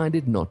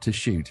decided not to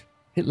shoot.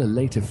 Hitler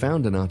later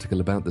found an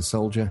article about the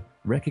soldier,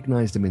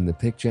 recognized him in the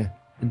picture,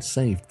 and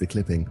saved the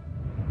clipping.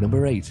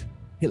 Number 8.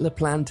 Hitler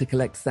planned to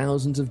collect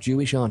thousands of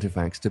Jewish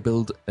artifacts to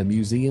build a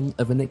museum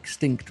of an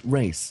extinct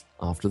race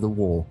after the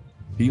war.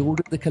 He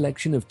ordered the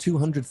collection of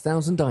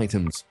 200,000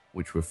 items,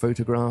 which were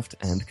photographed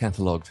and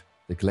catalogued.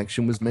 The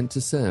collection was meant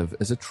to serve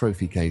as a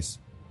trophy case.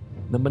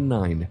 Number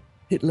 9.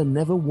 Hitler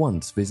never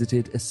once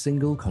visited a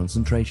single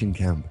concentration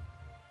camp.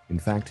 In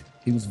fact,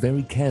 he was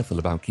very careful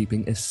about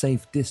keeping a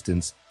safe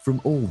distance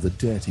from all the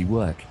dirty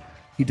work.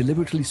 He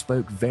deliberately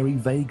spoke very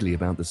vaguely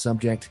about the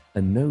subject,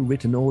 and no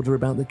written order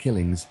about the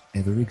killings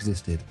ever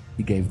existed.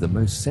 He gave the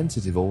most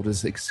sensitive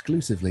orders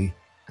exclusively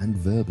and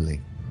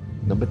verbally.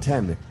 Number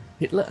 10.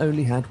 Hitler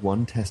only had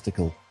one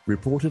testicle.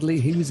 Reportedly,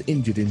 he was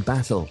injured in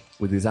battle,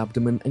 with his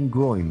abdomen and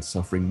groin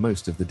suffering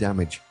most of the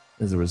damage.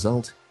 As a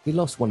result, he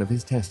lost one of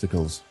his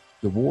testicles.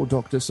 The war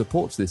doctor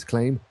supports this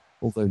claim,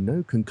 although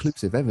no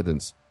conclusive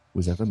evidence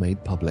was ever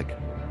made public.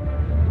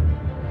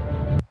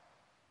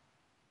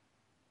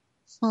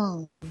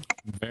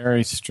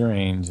 Very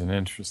strange and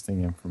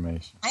interesting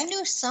information. I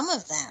knew some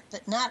of that,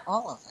 but not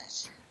all of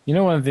it. You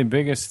know, one of the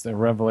biggest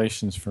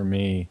revelations for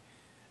me,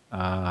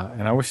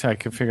 and I wish I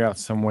could figure out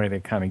some way to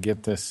kind of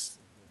get this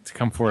to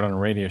come forward on a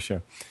radio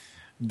show.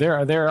 There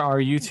are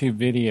YouTube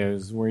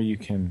videos where you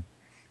can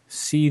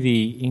see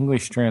the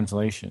English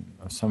translation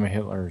of some of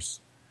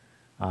Hitler's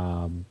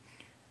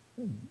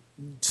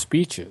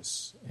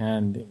speeches,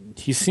 and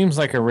he seems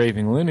like a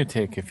raving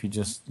lunatic if you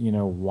just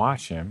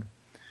watch him.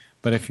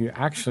 But if you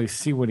actually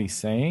see what he's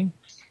saying,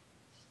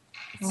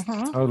 it's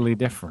totally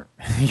different.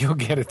 You'll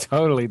get a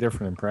totally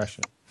different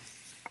impression.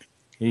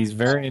 He's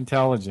very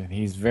intelligent.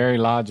 He's very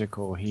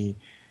logical.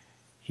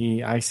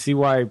 I see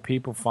why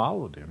people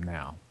followed him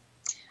now.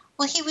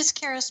 Well, he was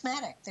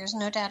charismatic. There's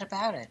no doubt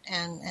about it.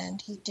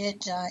 And he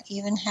did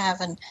even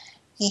have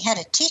he had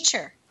a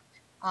teacher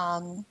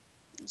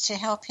to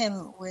help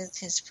him with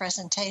his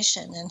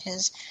presentation, and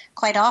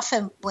quite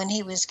often when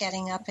he was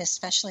getting up,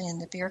 especially in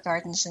the beer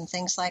gardens and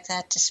things like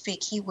that, to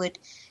speak, he would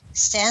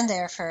stand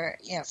there for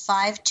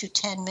 5 to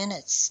 10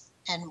 minutes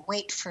and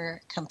wait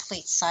for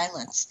complete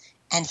silence,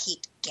 and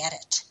he'd get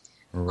it.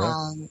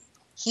 Right.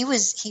 He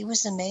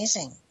was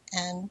amazing,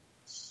 and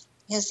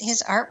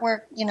his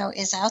artwork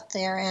is out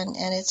there, and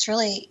it's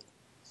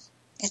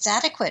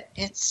adequate.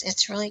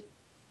 It's really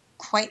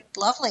quite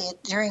lovely.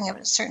 During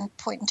a certain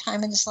point in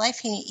time in his life,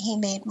 he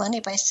made money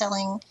by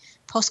selling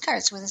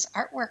postcards with his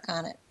artwork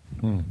on it.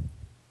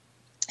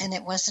 And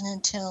it wasn't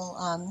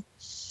until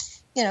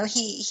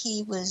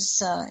he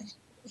was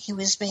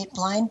made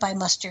blind by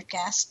mustard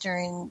gas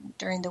during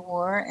the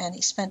war, and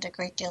he spent a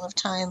great deal of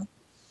time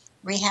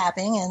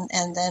rehabbing,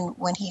 and then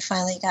when he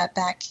finally got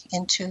back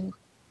into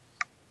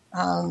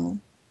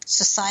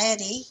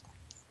society,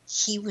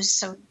 he was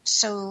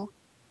so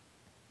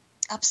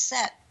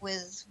upset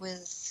with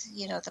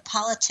the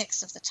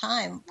politics of the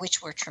time,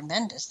 which were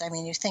tremendous. I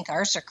mean, you think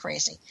ours are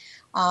crazy.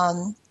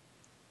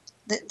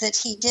 That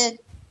he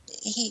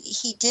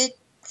did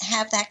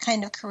have that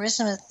kind of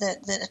charisma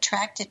that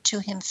attracted to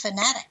him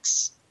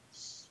fanatics,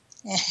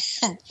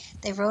 and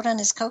they rode on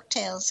his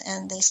coattails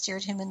and they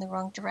steered him in the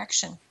wrong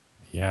direction.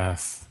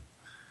 Yes,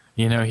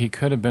 he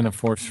could have been a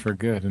force for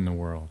good in the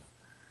world.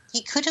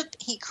 He could have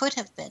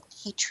been.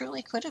 He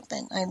truly could have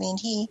been. I mean,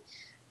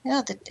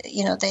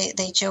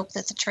 they joke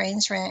that the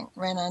trains ran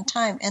on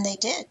time, and they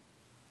did.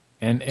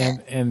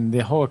 And the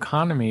whole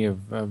economy of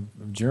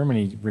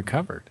Germany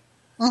recovered,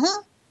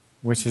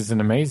 which is an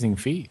amazing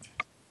feat.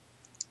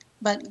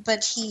 But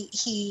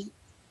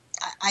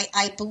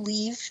I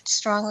believe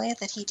strongly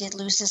that he did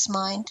lose his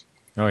mind.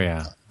 Oh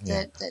yeah.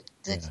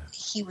 That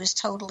he was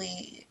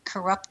totally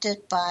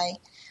corrupted by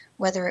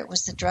whether it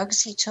was the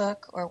drugs he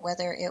took or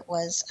whether it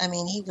was. I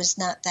mean, he was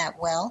not that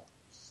well.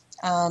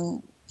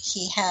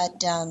 He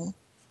had.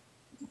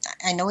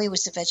 I know he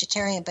was a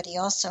vegetarian, but he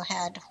also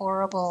had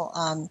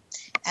horrible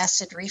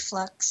acid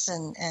reflux,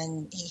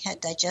 and he had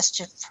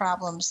digestive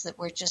problems that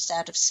were just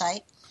out of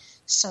sight.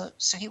 So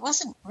he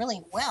wasn't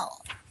really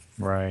well.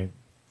 Right.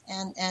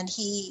 And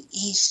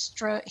he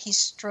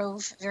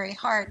strove very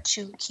hard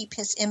to keep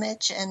his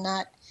image and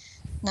not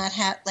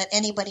let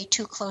anybody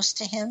too close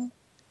to him,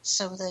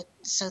 so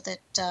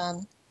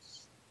that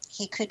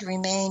he could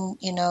remain,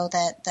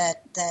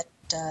 that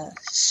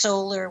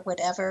soul or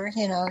whatever,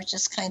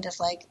 just kind of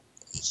like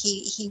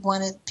he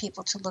wanted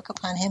people to look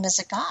upon him as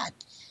a god,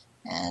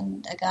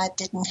 and a god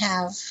didn't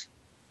have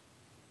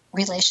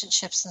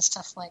relationships and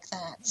stuff like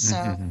that.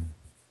 So,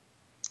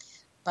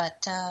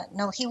 but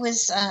no, he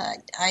was.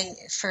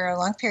 For a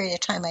long period of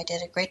time, I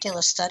did a great deal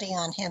of study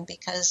on him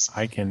because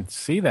I can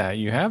see that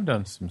you have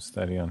done some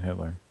study on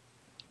Hitler.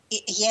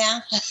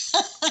 Yeah,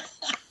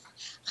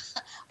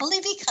 only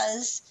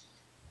because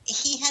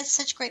he had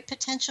such great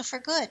potential for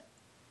good,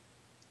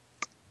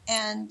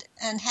 and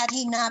had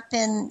he not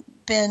been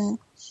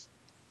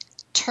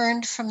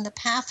turned from the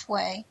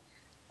pathway,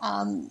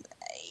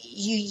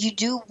 you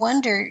do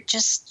wonder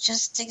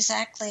just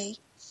exactly.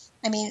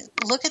 I mean,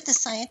 look at the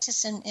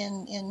scientists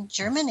in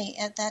Germany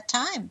at that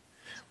time.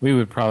 We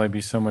would probably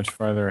be so much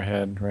farther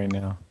ahead right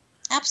now.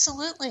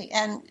 Absolutely,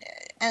 and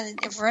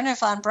Werner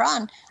von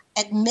Braun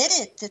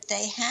admitted that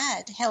they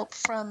had help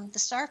from the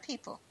Star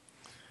People.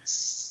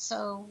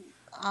 So,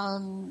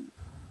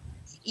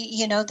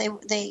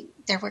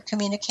 there were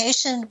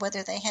communication,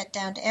 whether they had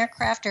downed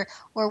aircraft or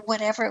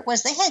whatever it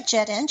was. They had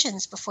jet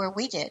engines before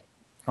we did.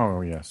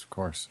 Oh yes, of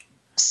course.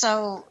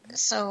 So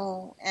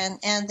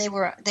and they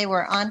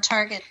were on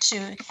target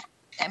to.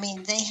 I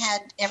mean, they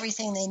had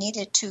everything they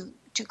needed to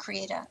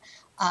create a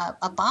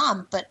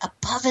bomb, but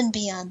above and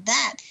beyond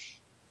that,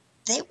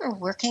 they were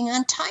working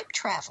on time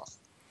travel.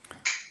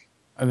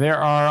 There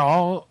are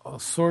all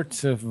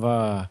sorts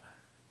of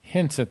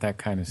hints at that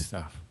kind of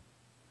stuff.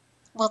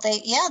 Well,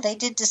 they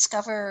did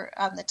discover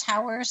the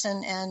towers,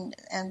 and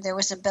there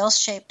was a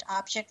bell-shaped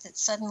object that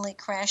suddenly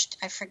crashed.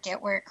 I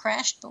forget where it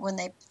crashed, but when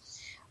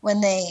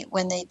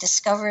they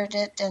discovered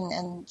it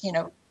and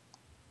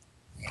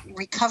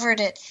recovered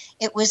it,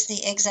 it was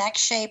the exact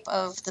shape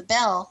of the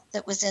bell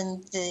that was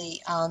in the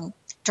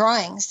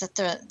drawings that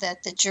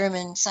the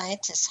German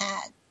scientists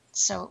had.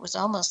 So it was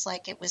almost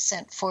like it was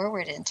sent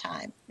forward in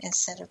time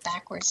instead of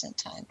backwards in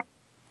time.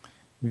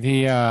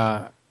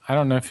 I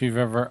don't know if you've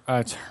ever...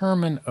 it's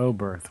Hermann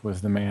Oberth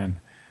was the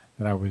man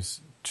that I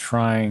was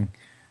trying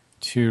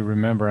to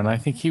remember. And I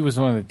think he was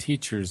one of the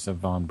teachers of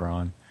von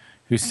Braun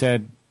who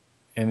said,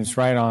 and it's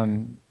right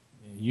on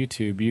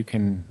YouTube, you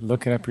can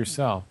look it up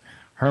yourself,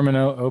 Hermann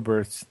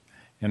Oberth,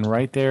 and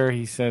right there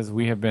he says,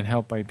 we have been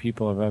helped by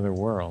people of other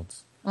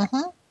worlds.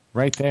 Mm-hmm.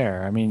 Right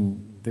there. I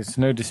mean, there's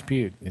no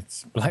dispute.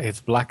 It's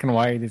black and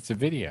white. It's a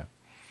video.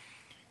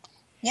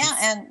 Yeah,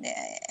 and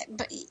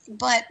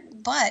but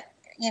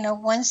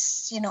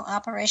once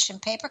Operation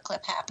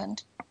Paperclip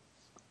happened,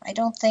 I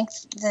don't think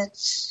that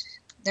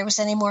there was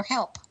any more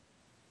help,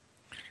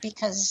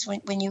 because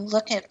when you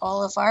look at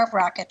all of our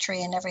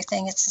rocketry and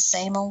everything, it's the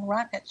same old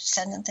rocket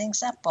sending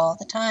things up all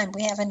the time.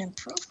 We haven't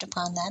improved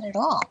upon that at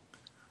all.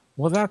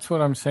 Well, that's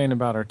what I'm saying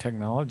about our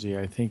technology.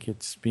 I think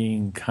it's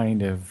being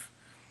kind of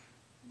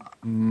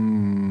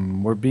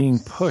we're being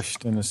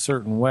pushed in a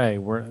certain way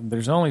where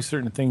there's only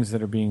certain things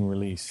that are being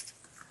released.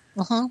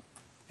 Mm-hmm.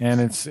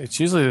 And it's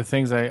usually the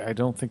things I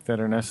don't think that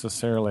are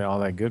necessarily all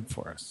that good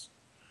for us.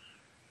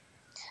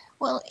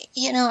 Well,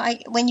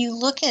 when you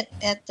look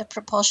at the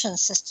propulsion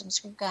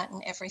systems, we've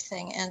gotten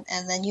everything,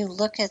 and then you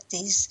look at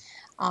these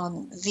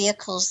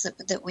vehicles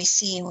that we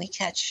see and we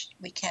catch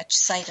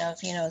sight of,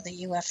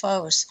 the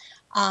UFOs.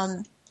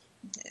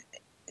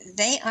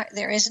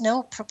 There is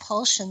no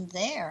propulsion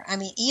there. I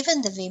mean,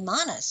 even the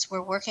Vimanas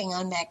were working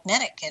on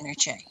magnetic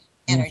energy.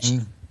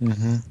 Mm-hmm.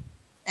 Mm-hmm.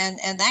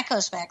 And that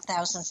goes back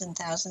thousands and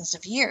thousands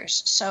of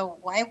years. So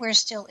why we're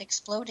still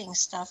exploding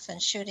stuff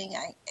and shooting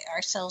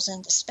ourselves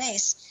into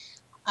space?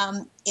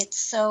 It's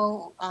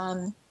so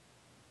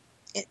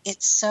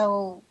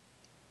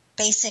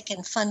basic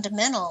and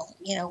fundamental.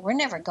 We're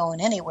never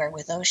going anywhere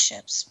with those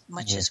ships,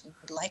 much as we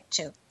would like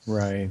to.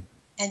 Right.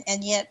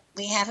 And yet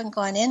we haven't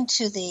gone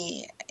into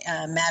the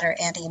matter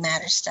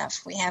antimatter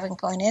stuff. We haven't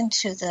gone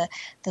into the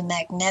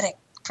magnetic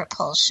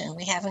propulsion.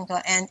 We haven't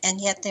gone, and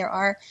yet there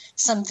are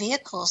some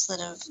vehicles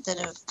that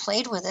have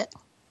played with it.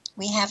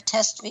 We have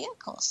test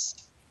vehicles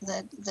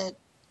that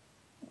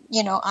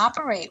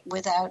operate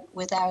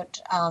without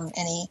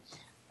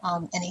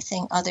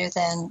anything other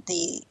than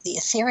the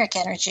etheric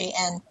energy.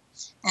 And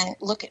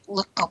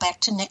go back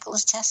to Nikola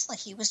Tesla.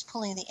 He was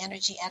pulling the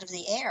energy out of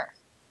the air.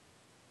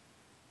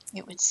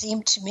 It would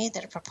seem to me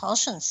that a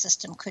propulsion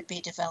system could be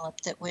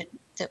developed that would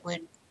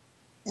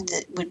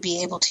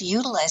be able to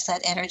utilize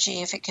that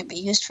energy. If it could be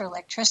used for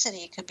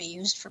electricity, it could be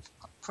used for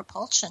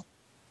propulsion.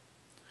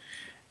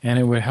 And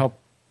it would help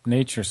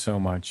nature so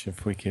much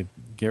if we could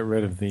get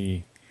rid of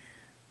the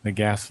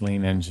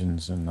gasoline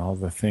engines and all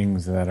the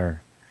things that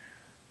are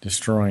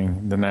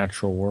destroying the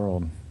natural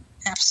world.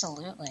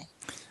 Absolutely.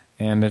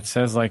 And it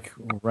says, like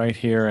right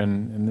here,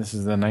 and this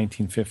is the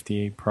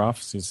 1958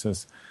 prophecy, it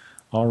says,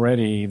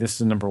 already, this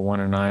is number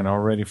 109,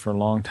 already for a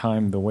long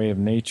time the way of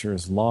nature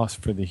is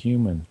lost for the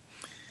human.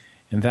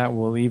 And that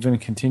will even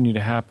continue to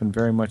happen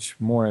very much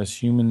more as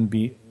human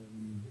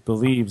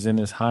believes in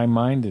his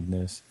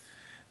high-mindedness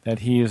that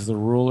he is the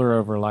ruler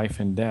over life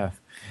and death.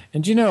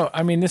 And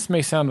this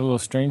may sound a little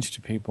strange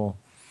to people,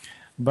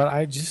 but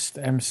I just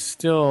am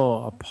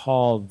still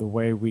appalled the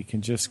way we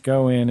can just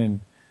go in and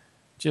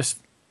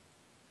just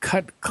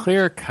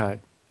clear cut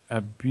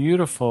a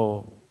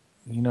beautiful,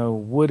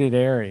 wooded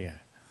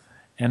area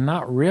and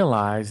not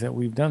realize that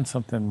we've done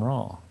something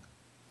wrong.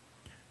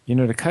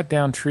 to cut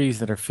down trees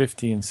that are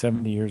 50 and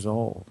 70 years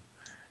old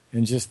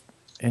and just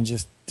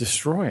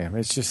destroy them.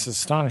 It's just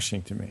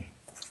astonishing to me.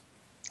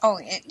 Oh,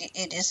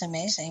 it is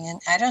amazing.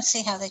 And I don't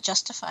see how they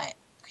justify it.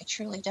 I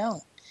truly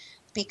don't.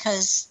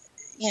 Because,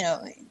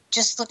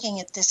 just looking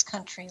at this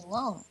country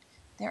alone,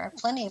 there are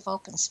plenty of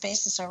open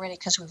spaces already,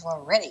 because we've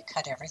already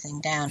cut everything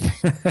down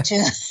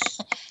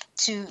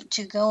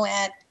to go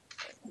at,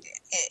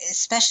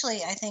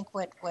 especially I think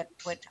what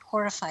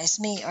horrifies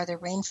me are the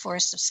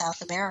rainforests of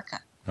South America.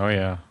 Oh,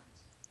 yeah.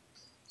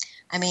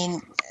 I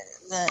mean,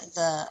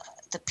 the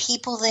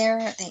people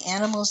there, the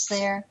animals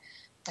there,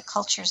 the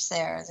cultures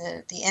there,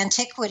 the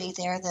antiquity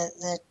there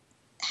that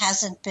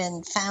hasn't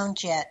been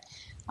found yet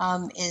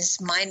is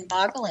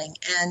mind-boggling,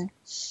 and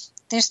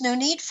there's no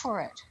need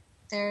for it.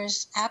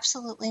 There's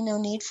absolutely no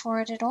need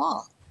for it at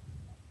all.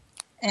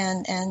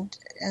 And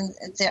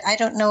there, I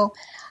don't know.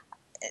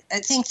 I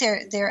think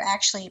they're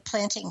actually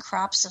planting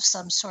crops of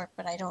some sort,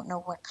 but I don't know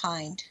what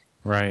kind.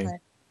 Right.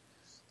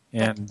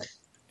 But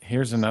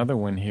here's another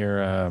one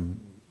here.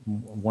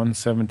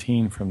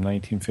 117 from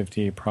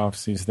 1958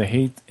 prophecies. The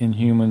hate in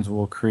humans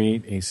will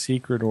create a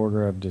secret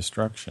order of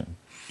destruction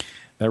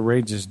that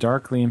rages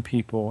darkly in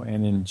people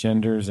and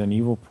engenders an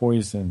evil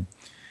poison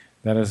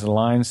that is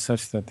aligned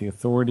such that the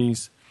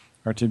authorities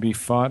are to be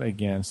fought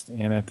against,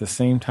 and at the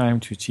same time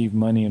to achieve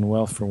money and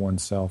wealth for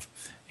oneself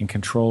and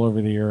control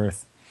over the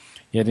earth.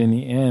 Yet in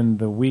the end,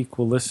 the weak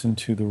will listen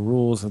to the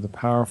rules of the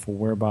powerful,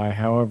 whereby,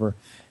 however,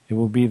 it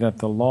will be that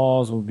the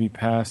laws will be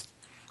passed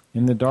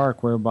in the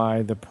dark,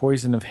 whereby the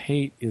poison of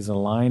hate is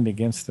aligned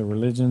against the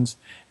religions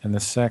and the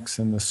sects,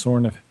 and the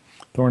thorn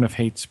of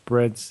hate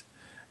spreads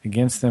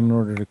against them in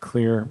order to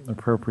clear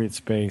appropriate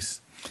space.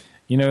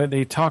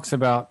 They talks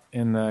about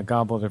in the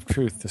Goblet of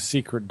Truth the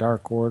secret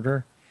dark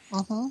order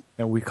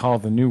that we call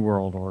the New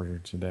World Order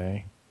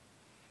today.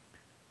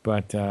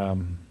 But well,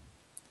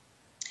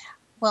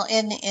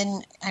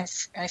 I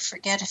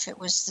forget if it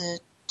was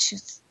the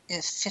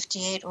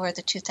 58 or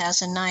the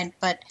 2009,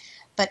 but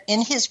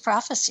in his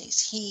prophecies,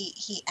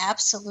 he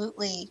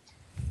absolutely,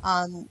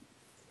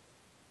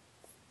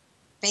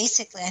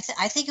 basically,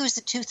 I think it was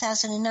the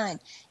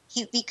 2009.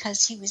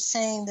 Because he was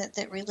saying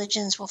that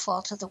religions will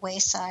fall to the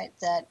wayside.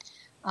 That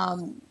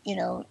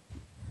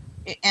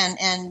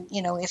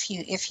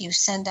if you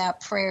send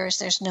out prayers,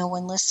 there's no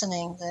one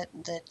listening.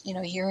 That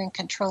you're in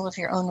control of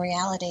your own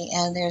reality,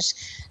 and there's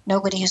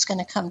nobody who's going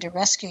to come to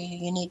rescue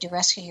you. You need to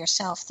rescue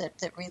yourself.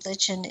 That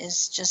religion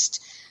is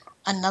just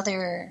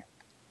another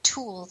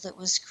tool that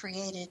was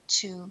created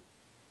to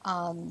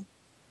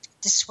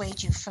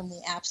dissuade you from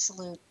the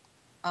absolute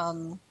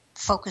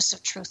focus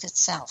of truth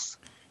itself.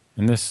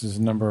 And this is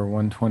number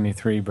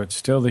 123, but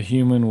still the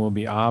human will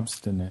be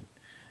obstinate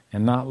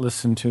and not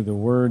listen to the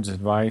words,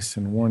 advice,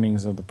 and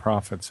warnings of the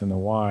prophets and the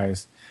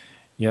wise.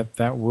 Yet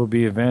that will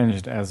be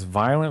avenged as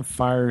violent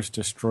fires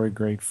destroy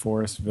great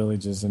forests,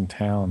 villages, and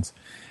towns.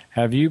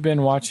 Have you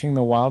been watching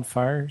the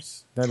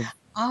wildfires?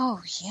 Oh,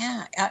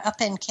 yeah.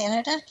 Up in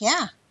Canada?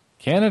 Yeah.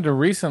 Canada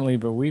recently,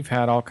 but we've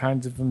had all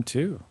kinds of them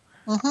too.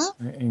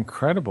 Mm-hmm.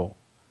 Incredible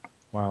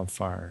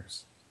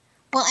wildfires.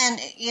 Well, and,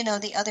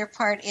 the other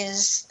part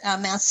is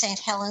Mount St.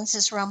 Helens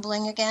is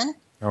rumbling again.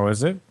 Oh,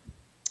 is it?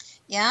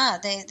 Yeah,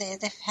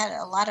 they've had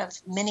a lot of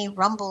mini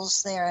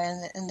rumbles there,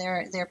 and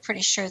they're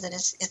pretty sure that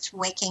it's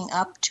waking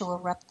up to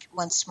erupt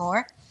once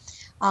more.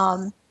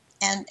 And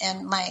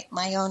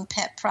my own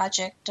pet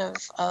project of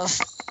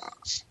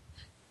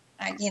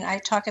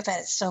I talk about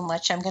it so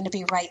much, I'm going to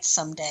be right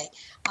someday.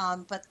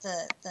 But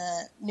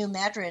the New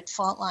Madrid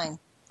fault line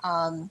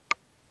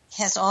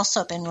has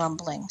also been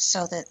rumbling,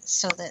 so that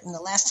in the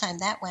last time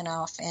that went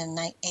off in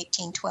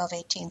 1812,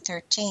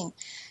 1813,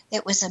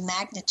 it was a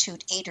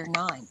magnitude 8 or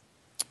 9.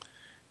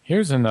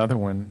 Here's another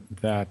one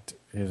that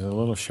is a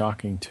little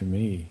shocking to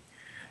me.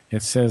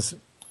 It says,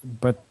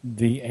 but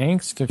the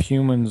angst of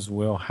humans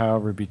will,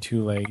 however, be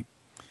too late,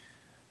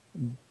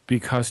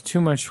 because too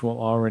much will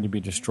already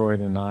be destroyed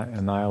and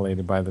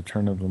annihilated by the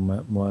turn of the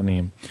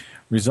millennium,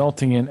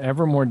 resulting in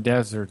ever more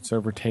deserts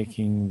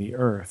overtaking the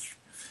earth.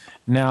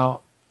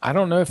 Now, I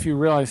don't know if you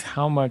realize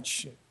how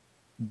much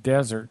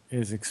desert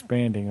is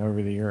expanding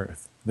over the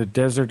earth. The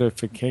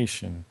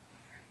desertification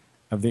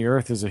of the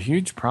earth is a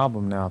huge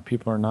problem now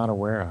people are not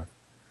aware of.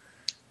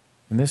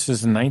 And this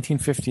is in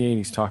 1958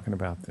 he's talking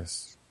about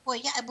this. Well,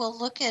 yeah, well,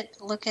 look at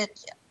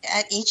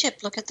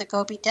Egypt, look at the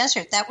Gobi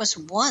Desert. That was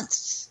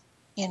once,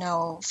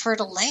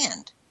 fertile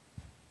land.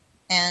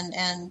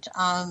 And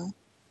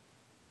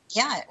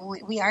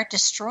we are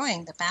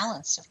destroying the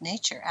balance of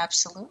nature,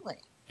 absolutely.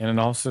 And it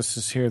also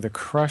says here, the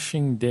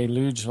crushing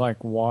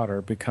deluge-like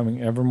water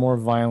becoming ever more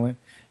violent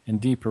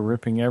and deeper,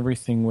 ripping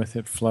everything with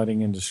it,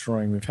 flooding and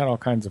destroying. We've had all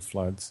kinds of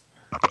floods.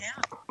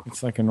 Yeah.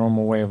 It's like a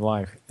normal way of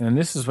life. And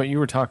this is what you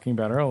were talking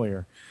about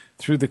earlier.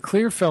 Through the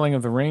clear felling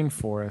of the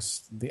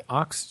rainforest, the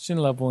oxygen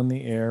level in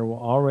the air will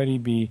already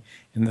be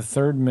in the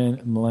third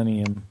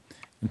millennium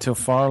until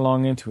far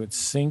along into it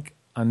sink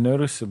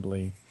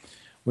unnoticeably,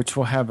 which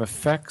will have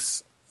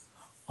effects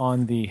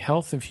on the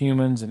health of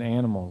humans and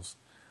animals.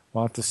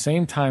 while at the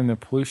same time the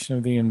pollution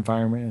of the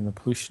environment and the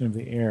pollution of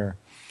the air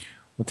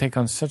will take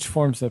on such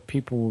forms that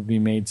people will be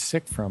made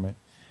sick from it,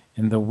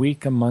 and the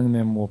weak among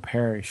them will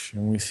perish.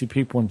 And we see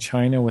people in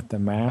China with the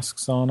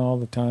masks on all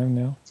the time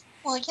now.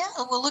 Well, yeah.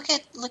 Well, look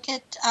at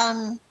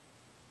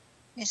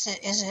is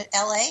it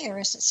L.A. or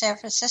is it San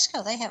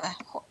Francisco? They have a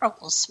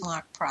horrible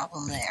smog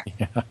problem there.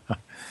 Yeah.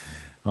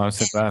 Well, I'm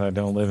so glad I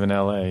don't live in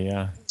L.A.,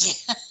 yeah.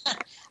 Yeah.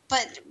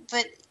 But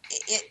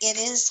it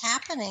is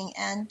happening,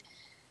 and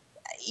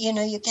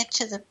you get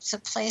to the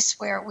place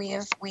where we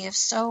have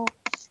so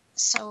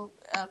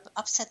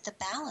upset the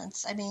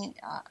balance. I mean,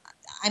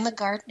 I'm a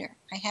gardener.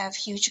 I have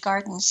huge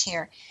gardens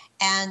here,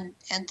 and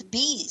the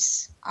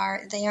bees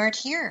aren't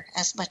here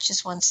as much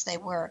as once they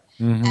were.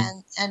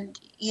 Mm-hmm. And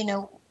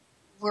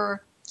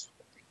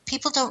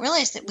people don't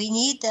realize that we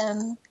need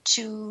them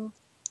to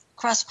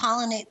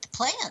cross-pollinate the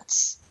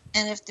plants.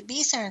 And if the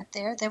bees aren't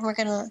there, then we're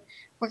gonna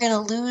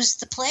lose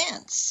the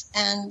plants.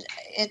 And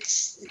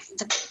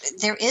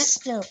there is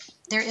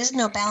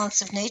no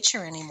balance of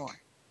nature anymore.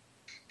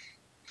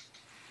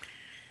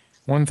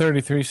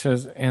 133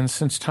 says, and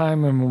since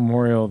time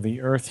immemorial,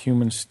 the earth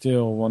human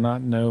still will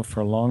not know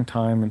for a long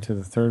time into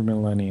the third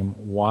millennium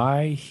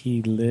why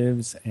he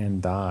lives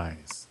and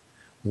dies,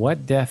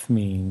 what death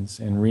means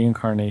and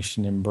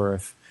reincarnation and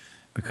birth,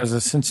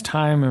 because since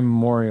time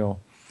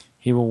immemorial,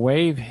 he will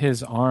wave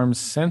his arms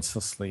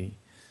senselessly,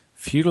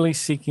 futilely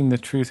seeking the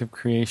truth of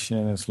creation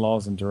and its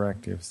laws and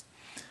directives,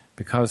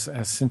 because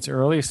since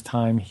earliest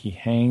time he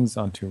hangs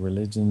onto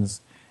religions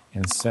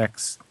and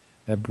sects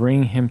that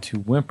bring him to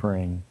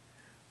whimpering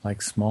like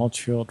small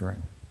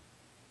children.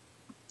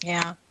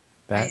 Yeah.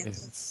 That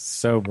is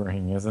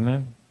sobering, isn't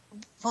it?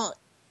 Well,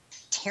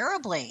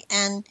 terribly.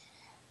 And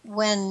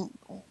when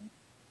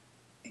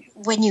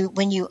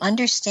you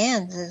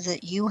understand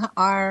that you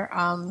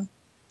are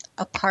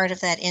a part of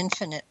that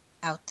infinite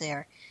out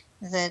there,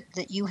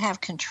 that you have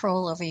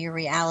control over your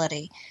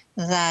reality,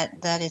 that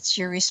it's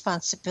your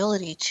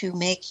responsibility to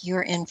make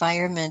your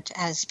environment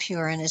as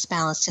pure and as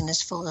balanced and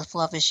as full of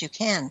love as you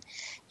can.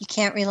 You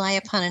can't rely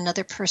upon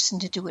another person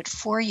to do it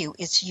for you.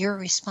 It's your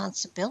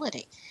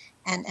responsibility.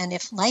 And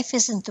if life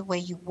isn't the way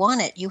you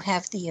want it, you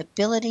have the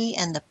ability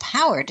and the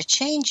power to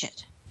change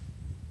it.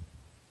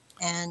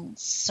 And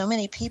so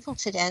many people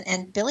today,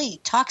 and Billy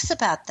talks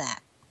about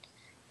that.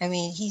 I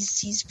mean,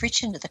 he's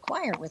preaching to the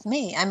choir with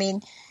me. I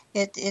mean,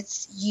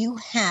 it's you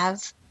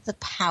have the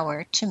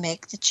power to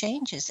make the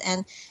changes.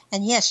 And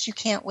yes, you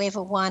can't wave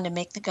a wand and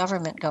make the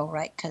government go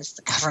right because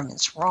the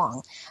government's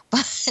wrong.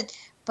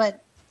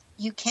 But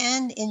you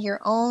can, in your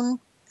own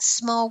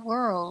small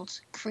world,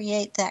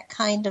 create that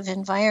kind of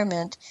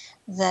environment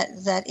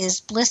that is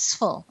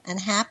blissful and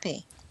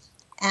happy.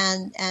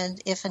 And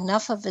if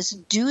enough of us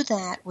do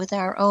that with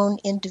our own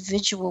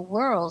individual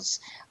worlds,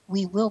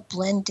 we will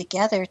blend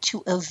together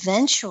to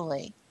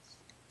eventually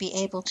be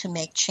able to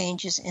make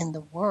changes in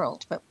the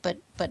world.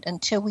 But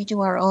until we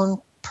do our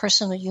own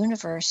personal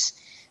universe,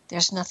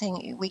 there's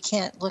nothing. We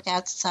can't look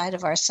outside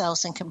of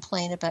ourselves and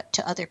complain about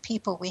to other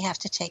people. We have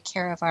to take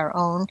care of our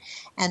own,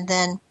 and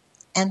then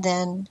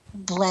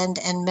blend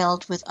and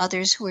meld with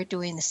others who are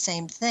doing the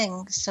same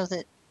thing, so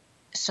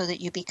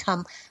that you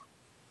become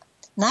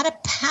not a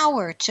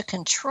power to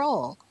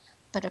control,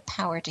 but a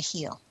power to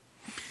heal.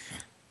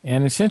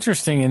 And it's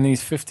interesting in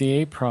these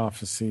 58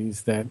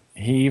 prophecies that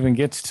he even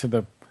gets to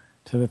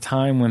the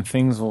time when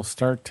things will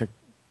start to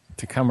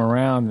come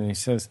around, and he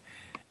says,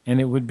 and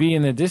it would be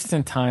in the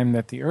distant time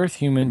that the earth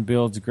human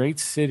builds great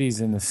cities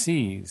in the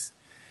seas,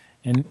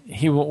 and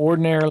he will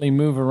ordinarily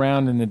move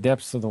around in the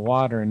depths of the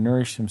water and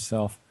nourish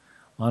himself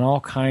on all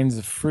kinds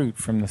of fruit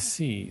from the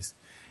seas.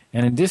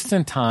 And in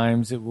distant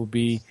times it will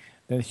be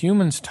that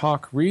humans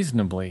talk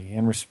reasonably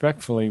and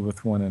respectfully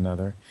with one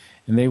another,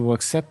 and they will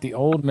accept the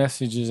old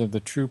messages of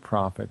the true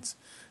prophets,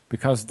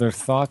 because their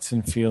thoughts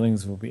and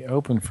feelings will be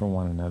open for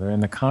one another,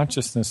 and the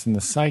consciousness and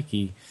the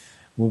psyche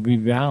will be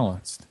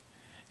balanced.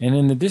 And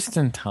in the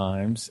distant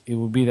times, it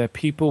will be that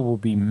people will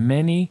be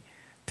many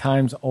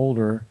times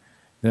older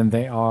than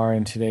they are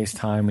in today's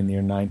time in the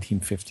year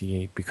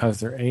 1958, because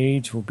their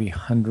age will be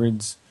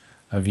hundreds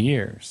of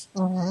years.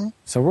 Mm-hmm.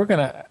 So we're going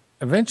to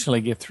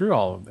eventually get through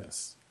all of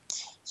this.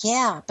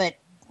 Yeah, but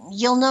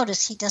you'll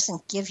notice he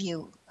doesn't give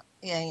you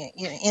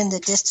in the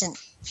distant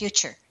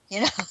future.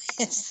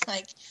 It's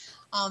like,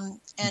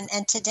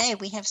 and today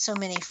we have so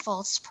many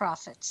false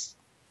prophets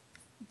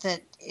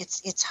that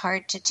it's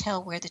hard to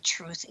tell where the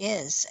truth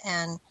is,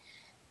 and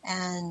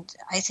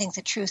I think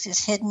the truth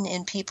is hidden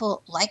in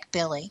people like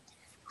Billy,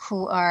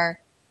 who are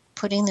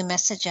putting the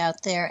message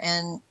out there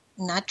and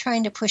not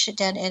trying to push it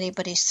down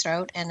anybody's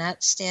throat, and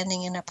not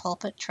standing in a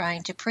pulpit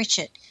trying to preach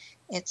it.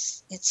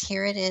 It's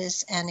here it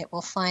is, and it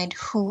will find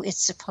who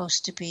it's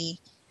supposed to be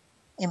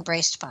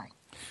embraced by.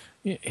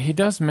 He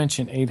does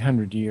mention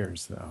 800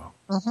 years, though.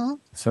 Mm-hmm.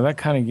 So that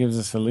kind of gives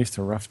us at least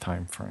a rough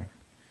time frame,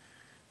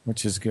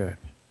 which is good.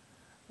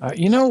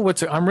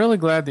 I'm really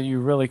glad that you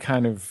really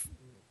kind of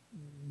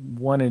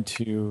wanted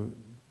to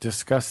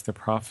discuss the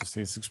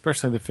prophecies,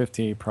 especially the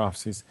 58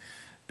 prophecies,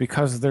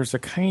 because there's a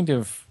kind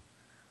of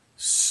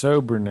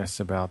soberness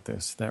about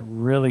this that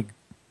really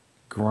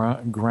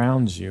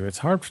grounds you. It's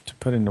hard to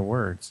put into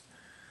words,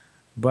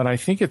 but I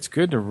think it's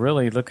good to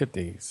really look at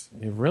these.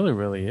 It really,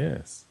 really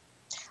is.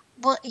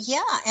 Well,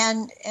 yeah,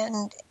 and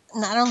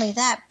not only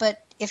that,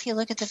 but if you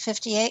look at the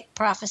 58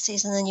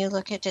 prophecies and then you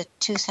look at the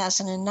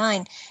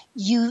 2009,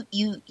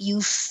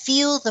 you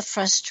feel the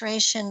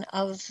frustration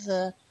of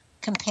the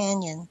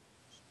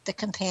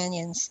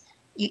companions.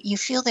 You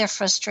feel their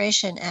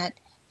frustration at,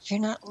 you're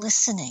not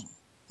listening.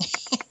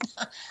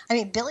 I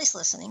mean, Billy's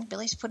listening.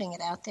 Billy's putting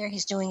it out there.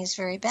 He's doing his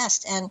very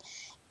best. And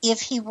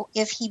if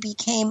he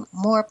became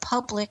more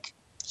public,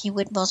 he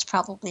would most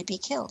probably be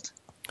killed.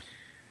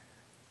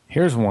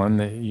 Here's one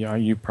that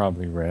you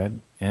probably read.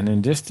 And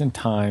in distant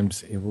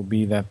times, it will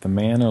be that the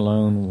man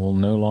alone will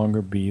no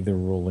longer be the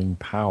ruling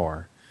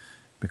power,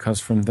 because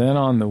from then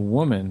on the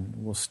woman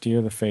will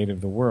steer the fate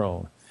of the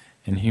world,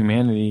 and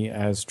humanity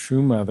as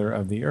true mother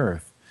of the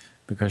earth,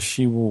 because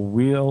she will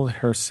wield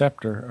her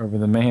scepter over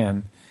the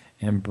man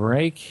and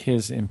break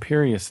his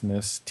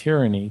imperiousness,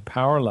 tyranny,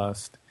 power,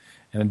 lust,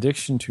 and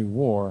addiction to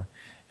war,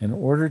 in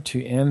order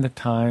to end the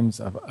times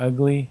of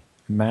ugly,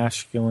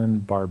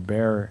 masculine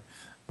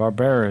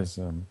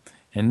barbarism,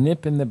 and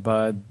nip in the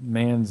bud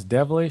man's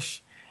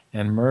devilish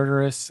and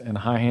murderous and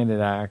high-handed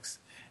acts,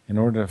 in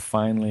order to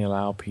finally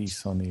allow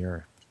peace on the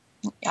earth.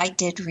 I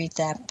did read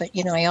that, but,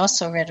 I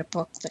also read a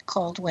book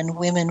called When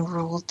Women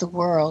Ruled the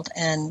World,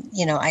 and,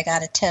 I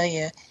got to tell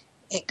you,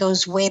 it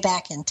goes way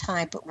back in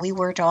time, but we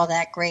weren't all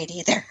that great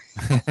either.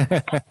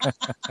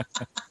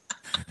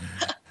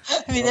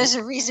 I mean, there's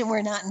a reason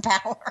we're not in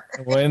power.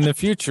 Well, in the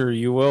future,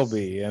 you will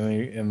be,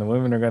 and the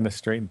women are going to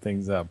straighten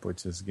things up,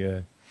 which is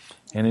good.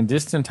 And in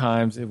distant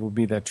times, it will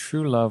be that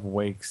true love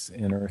wakes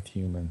in earth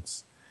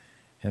humans,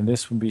 and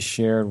this will be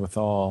shared with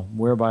all,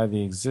 whereby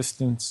the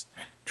existence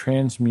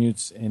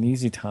transmutes in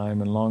easy time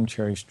and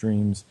long-cherished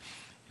dreams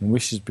and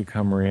wishes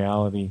become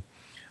reality,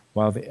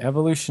 while the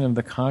evolution of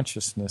the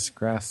consciousness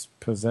grasps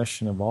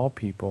possession of all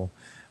people,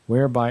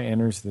 whereby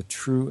enters the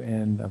true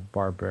end of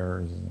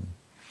barbarism.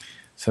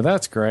 So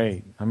that's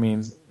great. I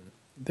mean,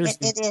 there's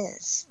it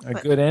is a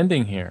good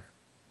ending here.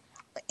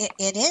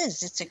 It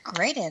is. It's a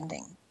great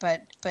ending,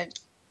 but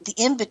the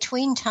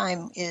in-between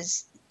time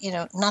is,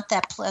 not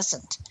that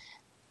pleasant.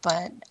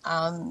 But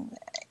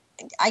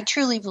I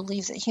truly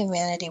believe that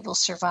humanity will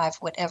survive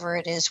whatever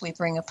it is we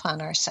bring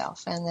upon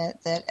ourselves, and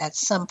that at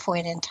some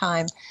point in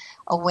time,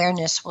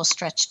 awareness will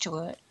stretch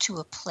to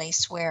a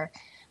place where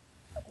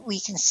we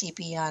can see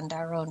beyond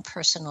our own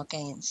personal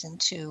gains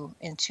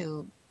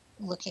into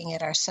looking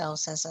at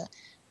ourselves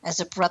as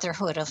a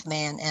brotherhood of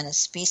man and a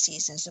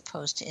species as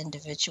opposed to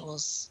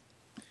individuals.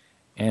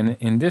 And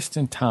in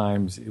distant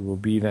times, it will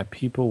be that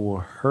people will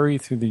hurry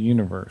through the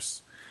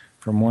universe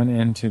from one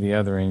end to the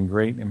other in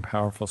great and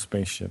powerful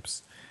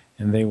spaceships,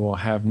 and they will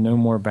have no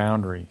more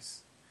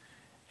boundaries.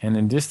 And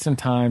in distant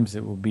times,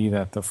 it will be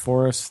that the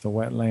forests, the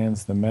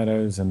wetlands, the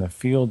meadows, and the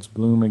fields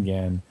bloom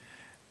again,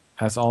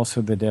 as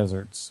also the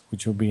deserts,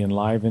 which will be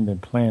enlivened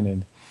and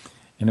planted,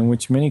 and in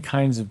which many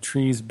kinds of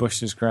trees,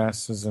 bushes,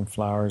 grasses, and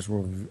flowers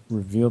will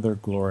reveal their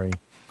glory,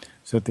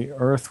 so that the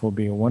earth will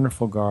be a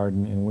wonderful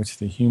garden in which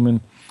the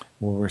human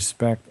will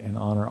respect and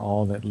honor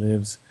all that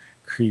lives,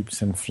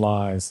 creeps, and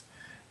flies.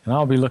 And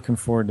I'll be looking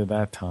forward to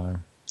that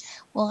time.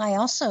 Well, I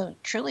also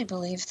truly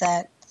believe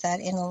that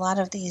in a lot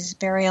of these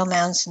burial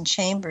mounds and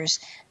chambers,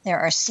 there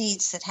are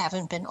seeds that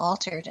haven't been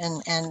altered,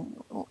 and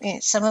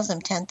some of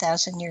them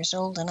 10,000 years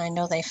old. And I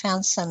know they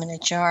found some in a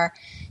jar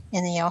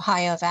in the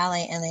Ohio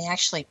Valley, and they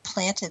actually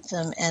planted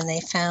them, and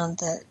they found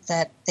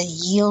that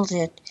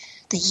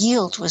the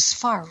yield was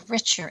far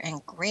richer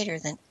and greater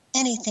than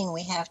anything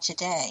we have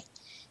today.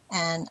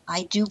 And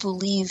I do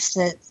believe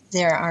that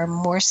there are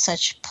more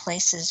such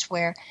places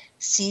where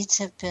seeds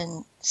have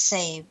been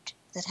saved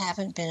that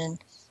haven't been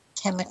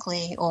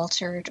chemically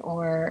altered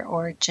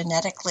or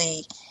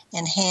genetically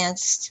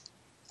enhanced,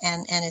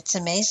 and it's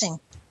amazing.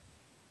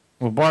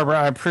 Well, Barbara,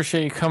 I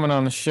appreciate you coming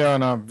on the show,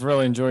 and I've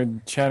really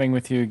enjoyed chatting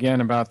with you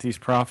again about these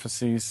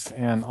prophecies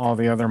and all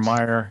the other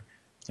Meyer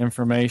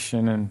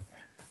information. And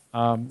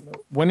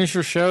when is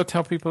your show?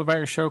 Tell people about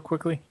your show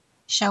quickly.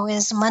 Show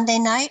is Monday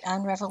night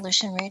on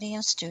Revolution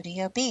Radio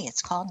Studio B.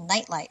 It's called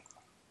Nightlight.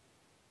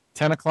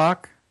 10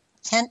 o'clock?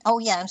 10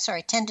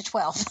 to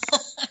 12.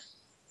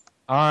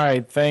 All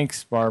right.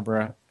 Thanks,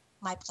 Barbara.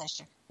 My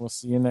pleasure. We'll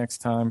see you next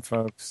time,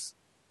 folks.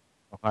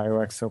 Ohio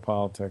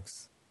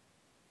Exopolitics.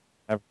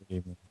 Have a good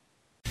evening.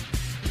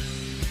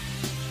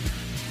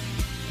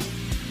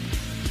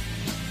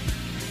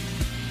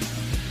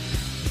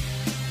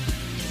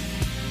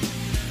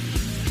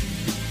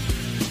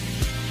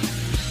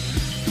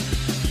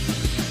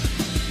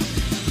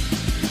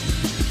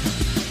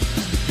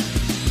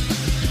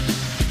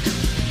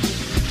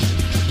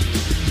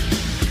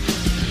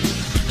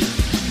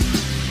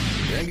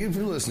 Thank you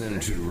for listening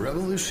to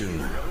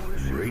Revolution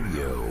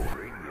Radio.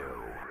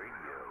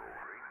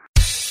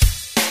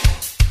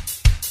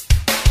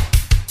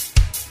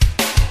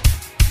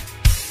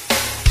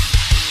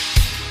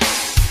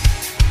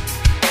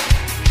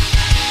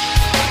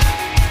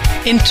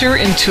 Enter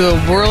into a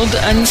world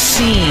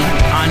unseen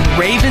on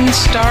Raven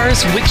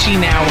Star's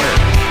Witching Hour.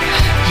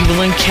 You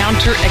will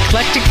encounter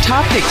eclectic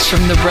topics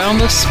from the realm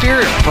of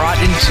spirit brought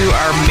into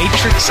our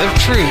matrix of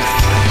truth.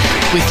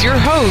 With your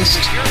host,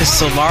 the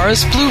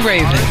Solaris Blue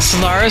Raven.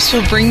 Solaris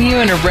will bring you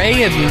an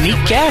array of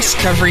unique guests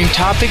covering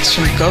topics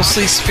from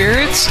ghostly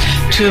spirits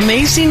to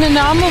amazing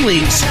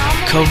anomalies,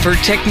 covert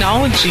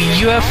technology,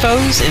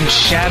 UFOs, and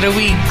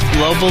shadowy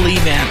global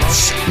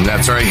events. And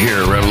that's right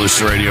here at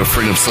Revolution Radio,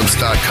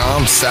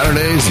 freedomslips.com,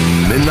 Saturdays,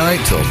 midnight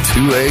till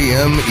 2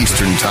 a.m.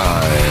 Eastern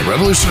Time.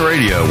 Revolution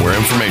Radio, where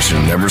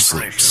information never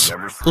sleeps.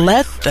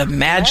 Let the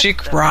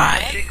magic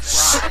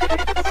rise.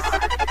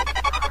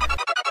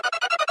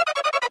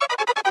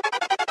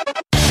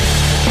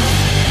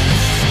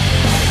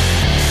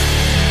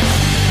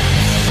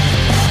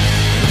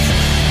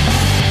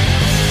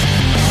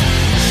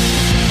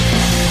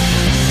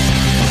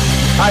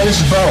 Hi,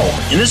 this is Bo.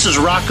 And this is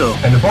Rocco.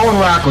 And the Bo and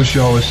Rocco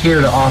Show is here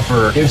to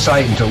offer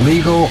insight into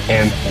legal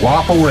and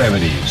lawful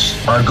remedies.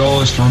 Our goal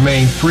is to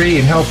remain free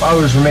and help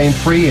others remain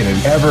free in an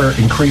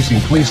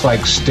ever-increasing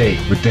police-like state.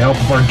 With the help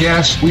of our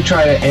guests, we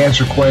try to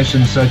answer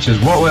questions such as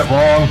what went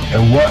wrong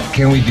and what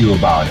can we do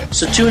about it.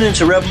 So tune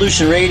into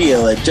Revolution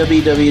Radio at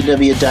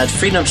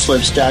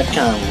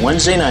www.freedomslips.com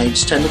Wednesday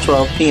nights, 10 to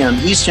 12 p.m.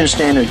 Eastern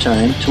Standard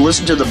Time to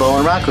listen to the Bo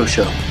and Rocco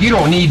Show. You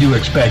don't need to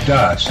expect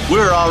us.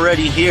 We're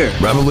already here.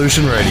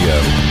 Revolution Radio.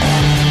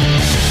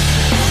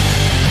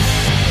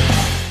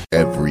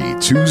 Every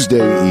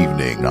Tuesday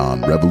evening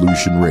on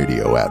Revolution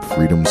Radio at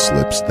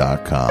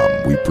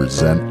freedomslips.com, we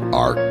present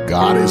our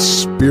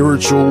goddess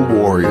spiritual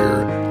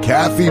warrior,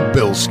 Kathy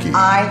Bilski.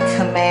 I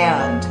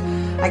command.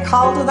 I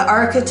call to the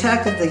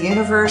architect of the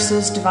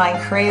universe's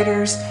divine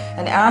creators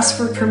and ask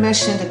for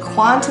permission to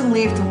quantum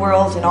leave the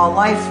world in all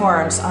life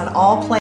forms on all planets.